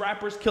 You see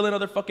rappers killing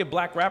other fucking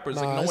black rappers.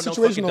 Like, no It's one else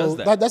fucking does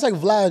situational. that. That's like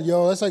Vlad,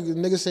 yo. That's like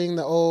niggas saying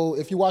that, oh,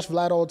 if you watch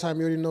Vlad all the time,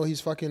 you already know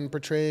he's fucking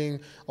portraying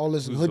all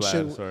this Who's hood Vlad?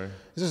 shit. Sorry.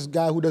 This is a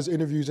guy who does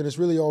interviews, and it's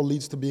really all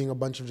leads to being a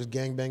bunch of just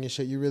gangbanging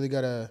shit. You really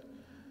gotta.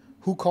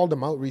 Who called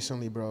him out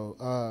recently,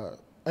 bro?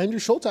 Andrew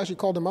Schultz actually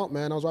called him out,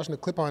 man. I was watching a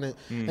clip on it.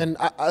 And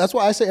that's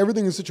why I say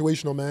everything is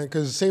situational, man.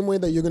 Because the same way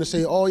that you're going to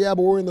say, oh, yeah,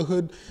 but we're in the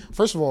hood.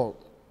 First of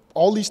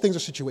all these things are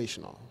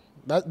situational.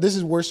 This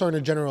is we're starting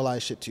to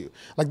generalize shit too.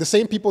 Like the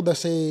same people that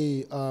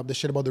say the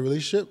shit about the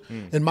relationship,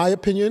 in my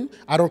opinion,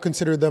 I don't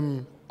consider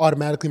them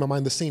automatically in my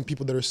mind the same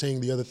people that are saying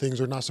the other things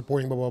or not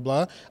supporting blah blah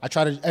blah. I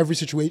try to every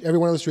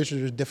one of the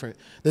situations is different.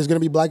 There's gonna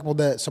be black people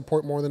that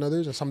support more than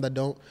others and some that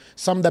don't.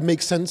 Some that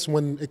make sense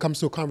when it comes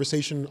to a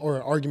conversation or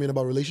an argument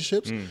about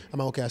relationships. I'm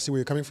like, okay, I see where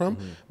you're coming from.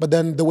 But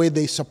then the way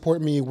they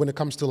support me when it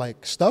comes to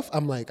like stuff,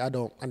 I'm like, I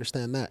don't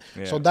understand that.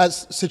 Yeah. So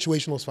that's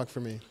situational as fuck for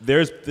me.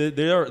 There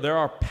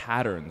are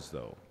patterns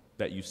though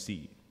that you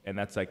see, and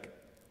that's like,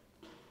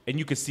 and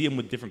you can see them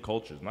with different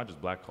cultures, not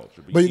just black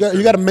culture. But you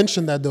got to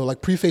mention that though,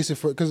 like preface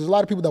it because there's a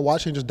lot of people that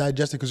watch it and just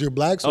digest it because you're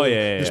black, so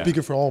you're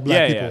speaking for all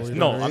black people. You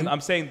know what I mean?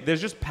 I'm saying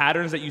there's just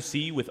patterns that you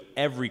see with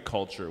every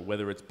culture,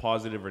 whether it's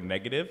positive or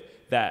negative,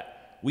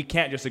 that we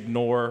can't just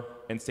ignore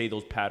and say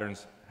those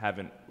patterns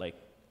haven't like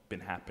been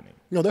happening.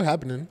 No, they're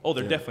happening. Oh,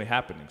 they're definitely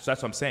happening. So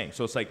that's what I'm saying.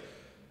 So it's like,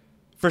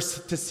 to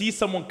see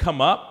someone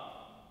come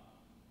up,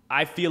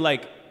 I feel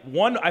like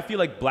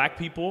black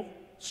people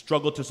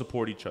struggle to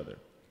support each other.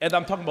 And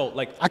I'm talking about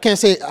like I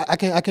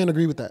can't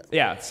agree with that.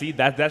 yeah. See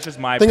that's just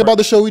my think about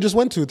the show we just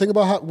went to. Think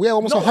about how we had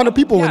almost 100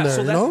 people in there.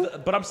 So you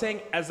know, but I'm saying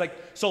as like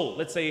so.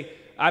 Let's say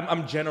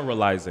I'm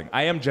generalizing.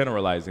 I am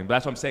generalizing, but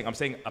that's what I'm saying. I'm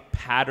saying a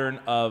pattern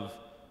of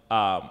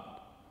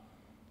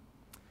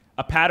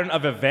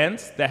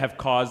events that have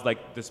caused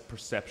like this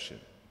perception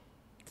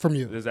from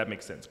you. Does that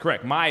make sense?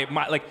 Correct.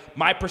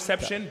 My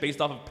perception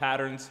based off of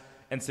patterns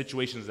and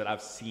situations that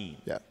I've seen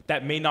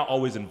that may not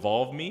always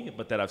involve me,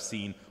 but that I've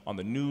seen on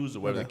the news or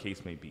whatever the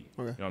case may be.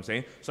 You know what I'm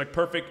saying? It's like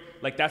perfect.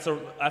 Like that's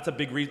a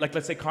big reason. Like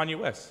let's say Kanye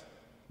West.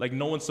 Like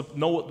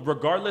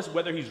regardless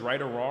whether he's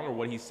right or wrong or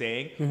what he's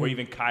saying, or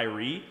even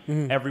Kyrie,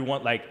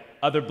 everyone like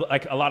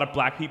a lot of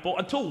black people.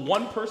 Until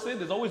one person,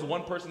 there's always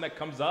one person that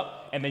comes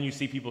up, and then you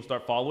see people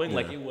start following. Yeah.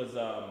 Like it was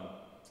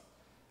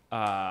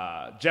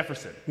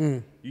Jefferson.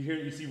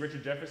 You see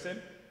Richard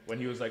Jefferson. When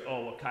he was like,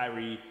 oh, well,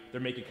 Kyrie, they're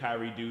making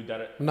Kyrie do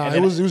that. Nah,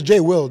 it was Jay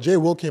Will. Jay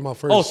Will came out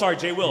first. Oh, sorry,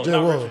 Jay Will.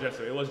 Not Richard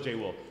Jefferson. It was Jay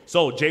Will.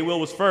 So Jay Will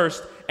was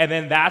first, and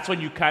then that's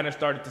when you kind of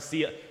started to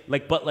see it.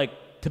 Like, but like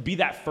to be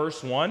that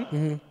first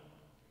one,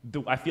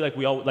 I feel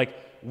like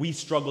we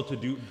struggle to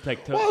do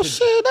like to. Well,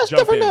 shit, that's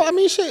different though. I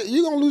mean, shit,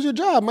 you gonna lose your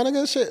job, man.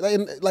 Nigga, shit,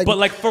 like. But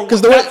like for because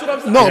that's what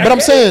I'm saying. No, but I'm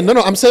saying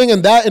I'm saying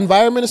in that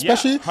environment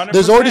especially, 100%.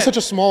 There's already such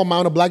a small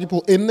amount of black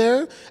people in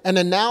there, and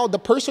then now the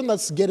person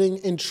that's getting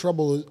in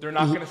trouble, they're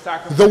not gonna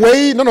sacrifice. The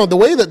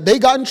way that they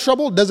got in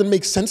trouble doesn't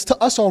make sense to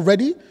us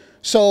already.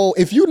 So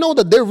if you know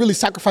that they're really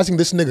sacrificing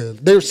this nigga,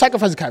 they're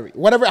sacrificing Kyrie.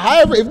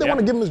 However, if they want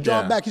to give him his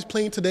job back, he's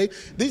playing today.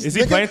 Is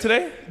he playing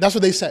today? That's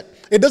what they said.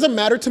 It doesn't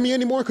matter to me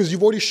anymore because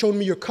you've already shown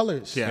me your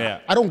colors.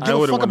 Yeah. I don't give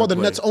a fuck about the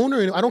Nets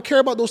owner. I don't care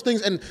about those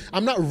things. And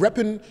I'm not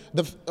repping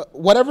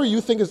whatever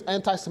you think is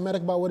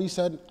anti-Semitic about what he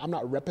said. I'm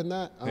not repping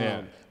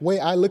that.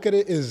 Way I look at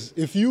it is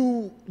if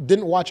you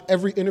didn't watch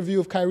every interview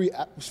of Kyrie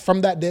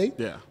from that day,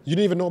 you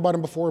didn't even know about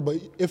him before. But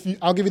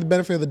I'll give you the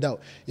benefit of the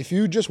doubt. If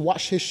you just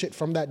watch his shit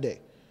from that day,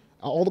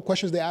 all the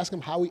questions they asked him,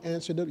 how he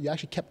answered it, you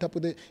actually kept up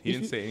with it. He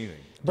didn't say anything.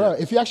 Bro,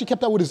 if you actually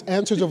kept up with his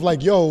answers of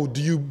like, yo,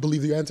 do you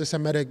believe you're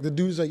anti-Semitic? The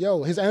dude's like,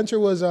 yo, his answer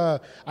was, I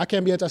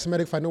can't be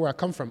anti-Semitic if I know where I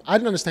come from. I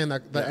didn't understand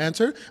that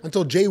answer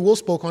until Jay Will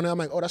spoke on it. I'm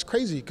like, oh, that's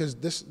crazy because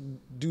this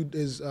dude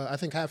is, I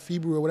think, half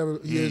Hebrew or whatever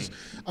he is.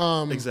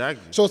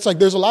 Exactly. So it's like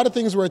there's a lot of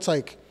things where it's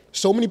like,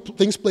 so many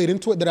things played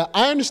into it that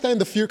I understand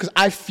the fear because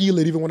I feel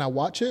it even when I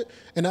watch it.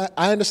 And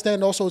I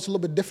understand also it's a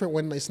little bit different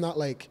when it's not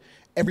like,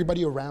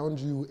 everybody around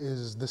you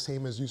is the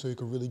same as you, so you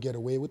can really get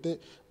away with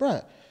it.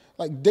 Bruh,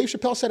 like Dave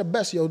Chappelle said it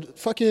best, yo,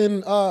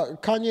 fucking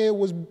Kanye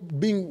was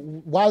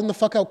being wilding the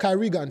fuck out,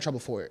 Kyrie got in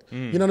trouble for it.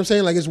 You know what I'm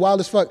saying? Like, it's wild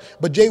as fuck.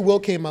 But Jay Will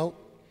came out.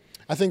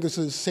 I think it's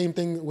the same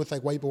thing with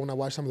like white people when I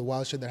watch some of the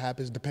wild shit that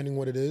happens, depending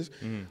what it is.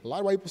 A lot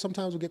of white people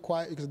sometimes will get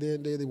quiet because at the end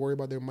of the day, they worry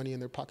about their money in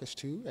their pockets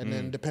too. And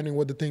then depending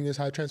what the thing is,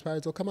 how it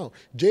transpires, they'll come out.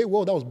 Jay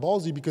Will, that was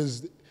ballsy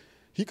because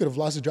he could have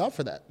lost his job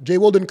for that. Jay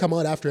Will didn't come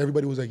out after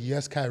everybody was like,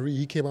 yes, Kyrie.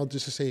 He came out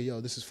just to say,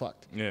 yo, this is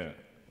fucked. Yeah.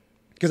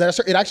 Because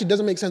it actually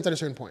doesn't make sense at a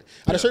certain point.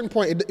 At a certain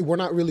point, we're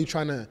not really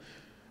trying to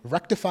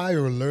rectify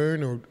or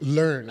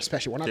learn,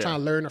 especially. We're not trying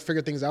to learn or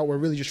figure things out. We're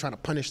really just trying to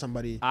punish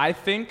somebody. I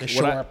think and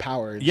show our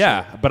power.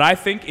 But I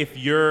think if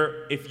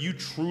you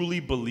truly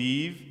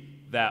believe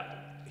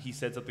that he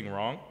said something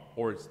wrong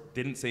or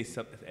didn't say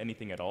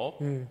anything at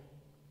all,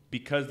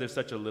 because there's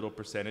such a little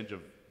percentage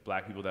of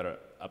black people that are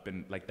up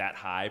in like that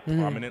high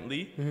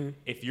prominently.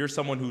 If you're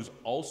someone who's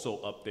also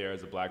up there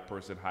as a black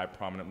person high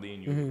prominently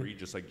and you agree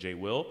just like Jay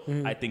will,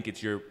 I think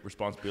it's your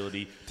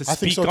responsibility to I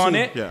think speak so on too.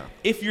 it Yeah.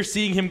 if you're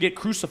seeing him get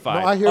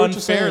crucified No, I hear what you're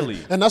unfairly.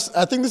 saying. And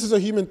I think this is a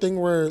human thing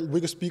where we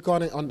can speak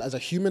on it as a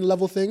human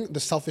level thing, the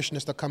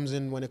selfishness that comes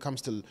in when it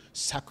comes to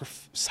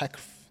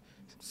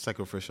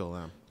Sacrificial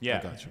lamb. Yeah.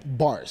 I got you.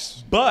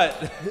 bars.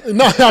 But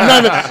No,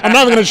 I'm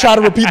not even gonna try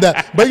to repeat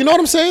that. But you know what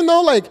I'm saying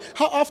though? Like,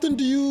 how often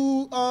do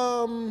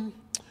you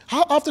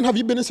how often have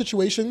you been in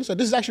situations, and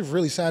this is actually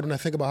really sad when I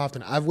think about how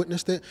often I've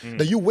witnessed it,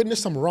 that you witness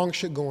some wrong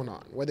shit going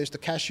on, whether it's the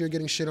cashier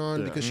getting shit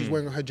on because she's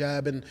wearing a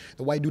hijab and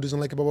the white dude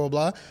doesn't like it, blah, blah,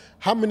 blah.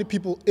 How many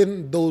people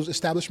in those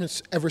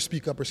establishments ever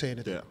speak up or say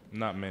anything? Yeah.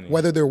 not many.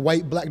 Whether they're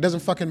white, black,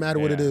 doesn't fucking matter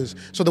what it Yeah. is.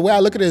 So the way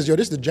I look at it is, yo,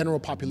 this is the general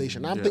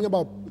population. I'm thinking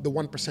about the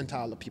 1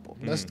 percentile of people.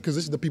 That's because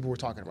this is the people we're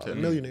talking about, the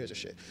millionaires and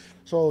shit.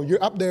 So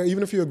you're up there,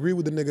 even if you agree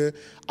with the nigga.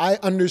 I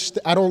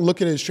understand. I don't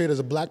look at it straight as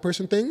a black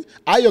person thing.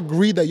 I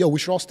agree that, yo, we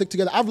should all stick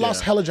together. I've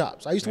lost hella jobs.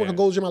 I used to work at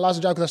Gold's Gym. I lost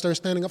a job because I started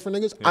standing up for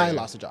niggas. I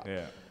lost a job.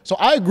 Yeah. So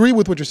I agree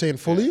with what you're saying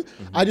fully.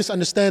 I just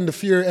understand the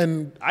fear,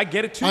 and I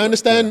get it too. I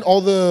understand all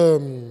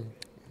the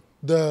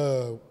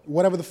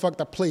whatever the fuck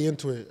that play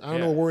into it. I don't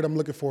know what word I'm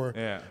looking for.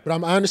 Yeah.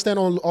 But I understand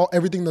all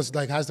everything that's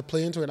like has to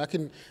play into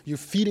it. You're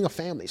feeding a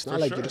family. It's not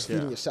like sure. you're just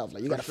feeding yourself.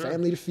 Like you got a sure.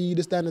 family to feed,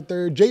 this, that, and the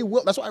third. Jay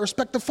Will, that's why I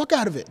respect the fuck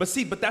out of it.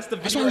 But that's the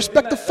video. why I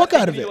respect the fuck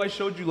out of video it. I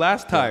showed you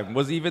last time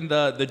was even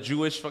the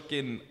Jewish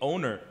fucking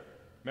owner.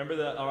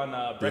 Remember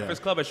on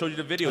Breakfast Club? I showed you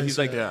the video. He's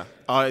like, Yeah.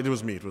 It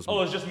was me. It was me. oh,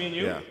 it was just me and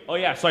you? Yeah. Oh,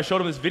 yeah. So I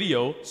showed him this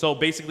video. So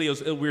basically,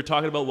 we were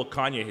talking about what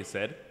Kanye has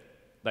said.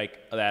 Like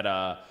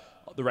that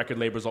the record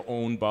labels are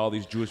owned by all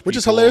these Jewish people. Which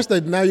is hilarious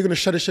that now you're gonna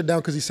shut his shit down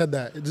because he said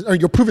that. Or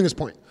you're proving his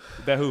point.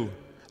 That who?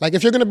 Like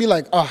if you're gonna be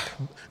like,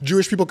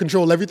 Jewish people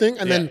control everything,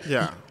 and then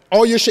Yeah.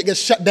 all your shit gets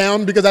shut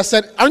down because I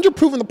said, aren't you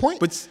proving the point?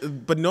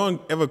 But no one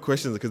ever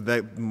questions it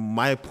because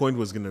my point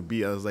was gonna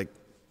be, I was like,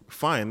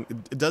 fine.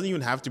 It doesn't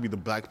even have to be the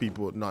black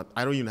people.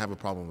 I don't even have a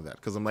problem with that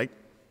because I'm like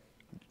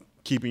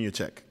keeping your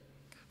check.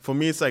 For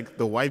me, it's like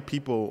the white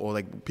people or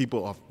like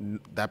people of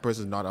that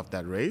person's not of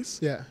that race.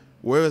 Yeah.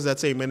 Where is that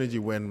same energy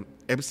when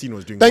Epstein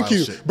was doing Thank wild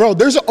you, shit? bro.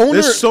 There's an owner.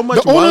 There's so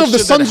much the owner wild of the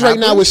shit that Suns right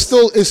now happens.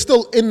 is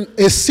still in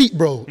his seat,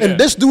 bro. Yeah. And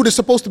this dude is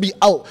supposed to be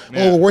out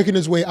Yeah. or working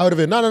his way out of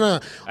it. No. I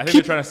think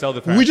they're trying to sell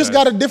the We just franchise.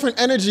 got a different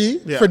energy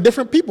Yeah. for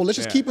different people. Let's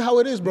just Yeah. keep it how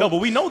it is, bro. No,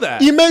 but we know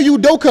that. Ime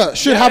Udoka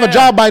should have a Yeah.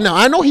 job by now.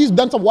 I know he's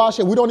done some wild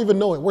shit. We don't even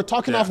know it. We're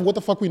talking off of what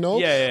the fuck we know.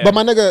 Yeah. But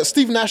my nigga,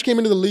 Steve Nash came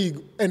into the league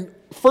and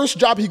first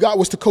job he got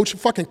was to coach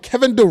fucking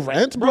Kevin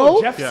Durant,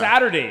 bro. Jeff Yeah.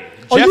 Saturday.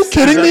 Are Jeff you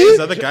kidding Saturday- me? Is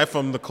that the guy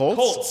from the Colts?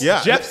 Colts.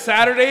 Yeah. Jeff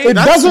Saturday. It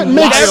doesn't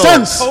make wild.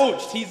 sense.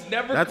 Coached. He's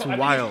never. That's I think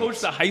wild. He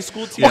coached the high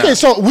school team. Yeah. Okay,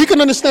 so we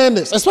can understand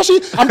this. Especially,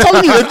 I'm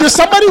telling you, if there's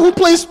somebody who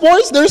plays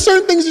sports, there's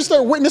certain things you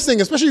start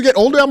witnessing, especially you get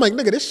older. I'm like,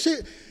 nigga, this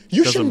shit,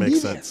 you Doesn't shouldn't make be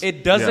sense. there.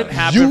 It doesn't Yeah.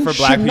 happen You for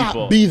black should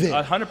people. not be there.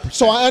 100%.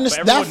 So I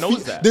understand But everyone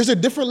knows that. There's a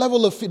different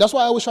level of that's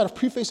why I always try to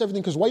preface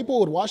everything because white people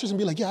would watch this and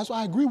be like, yeah, that's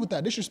why I agree with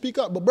that. They should speak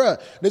up. But bruh,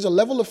 there's a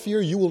level of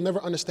fear you will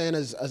never understand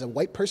as a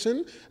white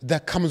person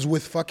that comes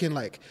with fucking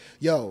like,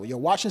 yo, you're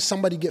watching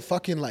somebody get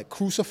fucking like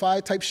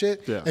crucified type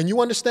shit, Yeah. and you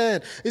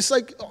understand. It's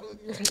like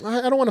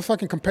I don't want to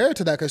fucking compare it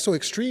to that because it's so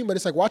extreme, but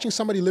it's like watching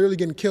somebody literally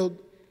getting killed.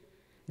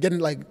 Getting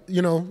like,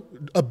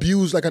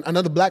 abused like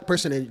another black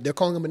person and they're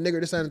calling him a nigger,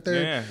 this, that, and the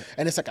third. Yeah.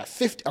 And it's like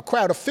a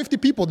crowd of 50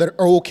 people that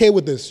are okay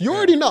with this. You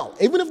already know.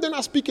 Even if they're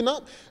not speaking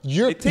up,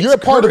 you're takes a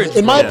part of courage, it.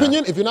 In my bro.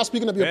 opinion, if you're not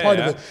speaking up, you're a Yeah, part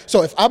yeah. of it.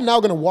 So if I'm now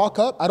going to walk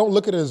up, I don't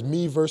look at it as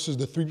me versus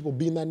the 3 people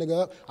beating that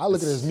nigga up. I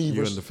look at it as me you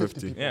versus and the 50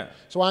 50. people. Yeah.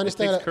 So I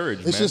understand It takes that. courage,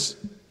 It's man. just,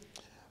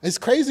 it's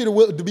crazy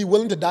to be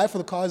willing to die for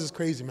the cause is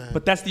crazy, man.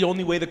 But that's the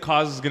only way the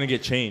cause is gonna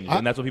get changed,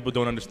 and that's what people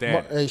don't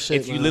understand. Hey,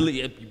 shit, if you man.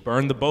 literally you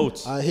burn the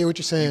boats, I hear what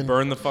you're saying.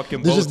 burn the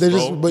fucking There's boats, just- there's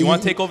bro. just- but you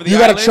want to you- take over the you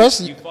gotta island?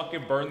 trust- You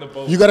fucking burn the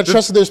boats. You got to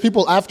trust that there's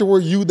people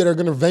afterward you that are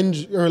going to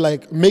avenge or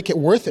like make it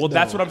worth it. Well,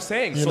 that's though. what I'm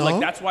saying. You So know? like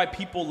that's why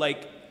people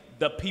like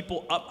the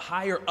people up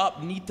higher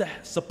up need to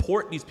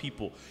support these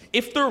people.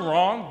 If they're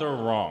wrong, they're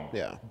wrong.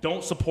 Yeah.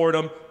 Don't support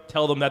them.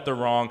 Tell them that they're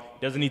wrong.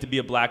 Doesn't need to be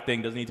a black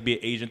thing. Doesn't need to be an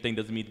Asian thing.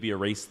 Doesn't need to be a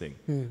race thing.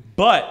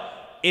 But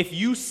if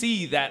you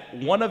see that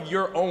one of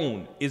your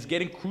own is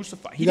getting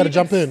crucified, You gotta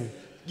jump in.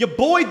 Your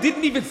boy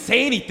didn't even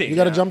say anything. You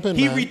gotta jump in,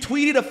 He man.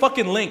 retweeted a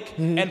fucking link,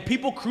 and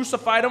people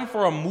crucified him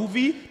for a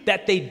movie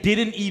that they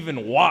didn't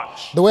even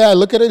watch. The way I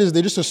look at it is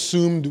they just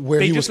assumed where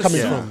They he was just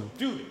coming assumed. from.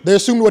 Dude. They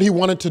assumed what he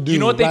wanted to do. You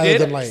know what they rather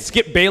did? Than like,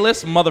 Skip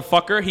Bayless,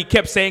 motherfucker. He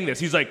kept saying this.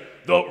 He's like,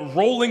 the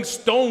Rolling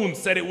Stones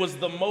said it was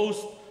the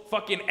most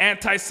fucking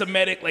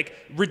anti-Semitic. Like,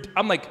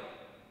 I'm like,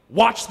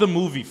 watch the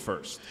movie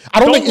first. I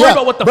don't think, worry yeah,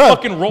 about what the bruh,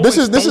 fucking Rolling this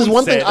is Stones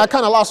one thing said. I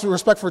kind of lost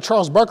respect for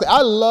Charles Barkley.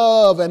 I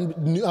love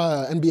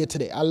NBA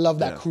Today. I love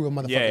that crew of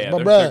motherfuckers. Yeah,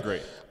 but they're bruh,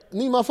 great.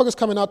 these motherfuckers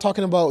coming out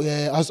talking about,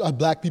 us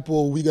black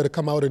people, we got to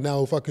come out and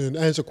now fucking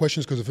answer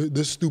questions because of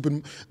this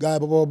stupid guy,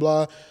 blah, blah,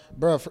 blah.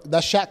 Bruh,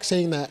 that's Shaq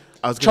saying that.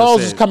 I was gonna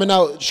Charles say, is coming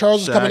out.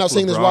 Charles is Shaq, coming out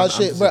saying this LeBron, wild I'm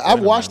shit. just But a I've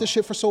fan, watched man. this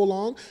shit for so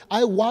long.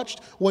 I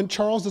watched when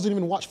Charles doesn't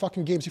even watch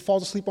fucking games. He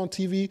falls asleep on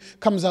TV,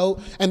 comes out,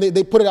 and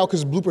they put it out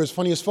because blooper is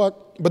funny as fuck.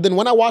 But then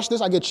when I watch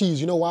this, I get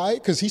cheese. You know why?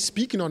 Because he's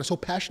speaking on it so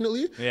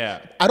passionately. Yeah.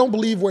 I don't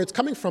believe where it's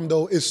coming from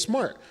though is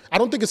smart. I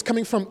don't think it's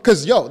coming from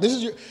because this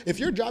is if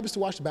your job is to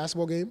watch the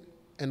basketball game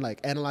and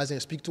like analyze it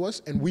and speak to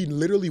us, and we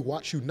literally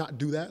watch you not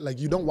do that. Like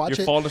you don't watch it.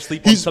 You're falling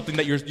asleep on something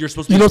that you're supposed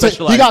to be You know what I'm saying?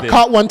 specialized He got in.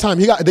 caught one time.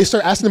 They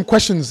started asking him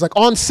questions like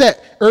on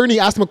set. Ernie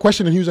asked him a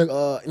question and he was like,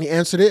 and he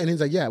answered it and he's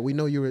like, yeah, we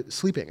know you were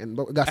sleeping and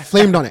got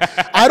flamed on it.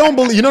 I don't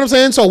believe, you know what I'm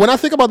saying? So when I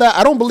think about that,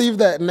 I don't believe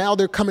that now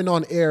they're coming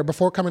on air,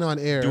 before coming on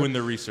air. Doing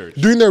their research.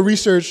 Doing their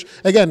research,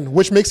 again,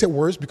 which makes it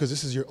worse because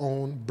this is your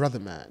own brother,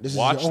 man. This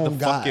Watch is your own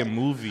the guy. fucking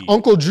movie.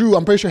 Uncle Drew,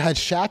 I'm pretty sure had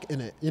Shaq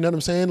in it. You know what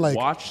I'm saying? Like,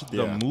 Watch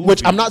the movie.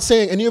 which I'm not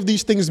saying any of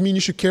these things mean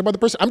you should care about the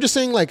person. I'm just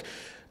saying like,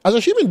 as a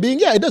human being,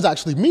 yeah, it does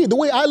actually. Me, the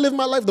way I live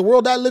my life, the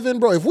world I live in,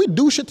 bro, if we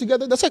do shit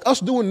together, that's like us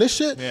doing this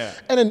shit. Yeah.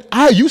 And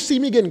then you see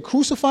me getting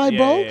crucified,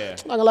 bro. Yeah. I'm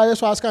not gonna lie,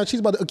 that's why I was kind of cheesed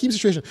about the Akeem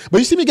situation. But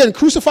you see me getting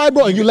crucified,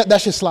 bro, and you let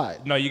that shit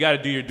slide. No, you got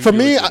to do your due For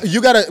me, diligence.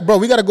 you gotta, bro,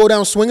 we gotta go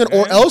down swinging,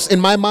 or else, in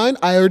my mind,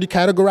 I already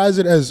categorize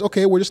it as,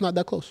 okay, we're just not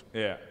that close.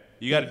 Yeah.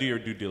 You got to do your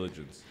due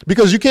diligence.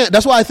 Because you can't,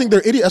 that's why I think they're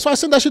idiots. That's why I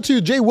sent that shit to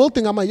you, Jay Will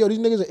thing. I'm like, yo, these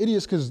niggas are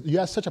idiots because you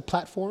have such a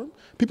platform.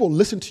 People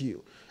listen to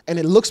you. And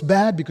it looks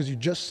bad because you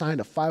just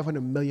signed a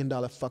 $500 million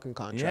fucking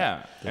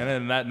contract. Yeah.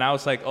 And then now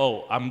it's like,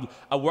 oh,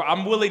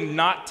 I'm willing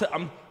not to.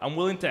 I'm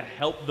willing to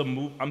help the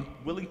move. I'm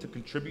willing to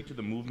contribute to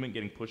the movement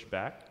getting pushed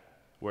back,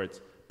 where it's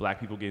black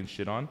people getting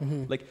shit on.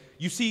 Mm-hmm. Like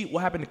you see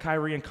what happened to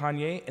Kyrie and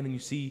Kanye, and then you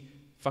see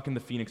fucking the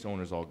Phoenix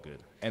owners all good,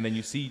 and then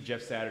you see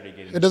Jeff Saturday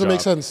getting. It doesn't his make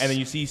job, sense. And then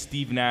you see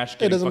Steve Nash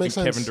getting doesn't fucking make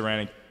sense. Kevin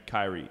Durant and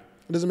Kyrie.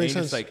 It doesn't make And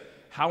you're just sense.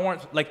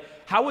 like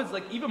how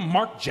is even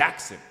Mark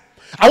Jackson?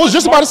 I was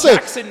just about to say,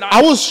 Jackson not-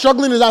 I was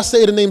struggling as I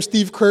say the name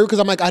Steve Kerr because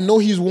I'm like, I know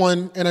he's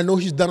won and I know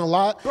he's done a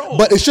lot, Bro,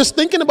 but it's just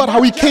thinking about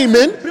how he came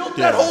in. Built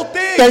that whole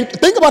thing.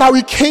 Think about how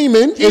he came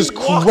in He is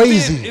walked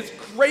crazy. in, It's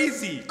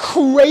crazy.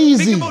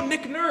 Crazy. Think about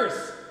Nick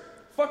Nurse.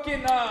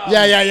 Fucking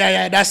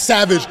Yeah. That's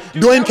savage.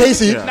 Dude, Dwayne now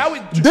Casey. it- now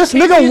it- This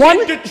Casey's nigga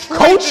won in Detroit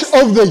Coach this-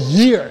 of the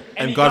Year.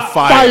 And he got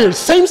fired. Fired.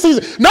 Same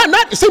season.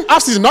 Not same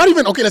offseason. Not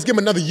even, okay, let's give him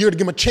another year to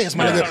give him a chance,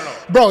 my No, nigga. no.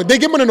 Bro, they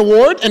give him an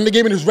award and they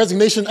gave him his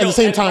resignation at Yo, the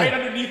same and time. Right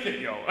underneath it,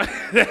 yo.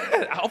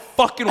 How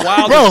fucking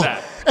wild Bro, is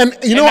that? and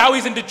you know now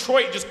he's in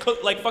Detroit, just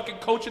fucking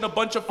coaching a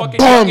bunch of fucking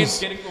youngins Bums.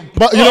 getting from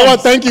But you know what?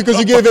 bums. Thank you, because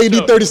you gave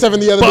AD 37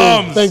 the other day.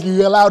 Bums. Thank you.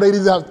 You allowed AD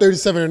to have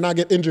 37 and not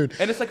get injured.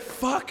 And it's like,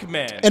 fuck,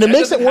 man. And it That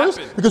makes it doesn't worse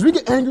happen. because we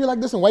get angry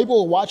like this and white people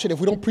will watch it. If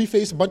we don't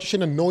preface a bunch of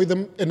shit and annoy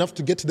them enough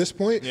to get to this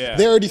point, Yeah.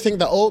 they already think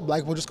that, oh,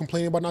 black people just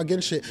complaining about not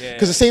getting shit. Yeah.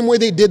 Because the same way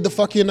they did the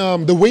fucking,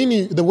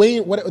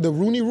 the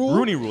Rooney Rule.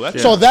 Rooney Rule,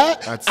 that's So it.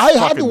 That's I had to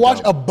fucking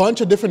watch dumb. a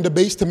bunch of different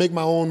debates to make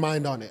my own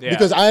mind on it. Yeah.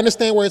 Because I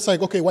understand where it's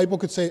like, okay, white people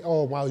could say,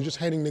 oh, wow, you're just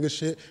handing niggas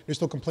shit. They're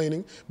still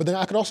complaining. But then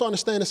I could also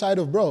understand the side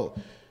of, bro,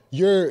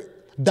 you're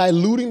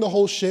diluting the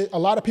whole shit. A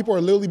lot of people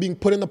are literally being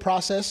put in the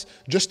process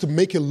just to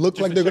make it look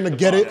like to they're check gonna the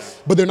get it,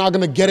 box. but they're not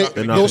gonna get it.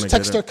 They're not Those gonna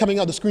texts get it. are coming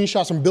out, the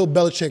screenshots from Bill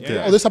Belichick,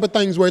 Yeah. all this type of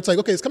things where it's like,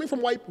 okay, it's coming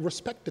from white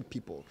respected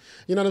people.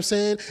 You know what I'm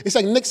saying? It's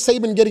like Nick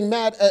Saban getting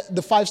mad at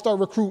the 5-star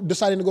recruit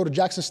deciding to go to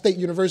Jackson State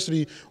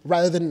University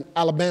rather than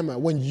Alabama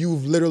when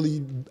you've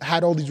literally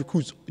had all these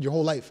recruits your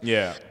whole life.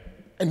 Yeah.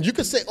 And you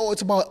could say, oh,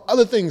 it's about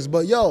other things,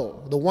 but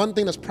yo, the one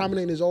thing that's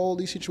prominent in all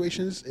these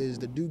situations is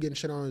the dude getting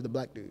shit on is the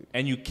black dude.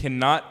 And you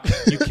cannot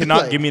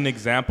Like- give me an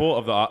example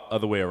of the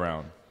other way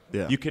around.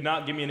 Yeah. You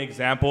cannot give me an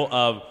example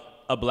of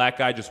a black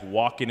guy just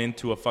walking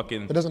into a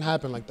fucking It doesn't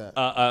happen like that.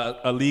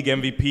 a league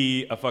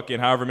MVP, a fucking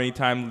however many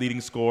time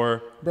leading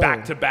scorer, Bro.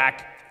 back to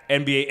back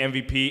NBA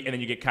MVP, and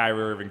then you get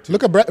Kyrie Irving too.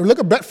 Look at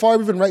Brett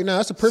Favre even right now.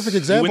 That's a perfect You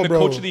example, win the bro.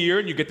 coach of the year,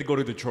 and you get to go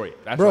to Detroit.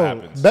 That's what Bro,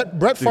 happens.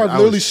 Brett Favre I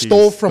literally was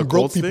stole cheesed. from The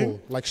broke Colts people. thing?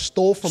 Like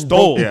stole from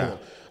Stole. broke people.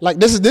 Yeah. Like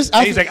this.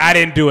 And he's like, I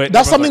didn't do it.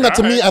 That's Everyone's something like,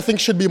 that to me "All right." I think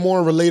should be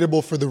more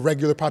relatable for the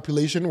regular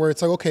population, where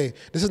it's like, okay,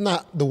 this is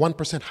not the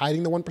 1%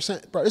 hiding the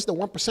 1%, bro. It's the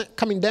 1%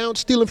 coming down,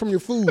 stealing from your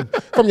food,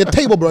 from your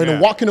table, bro, and then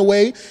Yeah. walking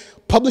away,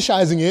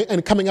 publicizing it,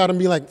 and coming out and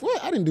being like,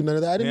 what? I didn't do none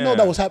of that. I didn't know Yeah.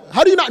 that was happening.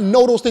 How do you not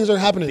know those things are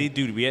happening?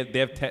 They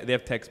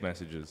have text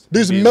messages.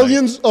 There's Being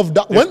millions of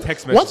there's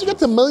text once you get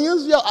to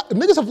messages. millions, yo,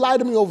 niggas have lied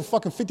to me over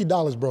fucking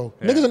 $50, bro.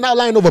 Niggas are not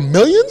lying over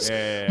millions.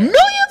 Yeah. Millions,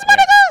 my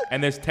nigga.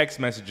 And there's text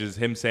messages,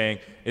 him saying,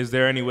 "Is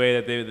there any way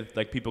that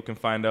like people can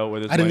find out where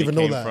this I didn't money even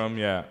know came that. from?"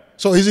 Yeah.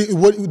 So is he?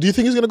 What do you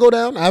think he's gonna go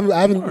down? I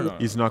haven't.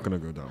 He's not gonna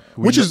go down.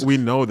 We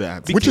know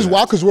that. Which is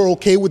wild because we're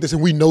okay with this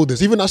and we know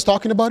this. Even us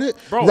talking about it,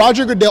 Bro.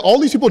 Roger Goodell, all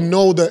these people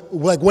know that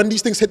like when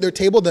these things hit their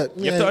table that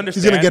You have to he's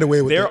understand. gonna get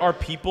away with there it. are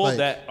people Like-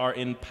 that are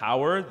in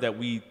power that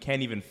we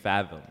can't even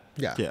fathom.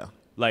 Yeah.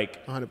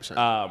 Like 100%.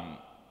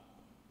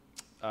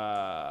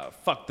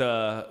 Fuck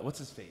the what's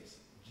his face?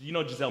 You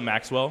know Giselle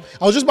Maxwell?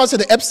 I was just about to say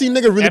the Epstein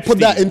nigga really put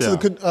that Epstein,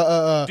 into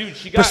the Dude,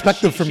 she got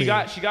perspective for she me.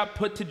 got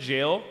put to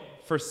jail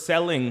for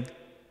selling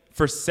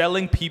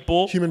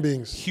people Human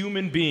beings.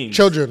 Human beings.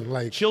 Children,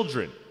 like-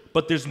 children.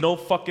 But there's no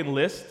fucking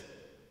list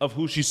of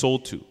who she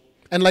sold to.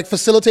 and like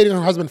facilitating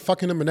her husband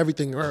fucking him and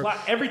everything. Or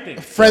Everything.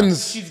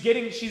 friends.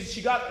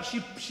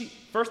 She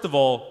first of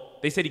all,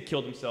 they said he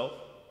killed himself.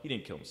 He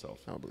didn't kill himself.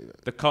 I don't believe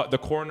it. The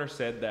coroner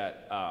said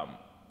that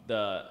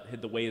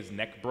the way his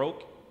neck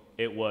broke,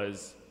 it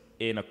was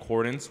in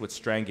accordance with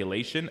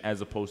strangulation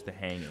as opposed to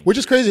hanging. Which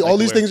is crazy. Like All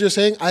these the way- things you're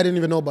saying, I didn't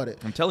even know about it.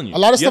 I'm telling you. A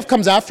lot of You stuff have-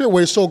 comes after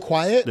where it's so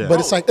quiet, Yeah.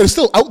 but it's like it's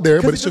still out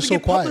there, but it's just so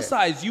doesn't get quiet.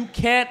 publicized. You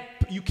can't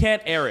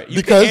air it. You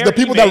can Because air the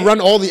people Ime, that run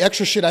all the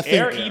extra shit, I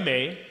air think.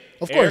 Ime,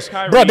 Of air course.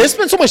 Kyrie, Bro, they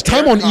spent so much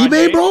time air on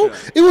eBay, Kanye. bro.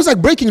 It was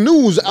like breaking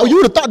news. Oh, you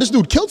would have thought this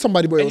dude killed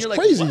somebody, bro. It And was you're like,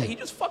 crazy.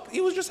 what? He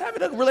was just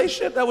having a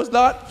relationship that was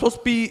not supposed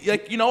to be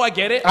like, I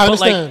get it. I but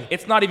understand. like,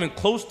 it's not even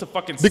close to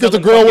fucking. Because the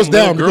selling girl was fucking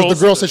little down. Because girls.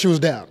 the girl said she was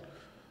down.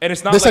 And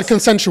it's not. They like, said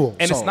consensual.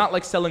 And so. it's not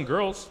like selling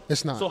girls.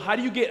 It's not. So how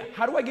do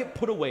I get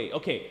put away?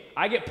 Okay,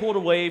 I get pulled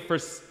away for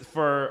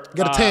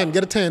Get a tan,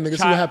 nigga,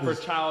 see what happens.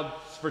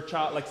 For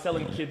child, like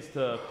selling kids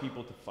to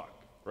people to fuck,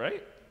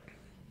 right?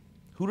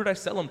 Who did I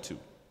sell them to?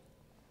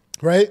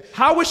 Right?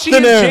 How was she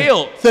Thin in air.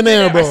 jail? Thin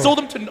air, bro. I sold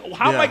them to.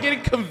 How am I Yeah.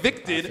 getting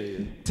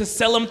convicted to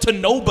sell them to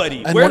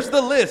nobody? And Where's what-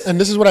 the list? And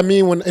this is what I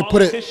mean when it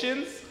put it.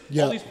 Politicians,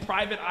 Yeah. all these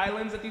private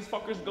islands that these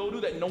fuckers go to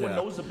that no one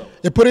knows about.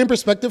 It put it in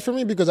perspective for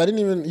me because I didn't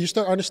even. You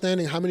start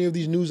understanding how many of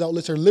these news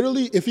outlets are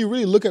literally. If you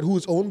really look at who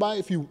it's owned by,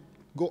 if you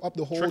go up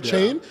the whole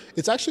chain,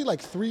 it's actually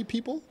like 3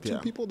 people, 2 Yeah.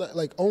 people that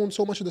like own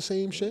so much of the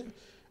same shit.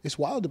 It's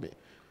wild to me.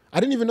 I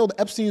didn't even know the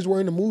Epsteins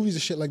were in the movies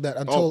and shit like that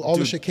until all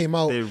the dude, shit came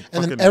out. they And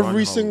then fucking every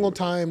run single Hollywood.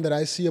 time that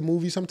I see a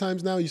movie,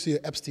 sometimes now you see an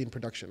Epstein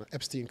production, an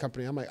Epstein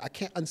company. I'm like, I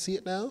can't unsee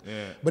it now. Yeah.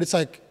 But it's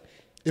like,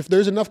 if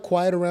there's enough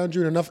quiet around you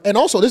and enough, and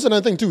also this is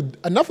another thing too.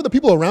 Enough of the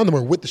people around them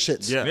are with the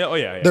shits. Yeah. Yeah, oh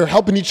yeah. They're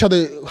helping each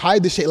other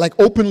hide the shit, like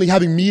openly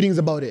having meetings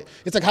about it.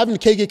 It's like having a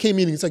KKK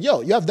meeting. It's like,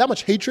 yo, you have that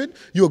much hatred,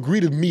 you agree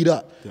to meet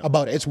up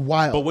about it. It's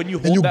wild. But when you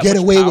and hold you that get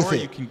much away power, with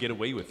it, you can get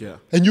away with it. Yeah.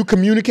 and you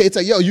communicate. It's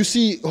like, yo, you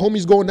see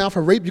homies going down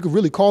for rape, you could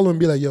really call them and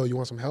be like, yo, you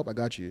want some help? I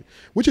got you.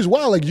 Which is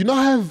wild. Like, you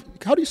not have.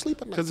 How do you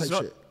sleep at night? 'Cause Type it's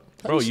not- shit.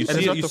 How Bro, do you sleep? it's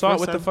see not it. the You saw it first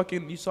with the time.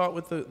 fucking. You saw it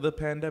with the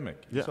pandemic.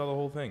 You Yeah. saw the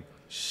whole thing.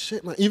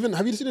 Shit, man. Even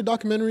have you seen the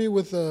documentary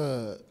with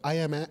not I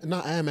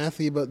Am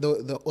Athlete, but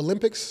the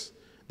Olympics,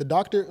 the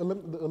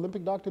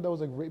Olympic doctor that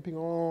was like raping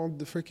all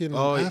the freaking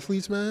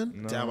athletes,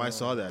 man. Damn, I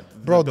saw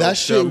that. Bro, the, that the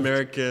shit-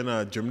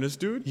 American gymnast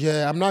dude.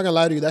 Yeah, I'm not gonna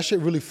lie to you. That shit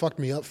really fucked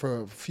me up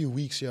for a few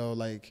weeks, yo.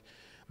 Like,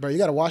 bro, you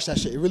gotta watch that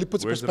shit. It really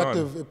puts Where's it on?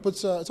 perspective. It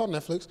puts it's on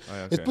Netflix. Oh,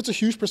 yeah, okay. It puts a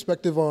huge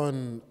perspective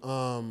on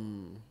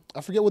I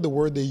forget what the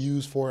word they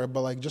use for it,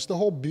 but like just the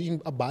whole being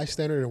a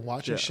bystander and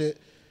watching Yeah. shit.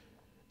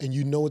 And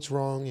you know it's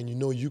wrong, and you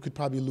know you could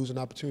probably lose an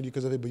opportunity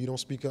because of it, but you don't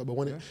speak up. But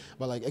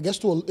but like I guess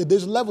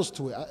there's levels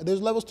to it. There's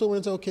levels to it when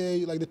it's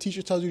okay. Like the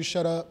teacher tells you to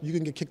shut up, you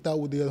can get kicked out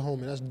with the other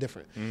homie. That's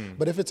different.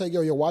 But if it's like,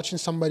 yo, you're watching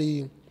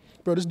somebody,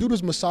 bro, this dude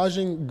was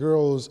massaging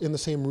girls in the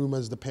same room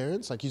as the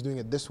parents. Like he's doing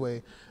it this way,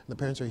 and the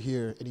parents are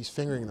here, and he's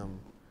fingering them.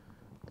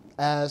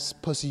 Ass,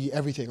 pussy,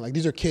 everything. Like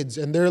these are kids,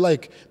 and they're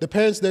like the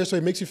parents there, so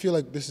it makes you feel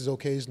like this is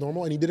okay, it's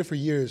normal. And he did it for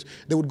years.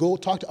 They would go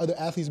talk to other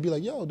athletes, and be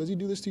like, "Yo, does he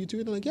do this to you too?"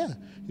 And they're like, "Yeah,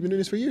 he's been doing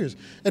this for years."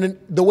 And then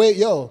the way,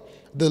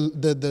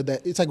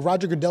 the it's like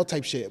Roger Goodell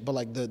type shit, but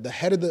like the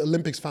head of the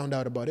Olympics found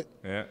out about it.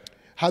 Yeah.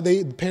 How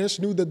the parents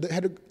knew that the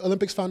head of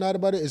Olympics found out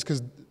about it is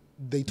because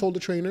they told the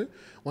trainer.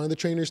 One of the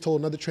trainers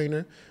told another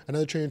trainer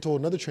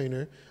told another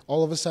trainer.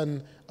 All of a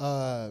sudden,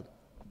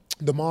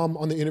 the mom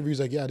on the interview is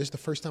like, yeah, this is the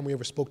first time we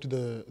ever spoke to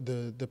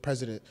the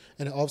president.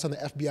 And all of a sudden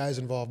the FBI is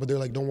involved, but they're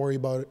like, don't worry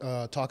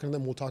about talking to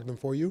them, we'll talk to them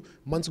for you.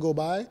 Months go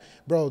by,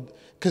 bro,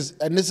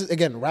 and this is,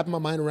 again, wrapping my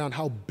mind around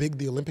how big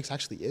the Olympics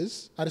actually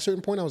is. At a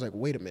certain point, I was like,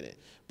 wait a minute.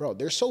 Bro,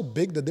 they're so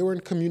big that they were in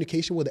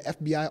communication with the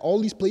FBI, all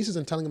these places,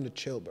 and telling them to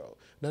chill, bro.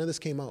 None of this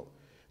came out.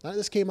 None of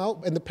this came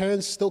out, and the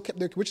parents still kept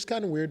their, which is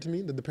kind of weird to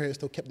me that the parents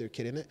still kept their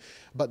kid in it.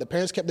 But the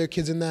parents kept their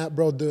kids in that,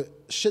 bro. The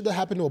shit that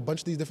happened to a bunch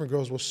of these different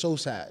girls was so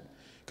sad.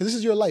 Because this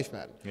is your life,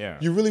 man. Yeah.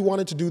 You really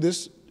wanted to do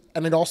this,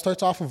 and it all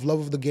starts off with love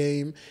of the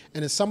game.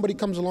 And then somebody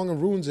comes along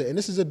and ruins it. And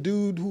this is a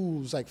dude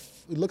who's like,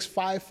 looks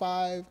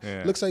 5'5".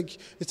 Yeah. Looks like,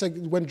 it's like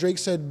when Drake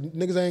said,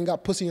 niggas ain't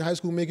got pussy in high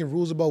school making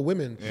rules about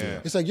women.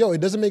 Yeah. It's like, yo,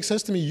 it doesn't make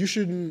sense to me. You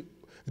shouldn't,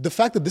 the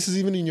fact that this is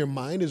even in your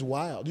mind is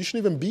wild. You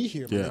shouldn't even be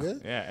here, my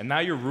nigga. Yeah, and now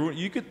you're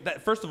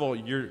first of all,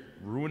 you're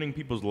ruining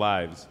people's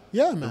lives.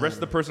 Yeah, The man. rest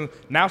of the person,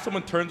 now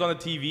someone turns on the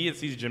TV and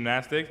sees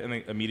gymnastics and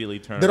they immediately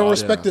turn They it don't off.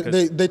 respect it.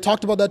 'Cause- They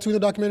talked about that too in the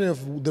documentary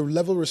of the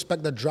level of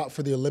respect that dropped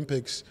for the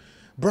Olympics.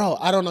 Bro,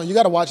 I don't know. You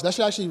got to watch. That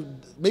shit actually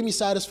made me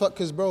sad as fuck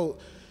because, bro,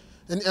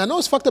 and I know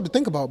it's fucked up to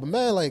think about, but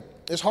man, like,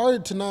 it's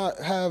hard to not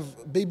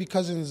have baby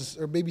cousins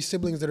or baby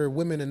siblings that are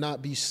women and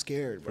not be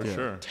scared, bro. For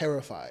sure.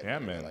 Terrified. Yeah,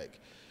 bro. man. Like,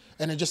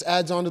 and it just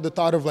adds on to the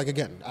thought of, like,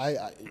 again,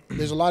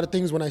 there's a lot of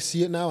things when I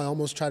see it now, I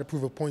almost try to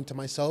prove a point to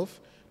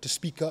myself to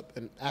speak up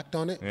and act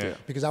on it Yeah.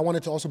 because I want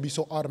it to also be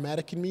so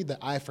automatic in me that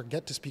I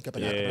forget to speak up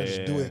and act on it. I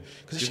just do it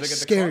because it's Just just like at the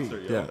scary.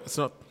 concert, yo. Yeah, it's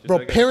not. Just Bro,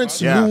 like at the parents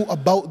concert. Yeah. knew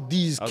about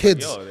these I was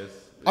kids. like, yo, this-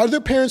 Other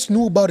parents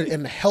knew about it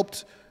and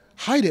helped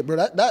hide it, bro.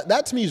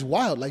 That to me is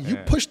wild. Like, you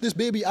push this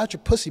baby out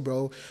your pussy,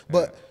 bro,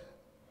 but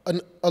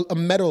a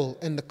medal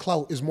and the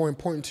clout is more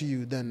important to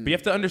you than... But you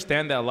have to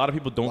understand that a lot of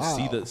people don't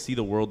Wow. see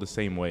the world the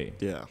same way.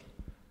 Yeah.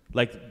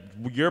 Like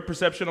your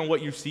perception on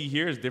what you see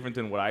here is different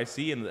than what I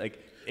see, and like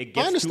it gets.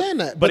 I understand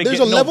to, that, but there's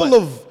get, a level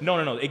of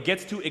no. It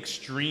gets to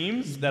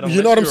extremes that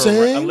you know what I'm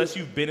saying. Unless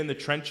you've been in the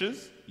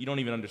trenches, you don't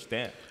even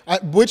understand.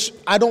 Which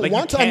I don't Like,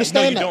 want to you can't-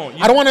 understand no, you that. don't.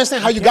 You- I don't want to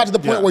understand how you you got to the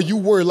can't- point where you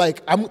were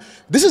like,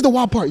 this is the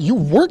wild part. You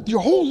worked your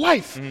whole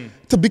life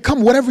to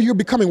become whatever you're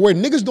becoming, where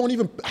niggas don't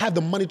even have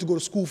the money to go to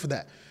school for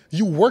that.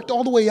 You worked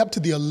all the way up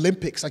to the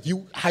Olympics, like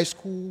you high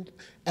school,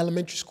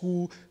 elementary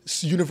school,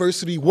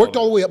 university, worked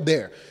all the way up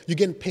there. You're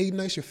getting paid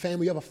nice, your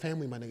family, you have a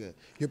family, my nigga.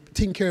 You're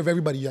taking care of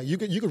everybody. Yeah, you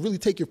could really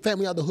take your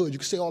family out of the hood. You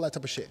could say all that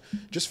type of shit.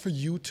 Just for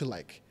you to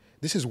like,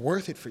 this is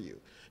worth it for you.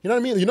 You know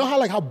what I mean? You know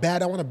how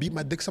bad I want to beat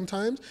my dick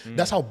sometimes?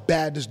 That's how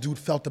bad this dude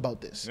felt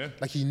about this. Yeah.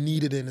 Like he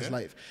needed it in his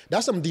life.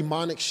 That's some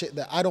demonic shit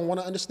that I don't want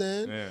to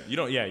understand. Yeah, you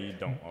don't. Yeah, you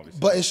don't. Obviously,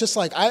 But it's just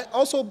like, I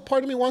also,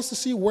 part of me wants to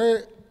see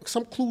where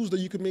some clues that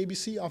you could maybe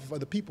see off of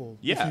other people.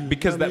 yeah, If you-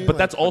 because you know what that. I mean? But Like,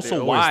 that's They're also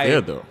always why.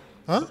 there though.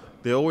 Huh?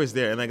 They're always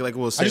there, and like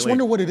we'll say, I just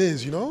wonder what it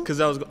is, you know? because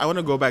I want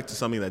to go back to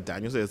something that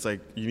Daniel said. It's like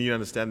you need to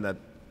understand that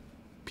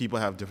people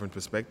have different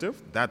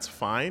perspective. That's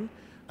fine.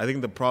 I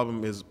think the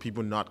problem is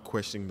people not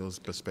questioning those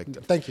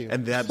perspectives. Thank you.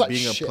 And that Like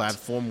being a shit.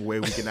 platform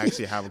where we can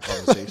actually have a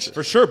conversation.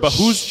 For sure, but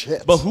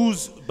Shit.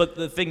 but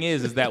the thing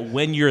is that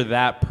when you're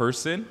that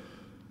person,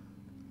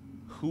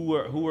 who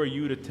are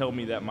you to tell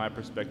me that my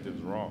perspective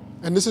is wrong?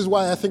 And this is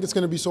why I think it's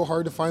going to be so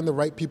hard to find the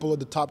right people at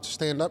the top to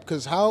stand up.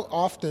 Because how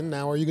often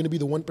now are you going to be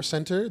the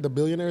 1%er, the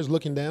billionaires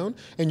looking down,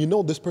 and you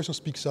know this person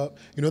speaks up,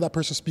 you know that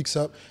person speaks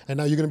up, and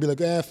now you're going to be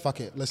like, fuck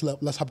it,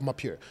 let's hop them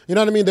up here. You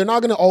know what I mean? You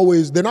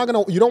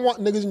don't want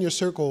niggas in your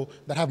circle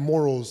that have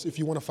morals if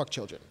you want to fuck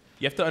children.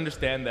 You have to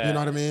understand that. You know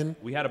what I mean?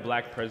 We had a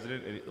black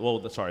president.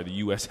 The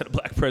U.S. had a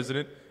black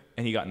president,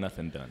 and he got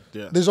nothing done.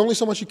 Yeah. There's only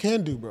so much you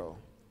can do, bro.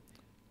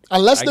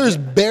 Unless I there's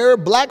get- bare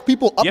black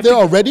people up have there to-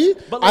 already,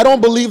 but I like-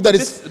 don't believe that but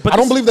it's. this- but I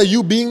don't this- believe that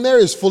you being there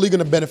is fully going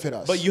to benefit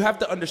us. But you have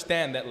to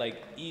understand that,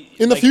 like,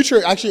 in the like,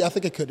 future, actually, I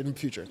think it could in the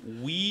future.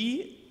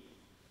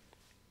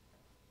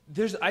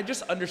 I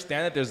just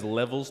understand that there's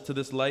levels to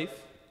this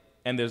life,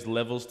 and there's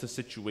levels to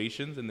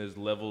situations, and there's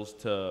levels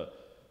to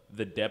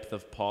the depth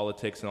of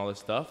politics and all this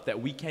stuff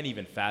that we can't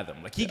even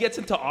fathom. Like, he gets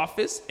into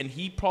office, and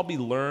he probably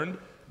learned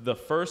the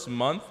first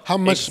month How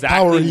much exactly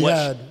power he what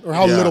had, or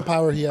how Yeah. little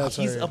power he has.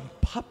 He's sorry.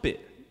 a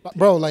puppet.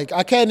 Bro, like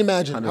I can't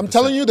imagine. I'm 100%.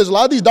 telling you, there's a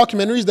lot of these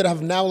documentaries that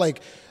have now like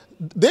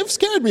they've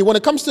scared me when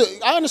it comes to.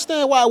 I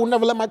understand why I would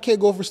never let my kid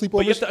go for sleepovers.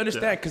 But you have to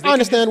understand, because I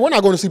understand we're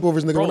not going to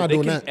sleepovers, nigga. Bro, we're not they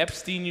doing can that.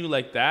 Epstein you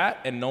like that,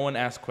 and no one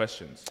asks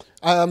questions.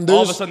 There's,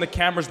 All of a sudden, the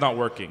camera's not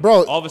working.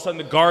 Bro, all of a sudden,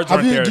 the guards have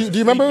aren't you there. do you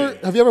remember?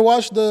 sleeping. Have you ever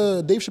watched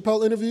the Dave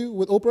Chappelle interview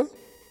with Oprah?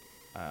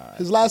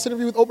 His last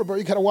interview with Oprah, bro.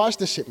 You gotta watch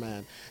this shit,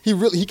 man.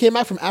 He came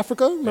back from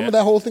Africa. Remember Yeah.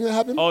 that whole thing that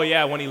happened? Oh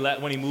yeah, when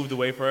he moved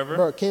away forever.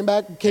 Bro, came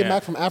Yeah.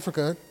 back from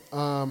Africa,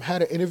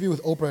 had an interview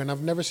with Oprah, and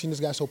I've never seen this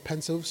guy so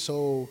pensive,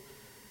 so.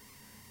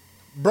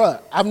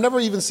 Bruh, I've never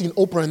even seen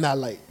Oprah in that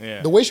light.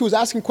 Yeah. The way she was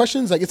asking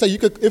questions, like it's like you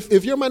could,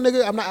 if you're my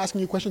nigga, I'm not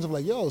asking you questions of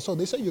like, yo, so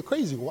they say you're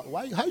crazy.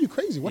 Why? How are you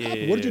crazy? What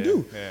happened? What did you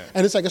do? yeah.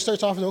 And it's like it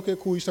starts off as okay,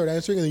 cool. You start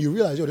answering, and then you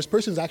realize, yo, this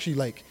person's actually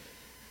like.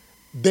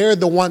 They're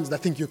the ones that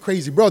think you're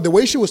crazy. Bro, the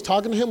way she was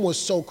talking to him was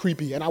so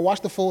creepy. And I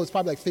watched the full, it's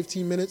probably like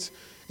 15 minutes.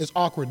 It's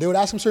awkward. They would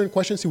ask him certain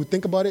questions, he would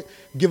think about it,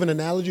 give an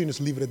analogy, and just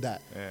leave it at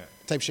that. Yeah.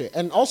 Type shit.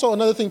 And also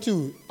another thing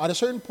too, at a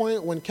certain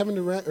point when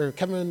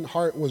Kevin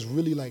Hart was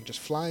really like just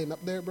flying up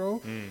there,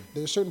 bro,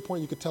 there's a certain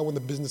point you could tell when the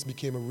business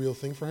became a real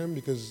thing for him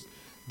because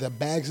the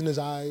bags in his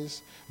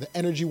eyes, the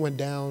energy went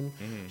down.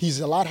 He's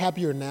a lot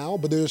happier now,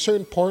 but there's a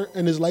certain part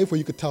in his life where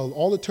you could tell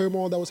all the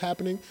turmoil that was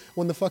happening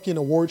when the fucking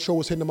award show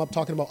was hitting him up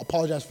talking about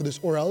apologize for this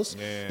or else.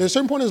 Yeah. There's a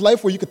certain point in his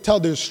life where you could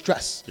tell there's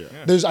stress. Yeah.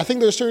 I think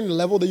there's a certain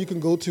level that you can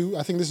go to.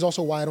 I think this is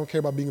also why I don't care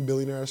about being a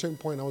billionaire. At a certain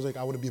point, I was like,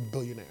 I want to be a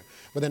billionaire.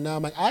 But then now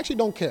I'm like, I actually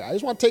don't care. I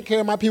just want to take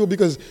care of my people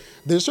because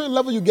there's a certain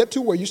level you get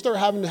to where you start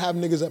having to have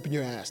niggas up in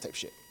your ass type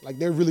shit. Like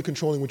they're really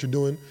controlling what you're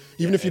doing.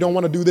 Even if you don't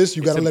want to do this,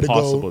 you got to let it go.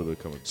 impossible to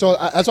become a So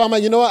that's why I'm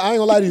like, you know what? I ain't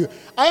gonna lie to you.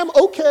 I am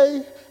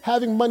okay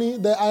having money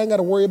that I ain't got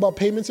to worry about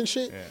payments and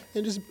shit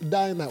and just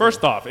dying that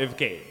First way. off,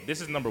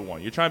 this is number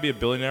one. You're trying to be a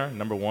billionaire.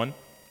 Number one,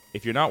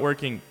 if you're not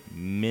working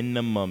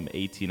minimum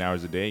 18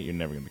 hours a day, you're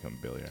never gonna become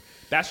a billionaire.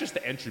 That's just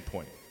the entry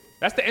point.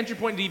 That's the entry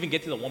point to even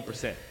get to the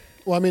 1%.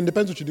 Well, I mean, it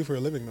depends what you do for a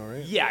living though,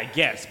 right? Yeah, I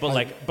guess, but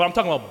but I'm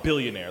talking about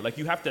billionaire. Like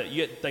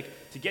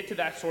to get to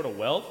that sort of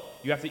wealth,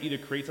 you have to either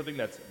create something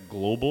that's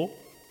global,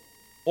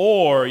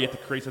 or you have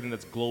to create something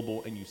that's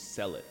global and you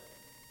sell it.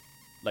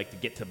 Like to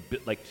get to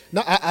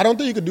No, I don't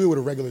think you could do it with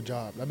a regular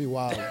job. That'd be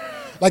wild.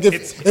 Like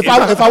It's- if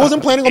I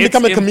wasn't planning on it's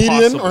becoming a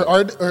comedian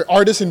impossible. or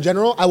artist in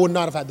general, I would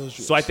not have had those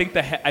dreams. So I think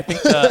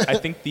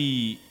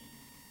the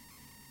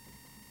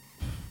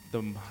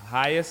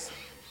highest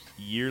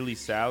yearly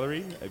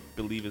salary I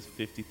believe is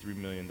 $53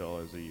 million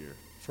a year.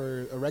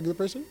 for a regular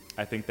person.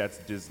 I think that's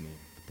Disney,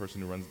 the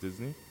person who runs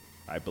Disney.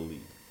 I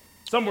believe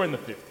somewhere in the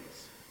 50s.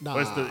 Nah.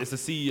 But it's the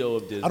CEO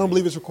of Disney. I don't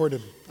believe it's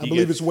recorded. I He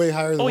believe gets- it's way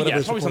higher than Oh whatever yeah, it's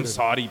it's probably some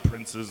recorded. Saudi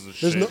princes and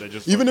There's shit. no, that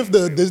just even if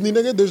fucking- the Disney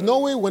nigga, there's no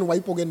way when white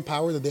people get in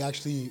power that they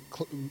actually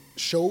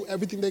show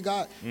everything they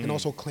got and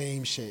also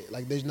claim shit.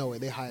 Like there's no way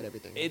they hide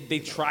everything. they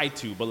try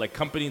to, but like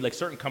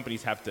certain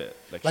companies have to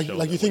like show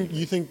like you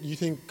that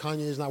think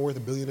Kanye is not worth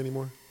 $1 billion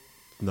anymore?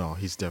 No,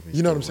 he's definitely.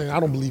 You know what I'm still saying? I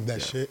don't believe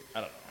that shit.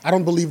 I don't know. I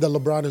don't believe that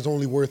LeBron is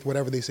only worth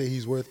whatever they say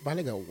he's worth. But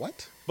I nigga,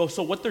 what? But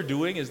so what they're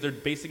doing is they're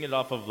basing it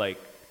off of like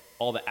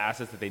all the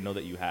assets that they know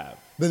that you have.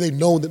 That they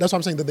know that. That's what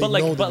I'm saying. That they But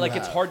like, know. that you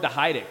it's have. hard to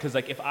hide it because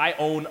like if I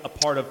own a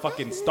part of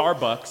fucking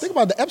Starbucks, Think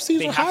about it, the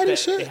Epstein's they were have hiding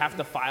to shit. they have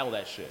to file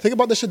that shit. Think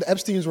about the shit the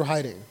Epstein's were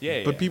hiding.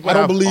 Yeah, But yeah. people I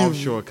don't have believe-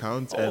 offshore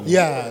accounts, and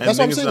Yeah, and that's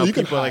what I'm thing is saying, now you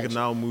can people are hide like shit.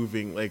 now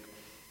moving. Like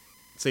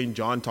St.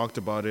 John talked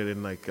about it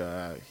in like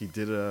he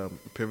did a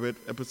pivot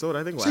episode,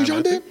 I think. St.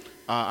 John did?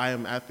 I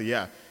am athlete.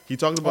 Yeah, he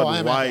talked Oh, I about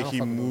Am why Athlete. I don't he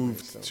fucking know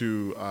moved that, so.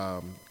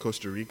 to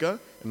Costa Rica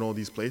and all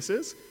these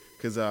places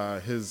because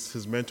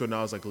his mentor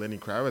now is like Lenny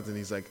Kravitz, and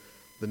he's like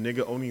the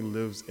nigga only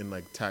lives in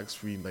like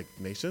tax-free like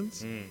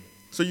nations.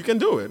 So you can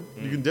do it.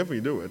 You can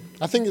definitely do it.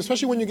 I think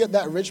especially when you get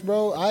that rich,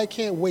 bro, I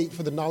can't wait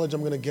for the knowledge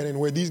I'm gonna get in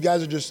where these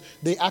guys are just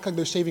they act like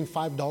they're saving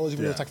 $5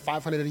 even though it's like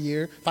 500 a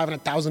year,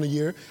 500,000 a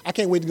year. I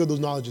can't wait to get those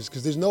knowledges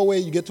because there's no way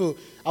you get to.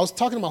 I was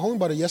talking to my homie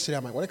about it yesterday.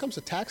 I'm like, when it comes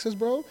to taxes,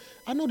 bro,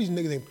 I know these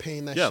niggas ain't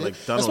paying that Yeah, shit.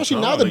 like Donald especially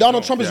Trump. now Oh, that like,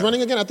 Donald no, Trump is yeah.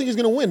 running again, I think he's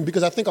gonna win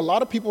because I think a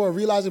lot of people are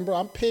realizing, bro,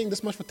 I'm paying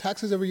this much for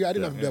taxes every year. I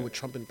didn't have to do that with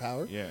Trump in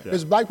power. Yeah.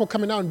 There's black people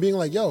coming out and being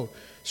like, yo,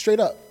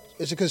 straight up.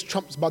 It's because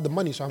Trump's about the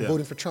money, so I'm Yeah.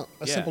 voting for Trump.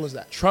 As Yeah. simple as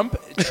that. Trump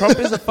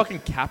is a fucking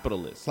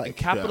capitalist. Like, and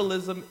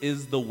capitalism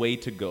is the way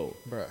to go.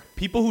 Bruh.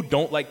 People who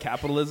don't like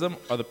capitalism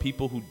are the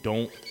people who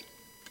don't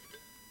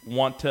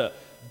want to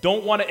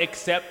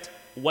accept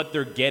what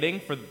they're getting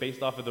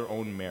based off of their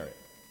own merit.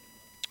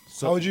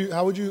 So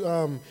How would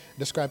you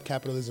describe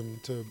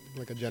capitalism to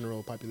like a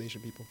general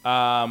population people?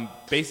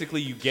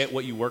 basically you get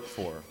what you work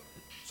for.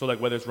 So like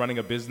whether it's running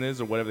a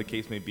business or whatever the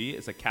case may be,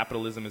 it's like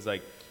capitalism is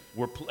like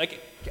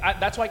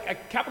that's why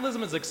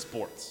capitalism is like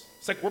sports.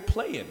 It's like we're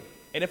playing,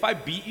 and if I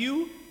beat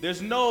you,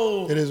 there's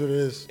no It is what it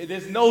is.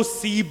 there's no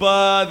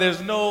SIBA,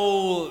 there's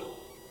no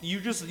you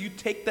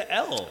take the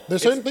L.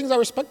 There's certain things I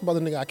respect about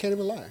the nigga. I can't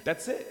even lie.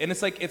 That's it. And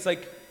it's like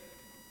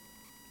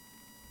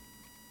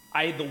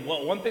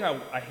one thing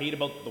I hate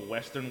about the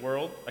Western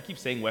world, I keep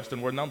saying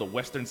Western world now, the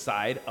Western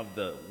side of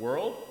the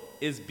world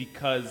is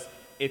because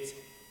it's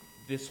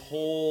this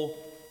whole,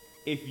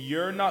 if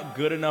you're not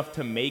good enough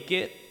to make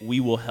it, we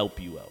will help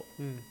you out.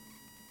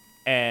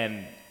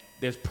 And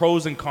there's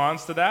pros and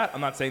cons to that.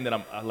 I'm not saying that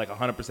I'm like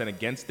 100%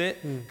 against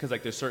it because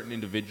like there's certain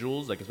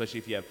individuals, like especially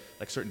if you have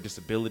like certain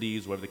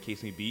disabilities, whatever the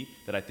case may be,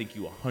 that I think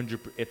you 100%,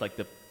 if like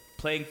the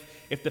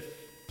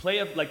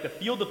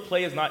field of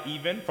play is not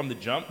even from the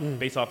jump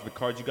based off of the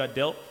cards you got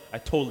dealt, I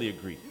totally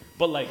agree.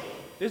 But like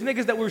there's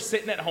niggas that were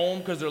sitting at home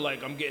because they're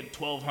like, I'm getting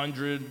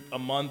 $1,200 a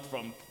month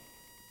from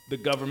the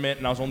government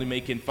and I was only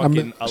making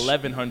fucking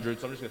 $1,100,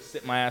 so I'm just gonna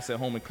sit my ass at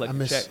home and collect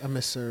the check. I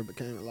miss Sir, but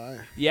can't even lie.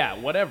 Yeah,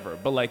 whatever.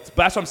 But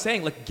that's what I'm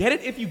saying. Like, get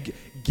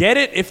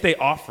it if they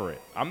offer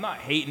it. I'm not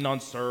hating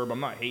on Serb. I'm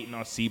not hating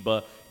on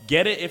SIBA.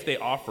 Get it if they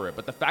offer it.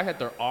 But the fact that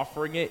they're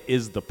offering it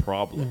is the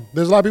problem.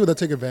 There's a lot of people that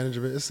take advantage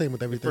of it. It's the same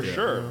with everything. For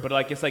sure. But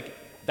like, it's like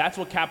that's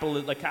what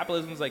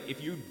capitalism is like.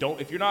 If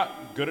you're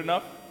not good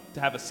enough to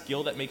have a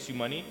skill that makes you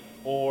money,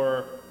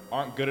 or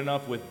aren't good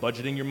enough with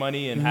budgeting your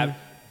money and have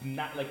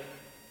not like.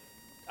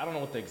 I don't know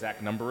what the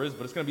exact number is,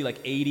 but it's going to be like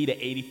 80 to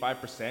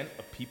 85%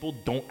 of people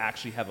don't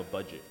actually have a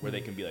budget where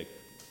they can be like,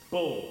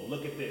 boom,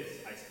 look at this.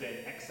 I spend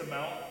X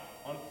amount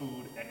on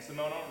food, X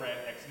amount on rent,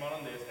 X amount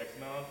on this, X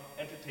amount on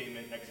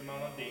entertainment, X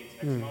amount on dates,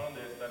 X amount on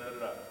this,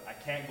 da-da-da-da. I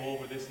can't go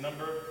over this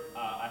number.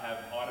 I have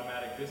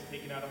automatic this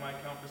taken out of my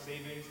account for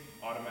savings,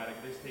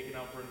 automatic this taken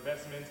out for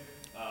investments,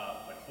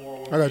 like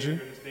 401k I got you. in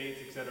the States,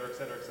 et cetera, et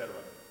cetera, et cetera.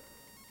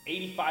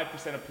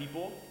 85% of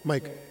people,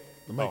 Mike,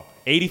 the mic.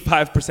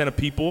 85% of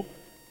people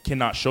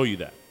cannot show you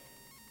that,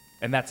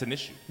 and that's an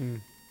issue.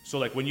 So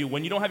like when you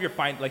don't have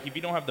if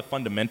you don't have the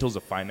fundamentals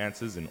of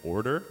finances in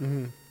order,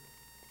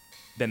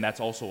 then that's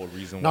also a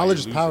reason why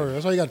Knowledge you're is power. losing.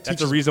 That's why you got to teach.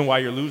 That's a reason why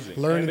you're losing.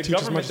 Learn and and teach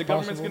as much the as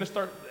government's possible. going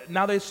to start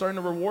now. They're starting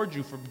to reward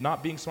you for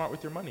not being smart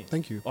with your money.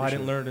 Thank you. Oh, I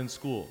didn't learn it in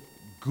school.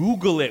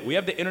 Google it. We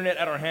have the internet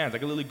at our hands. I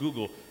can literally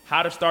Google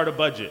how to start a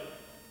budget.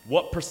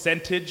 What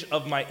percentage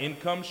of my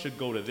income should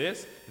go to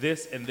this,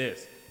 and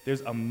this?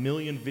 There's a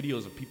million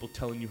videos of people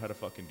telling you how to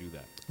fucking do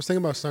that. I was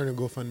thinking about starting a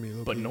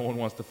GoFundMe. But no one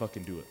wants to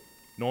fucking do it.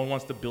 No one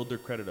wants to build their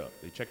credit up.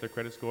 They check their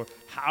credit score.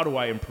 How do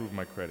I improve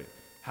my credit?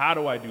 How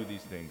do I do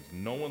these things?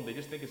 They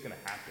just think it's going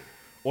to happen.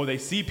 Or they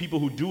see people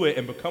who do it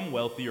and become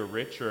wealthy or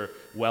rich or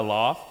well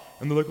off,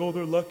 and they're like, oh,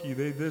 they're lucky.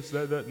 They this,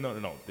 that.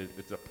 No.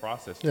 It's a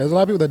process. Yeah, there's a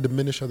lot of people that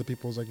diminish other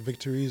people's like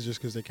victories just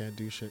because they can't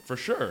do shit. For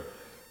sure.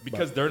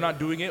 Because they're not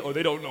doing it, or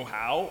they don't know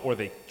how, or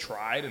they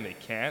tried and they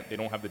can't. They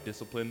don't have the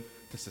discipline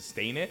to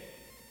sustain it.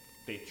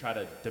 They try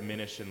to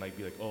diminish and like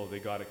be like, oh, they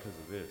got it because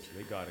of this.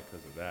 They got it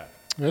because of that.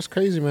 That's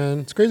crazy, man.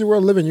 It's a crazy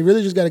world living. You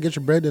really just got to get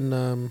your bread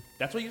and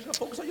That's why you just gotta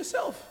focus on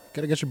yourself.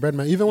 got to get your bread,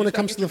 man. Even when You it just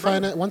gotta comes get to the your bread.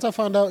 finance, once I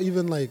found out,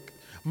 even like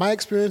My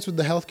experience with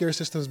the healthcare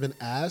system has been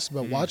ass,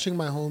 but watching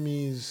my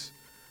homie's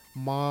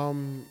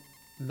mom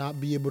not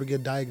be able to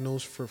get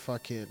diagnosed for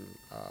fucking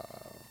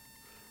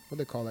what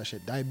they call that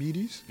shit,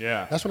 diabetes.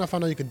 Yeah. That's when I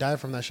found out you could die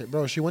from that shit,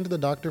 bro. She went to the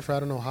doctor for I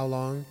don't know how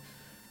long.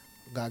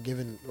 Got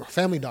given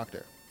family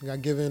doctor.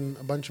 Got given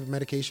a bunch of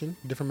medication,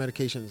 different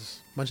medications,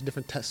 a bunch of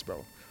different tests,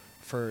 bro,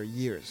 for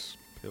years.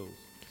 Pills.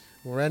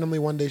 Well, randomly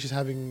one day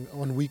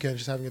on weekend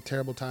she's having a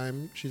terrible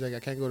time. She's like,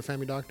 I can't go to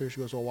family doctor. She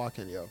goes to a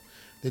walk-in, yo.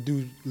 They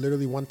do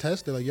literally one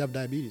test. They're like, you have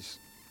diabetes.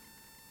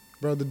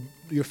 Bro,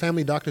 your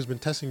family doctor's been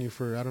testing you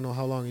for I don't know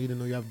how long. You didn't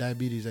know you have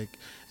diabetes. Like,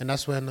 and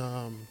that's when,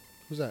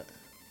 who's that?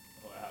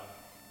 Wow.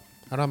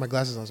 I don't have my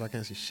glasses on, so I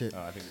can't see shit.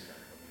 I think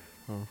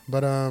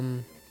But,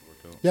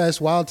 yeah, it's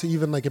wild to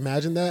even, like,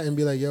 imagine that and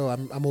be like, yo,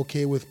 I'm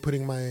okay with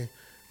putting my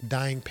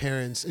dying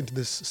parents into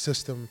this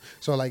system.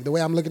 So, like, the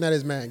way I'm looking at it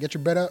is, man, get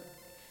your bread up.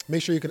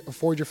 Make sure you can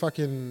afford your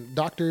fucking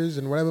doctors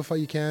and whatever fuck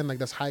you can. Like,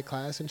 that's high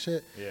class and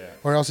shit. Yeah.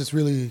 Or else it's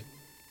really...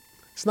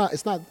 It's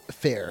not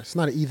fair. It's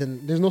not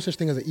even. There's no such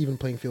thing as an even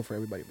playing field for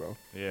everybody, bro.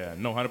 Yeah,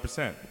 no,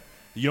 100%.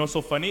 You know what's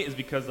so funny is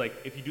because, like,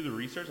 if you do the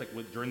research, like,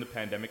 during the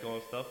pandemic and all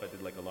that stuff, I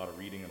did, like, a lot of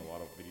reading and a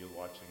lot of video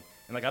watching.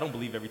 And, like, I don't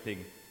believe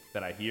everything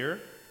that I hear.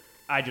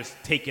 I just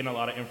take in a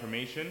lot of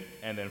information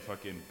and then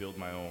fucking build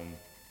my own,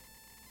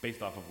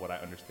 based off of what I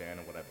understand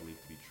and what I believe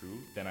to be true.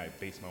 Then I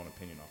base my own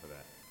opinion off of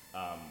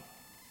that.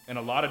 And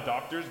a lot of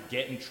doctors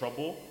get in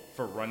trouble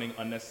for running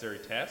unnecessary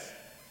tests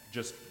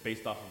just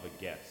based off of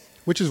a guess.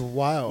 Which is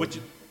wild.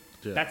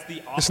 That's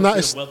the opposite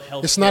it's not. of what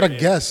healthcare It's not a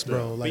is. guess,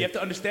 bro. But Like, you have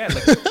to understand,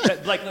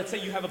 like let's say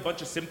you have a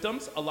bunch of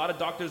symptoms. A lot of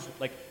doctors,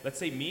 like, let's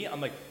say me,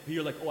 I'm like,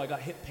 you're like, oh, I got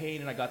hip pain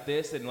and I got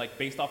this, and like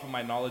based off of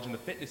my knowledge in the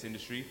fitness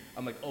industry,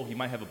 I'm like, oh, he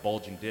might have a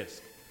bulging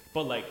disc.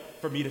 But like,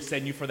 for me to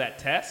send you for that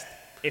test,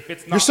 if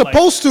it's not, you're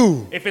supposed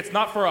to. If it's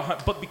not for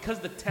but because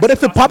the test. But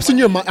if it costs pops in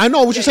your money- mind, I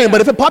know what you're saying. yeah.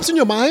 But if it pops in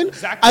your mind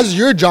Exactly. as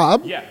your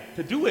job, yeah,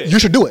 to do it, you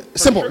should do it. For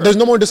Simple. sure. There's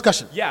no more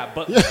discussion. Yeah,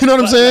 but You know what I'm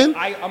but, saying?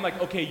 Like, I'm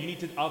like, okay, you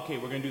need to. Okay,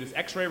 we're gonna do this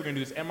X-ray. We're gonna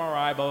do this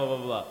MRI. Blah blah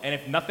blah blah. And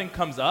if nothing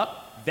comes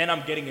up, then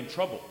I'm getting in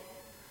trouble.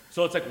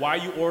 So it's like, why are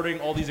you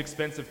ordering all these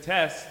expensive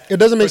tests? It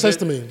doesn't make for sense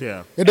this- to me.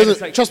 Yeah. It doesn't. it's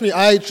like- Trust me.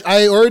 I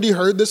already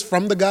heard this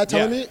from the guy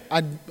telling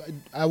Yeah. me.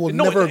 I will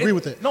No, never agree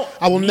with it. No,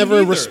 I will me never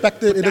neither. respect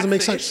it. But It doesn't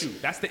make that's the sense.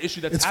 issue. That's the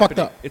issue that's It's fucked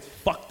happening. up. It's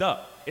fucked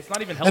up. It's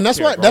not even healthcare.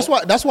 And bro.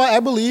 that's why I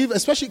believe,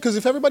 especially because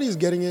if everybody is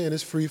getting it and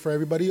it's free for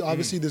everybody,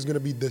 obviously there's gonna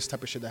be this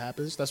type of shit that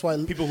happens. That's why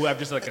people who have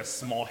just like a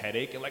small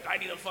headache and like, I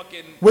need a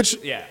fucking which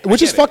yeah,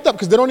 which I is get it. fucked up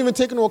because they don't even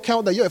take into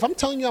account that if I'm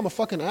telling you I'm a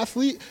fucking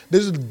athlete,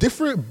 there's a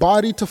different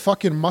body to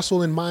fucking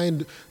muscle and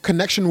mind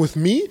connection with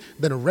me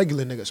than a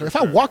regular nigga. So if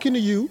I walk into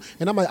you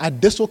and I'm like, I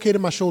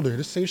dislocated my shoulder,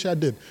 the same shit I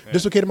did,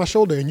 dislocated my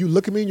shoulder, and you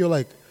look at me and you're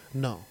like,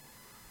 no.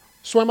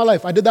 Swear on my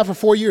life, I did that for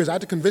 4 years. I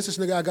had to convince this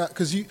nigga I got,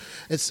 because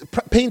it's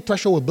pain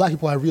threshold with black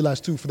people, I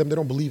realized too. For them, they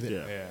don't believe it.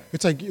 Yeah.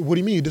 It's like, what do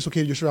you mean you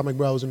dislocated your shoulder? I'm like,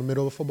 bro, I was in the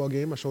middle of a football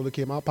game. My shoulder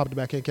came out, popped it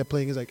back in, kept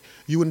playing. He's like,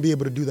 you wouldn't be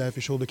able to do that if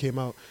your shoulder came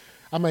out.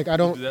 I'm like, I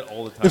don't. do that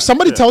all the time. If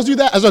somebody tells you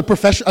that as a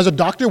professional, as a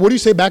doctor, what do you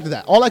say back to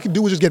that? All I could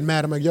do was just get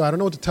mad. I'm like, yo, I don't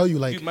know what to tell you.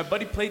 Like, Dude, my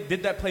buddy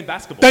did that playing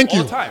basketball thank all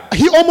you. the time.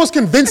 He almost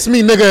convinced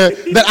me,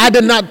 nigga, that I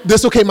did not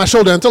dislocate my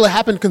shoulder until it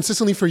happened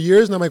consistently for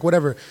years. And I'm like,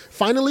 whatever.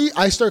 Finally,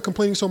 I start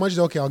complaining so much. He's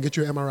like, okay, I'll get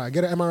you an MRI.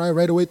 Get an MRI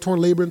right away. Torn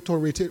labrum,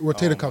 torn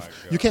rotator cuff.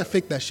 You can't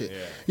fake that shit. Yeah.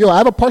 Yo, I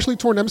have a partially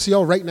torn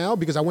MCL right now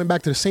because I went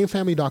back to the same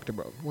family doctor,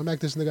 bro. Went back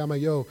to this nigga. I'm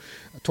like, yo,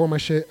 I tore my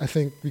shit, I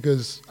think,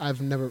 because I've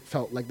never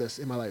felt like this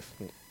in my life.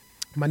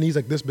 My knee's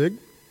like this big,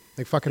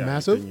 like fucking Yeah,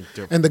 massive. then you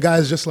dip. And the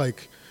guy's just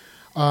like,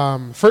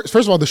 first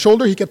of all, the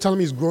shoulder, he kept telling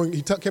me he's growing.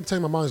 He kept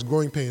telling my mom it's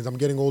growing pains. I'm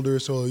getting older,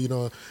 so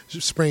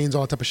sprains,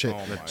 all that type of shit.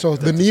 Oh my So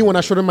God. the knee, when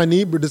I showed him my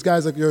knee, but this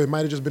guy's like, yo, it might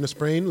have just been a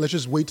sprain. Let's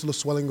just wait till the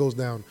swelling goes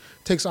down.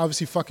 Takes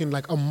obviously fucking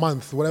like a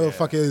month, whatever the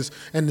fuck it is,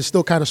 and it's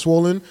still kind of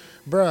swollen.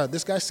 Bruh,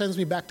 this guy sends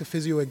me back to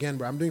physio again,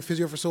 bro. I'm doing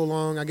physio for so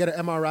long. I get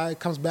an MRI,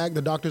 comes back,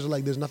 the doctors are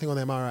like, there's nothing on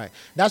the MRI.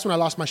 That's when I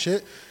lost my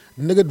shit.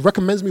 Nigga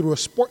recommends me to a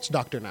sports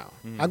doctor now.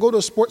 I go to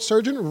a sports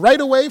surgeon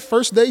right away,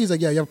 first day, he's like,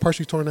 yeah, you have a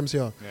partially torn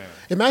MCL. Yeah.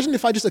 Imagine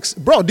if I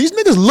just, bro, these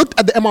niggas looked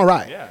at the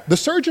MRI. Yeah. The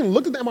surgeon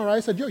looked at the MRI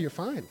and said, yo, you're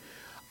fine.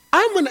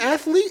 I'm an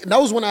athlete. And that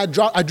was when I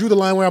drew the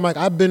line where I'm like,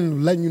 I've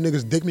been letting you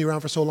niggas dick me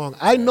around for so long.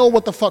 I know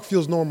what the fuck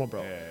feels normal,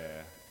 bro.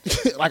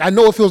 Like, I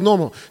know it feels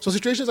normal. So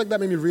situations like that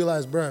made me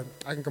realize, bruh,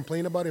 I can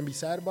complain about it and be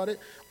sad about it,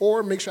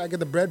 or make sure I get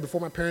the bread before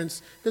my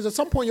parents, because at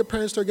some point your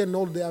parents start getting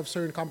older, they have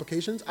certain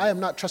complications. I am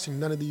not trusting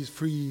none of these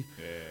free,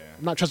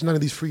 I'm not trusting none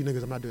of these free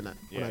niggas. I'm not doing that.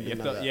 I'm Yeah, not you doing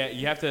have none of to, that.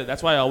 you have to.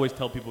 That's why I always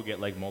tell people get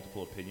like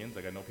multiple opinions.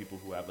 Like I know people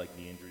who have like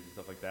knee injuries and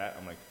stuff like that.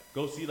 I'm like,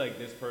 go see like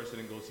this person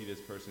and go see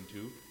this person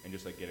too, and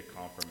just like get a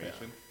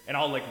confirmation. And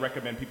I'll like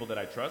recommend people that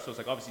I trust. So it's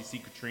like obviously see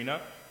Katrina,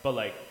 but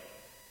like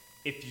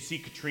if you see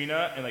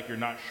Katrina and like you're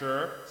not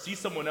sure, see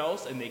someone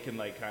else and they can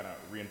like kind of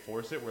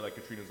reinforce it. Where like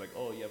Katrina's like,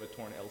 oh, you have a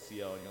torn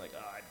LCL, and you're like,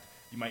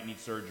 you might need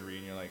surgery,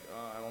 and you're like,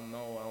 oh, I don't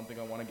know, I don't think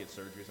I want to get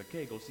surgery. It's like,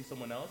 okay, go see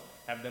someone else,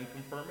 have them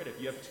confirm it. If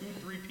you have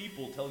 2-3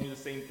 people telling you the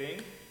same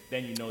thing,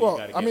 then you know you Well,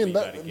 gotta get I mean,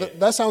 what you gotta get.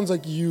 that sounds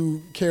like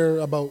you care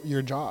about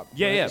your job.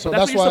 Yeah, right? yeah, So but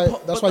that's that's what why you're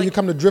that's suppo- why but you like-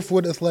 come to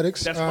Driftwood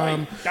Athletics. That's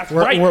right. That's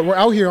we're, right. We're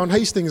out here on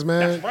Hastings,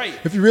 man. That's right.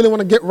 If you really want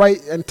to get right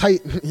and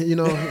tight, you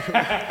know,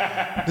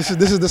 this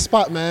is the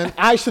spot, man.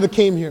 I should have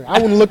came here. I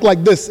wouldn't look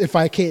like this if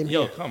I came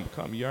Yo, here.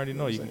 come. You already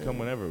know. You can come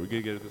whenever. We're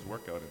gonna get this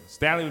workout in.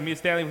 Stanley was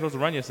supposed to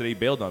run yesterday. He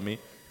bailed on me.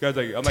 Guys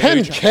like, I'm like,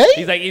 10K?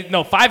 He's like,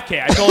 no,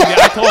 5K. I told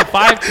him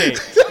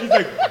 5K. He's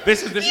like,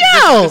 this is the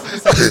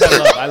sentence I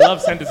love. I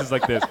love sentences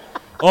like this.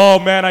 Oh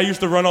man, I used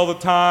to run all the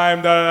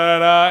time. Da da da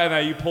da. And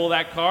then you pull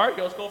that card.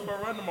 Yo, let's go for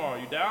a run tomorrow.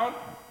 You down?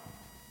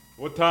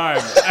 What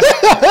time?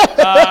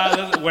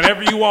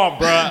 Whenever you want,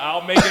 bruh.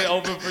 I'll make it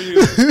open for you.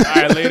 All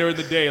right, later in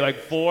the day, like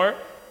 4.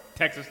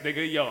 Texas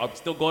nigga, yo, I'm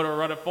still going to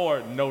run at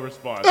 4. No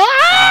response.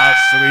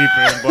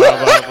 Sleeping,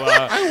 blah, blah,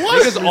 blah.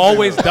 Niggas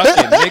always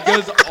ducking.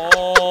 Niggas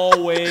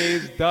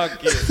always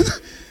ducking.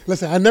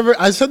 Listen,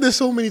 I said this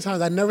so many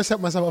times. I never set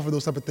myself up for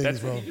those type of things,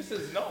 bro. He just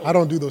says no. I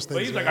don't do those things.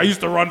 But he's man. like, I used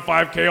to run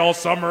 5K all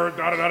summer,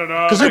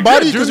 da-da-da-da-da. Because your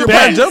body, because your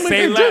Ben, body,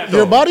 say less.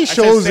 your body I said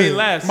shows say it.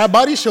 less. My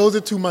body shows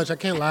it too much. I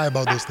can't lie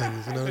about those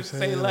things. You know what I'm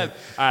saying? Say less.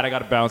 All right, I got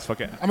to bounce.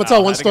 Fuck it. I'm gonna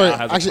tell one I think story. Al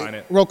has to Actually, sign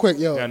it. real quick,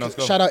 yo. Yeah, no, let's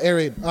go. Shout out Air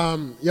Raid.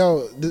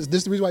 Yo, this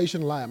is the reason why you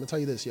shouldn't lie. I'm gonna tell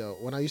you this, yo.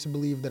 When I used to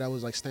believe that I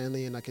was like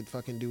Stanley and I could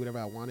fucking do whatever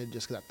I wanted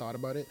just because I thought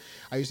about it,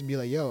 I used to be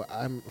like, yo,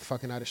 I'm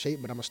fucking out of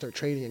shape, but I'm gonna start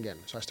training again.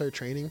 So I started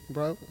training,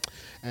 bro.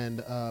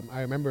 And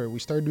I remember we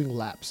started doing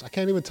laps. I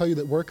can't even tell you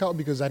the workout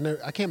because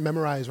I can't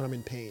memorize when I'm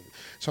in pain.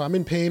 So I'm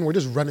in pain. We're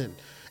just running.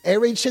 Air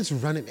raid shit's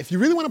running. If you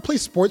really want to play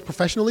sports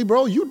professionally,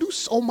 bro, you do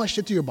so much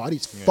shit to your body.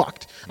 It's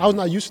fucked. I was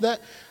not used to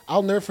that.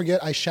 I'll never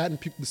forget I shat and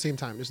puked at the same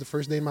time. This is the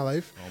first day in my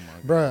life. Oh my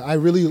God. Bro, I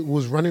really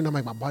was running. I'm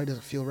like, my body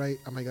doesn't feel right.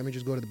 I'm like, let me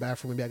just go to the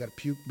bathroom. Maybe I got to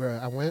puke. Bro,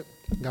 I went,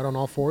 got on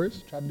all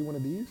fours, tried to do one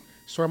of these.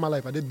 Swear on my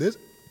life, I did this,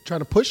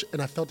 trying to push,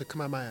 and I felt it come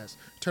out of my ass.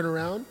 Turn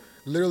around.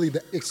 Literally,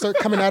 it started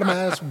coming out of my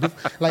ass.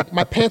 Like,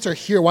 my pants are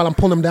here while I'm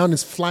pulling them down.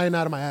 It's flying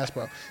out of my ass,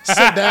 bro.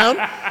 Sit down,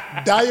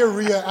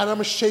 diarrhea, and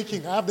I'm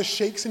shaking. I have the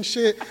shakes and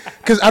shit.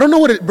 Because I don't know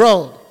what it,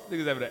 bro.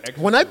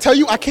 When I tell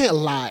you I can't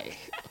lie,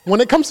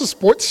 when it comes to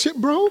sports shit,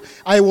 bro,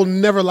 I will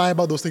never lie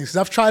about those things. Because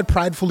I've tried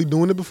pridefully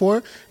doing it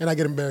before, and I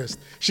get embarrassed.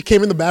 She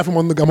came in the bathroom,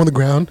 I'm on the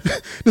ground,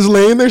 just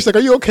laying there. She's like, are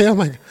you okay? I'm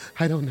like,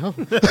 I don't know.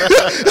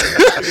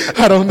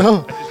 I don't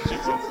know.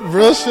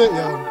 Real shit,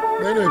 yo.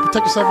 But anyway,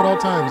 protect yourself at all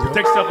times, yo.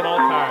 Protect yourself at all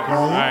times.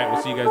 All right,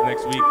 we'll see you guys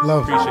next week.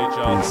 Love. Appreciate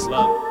y'all. Peace.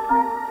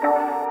 Love.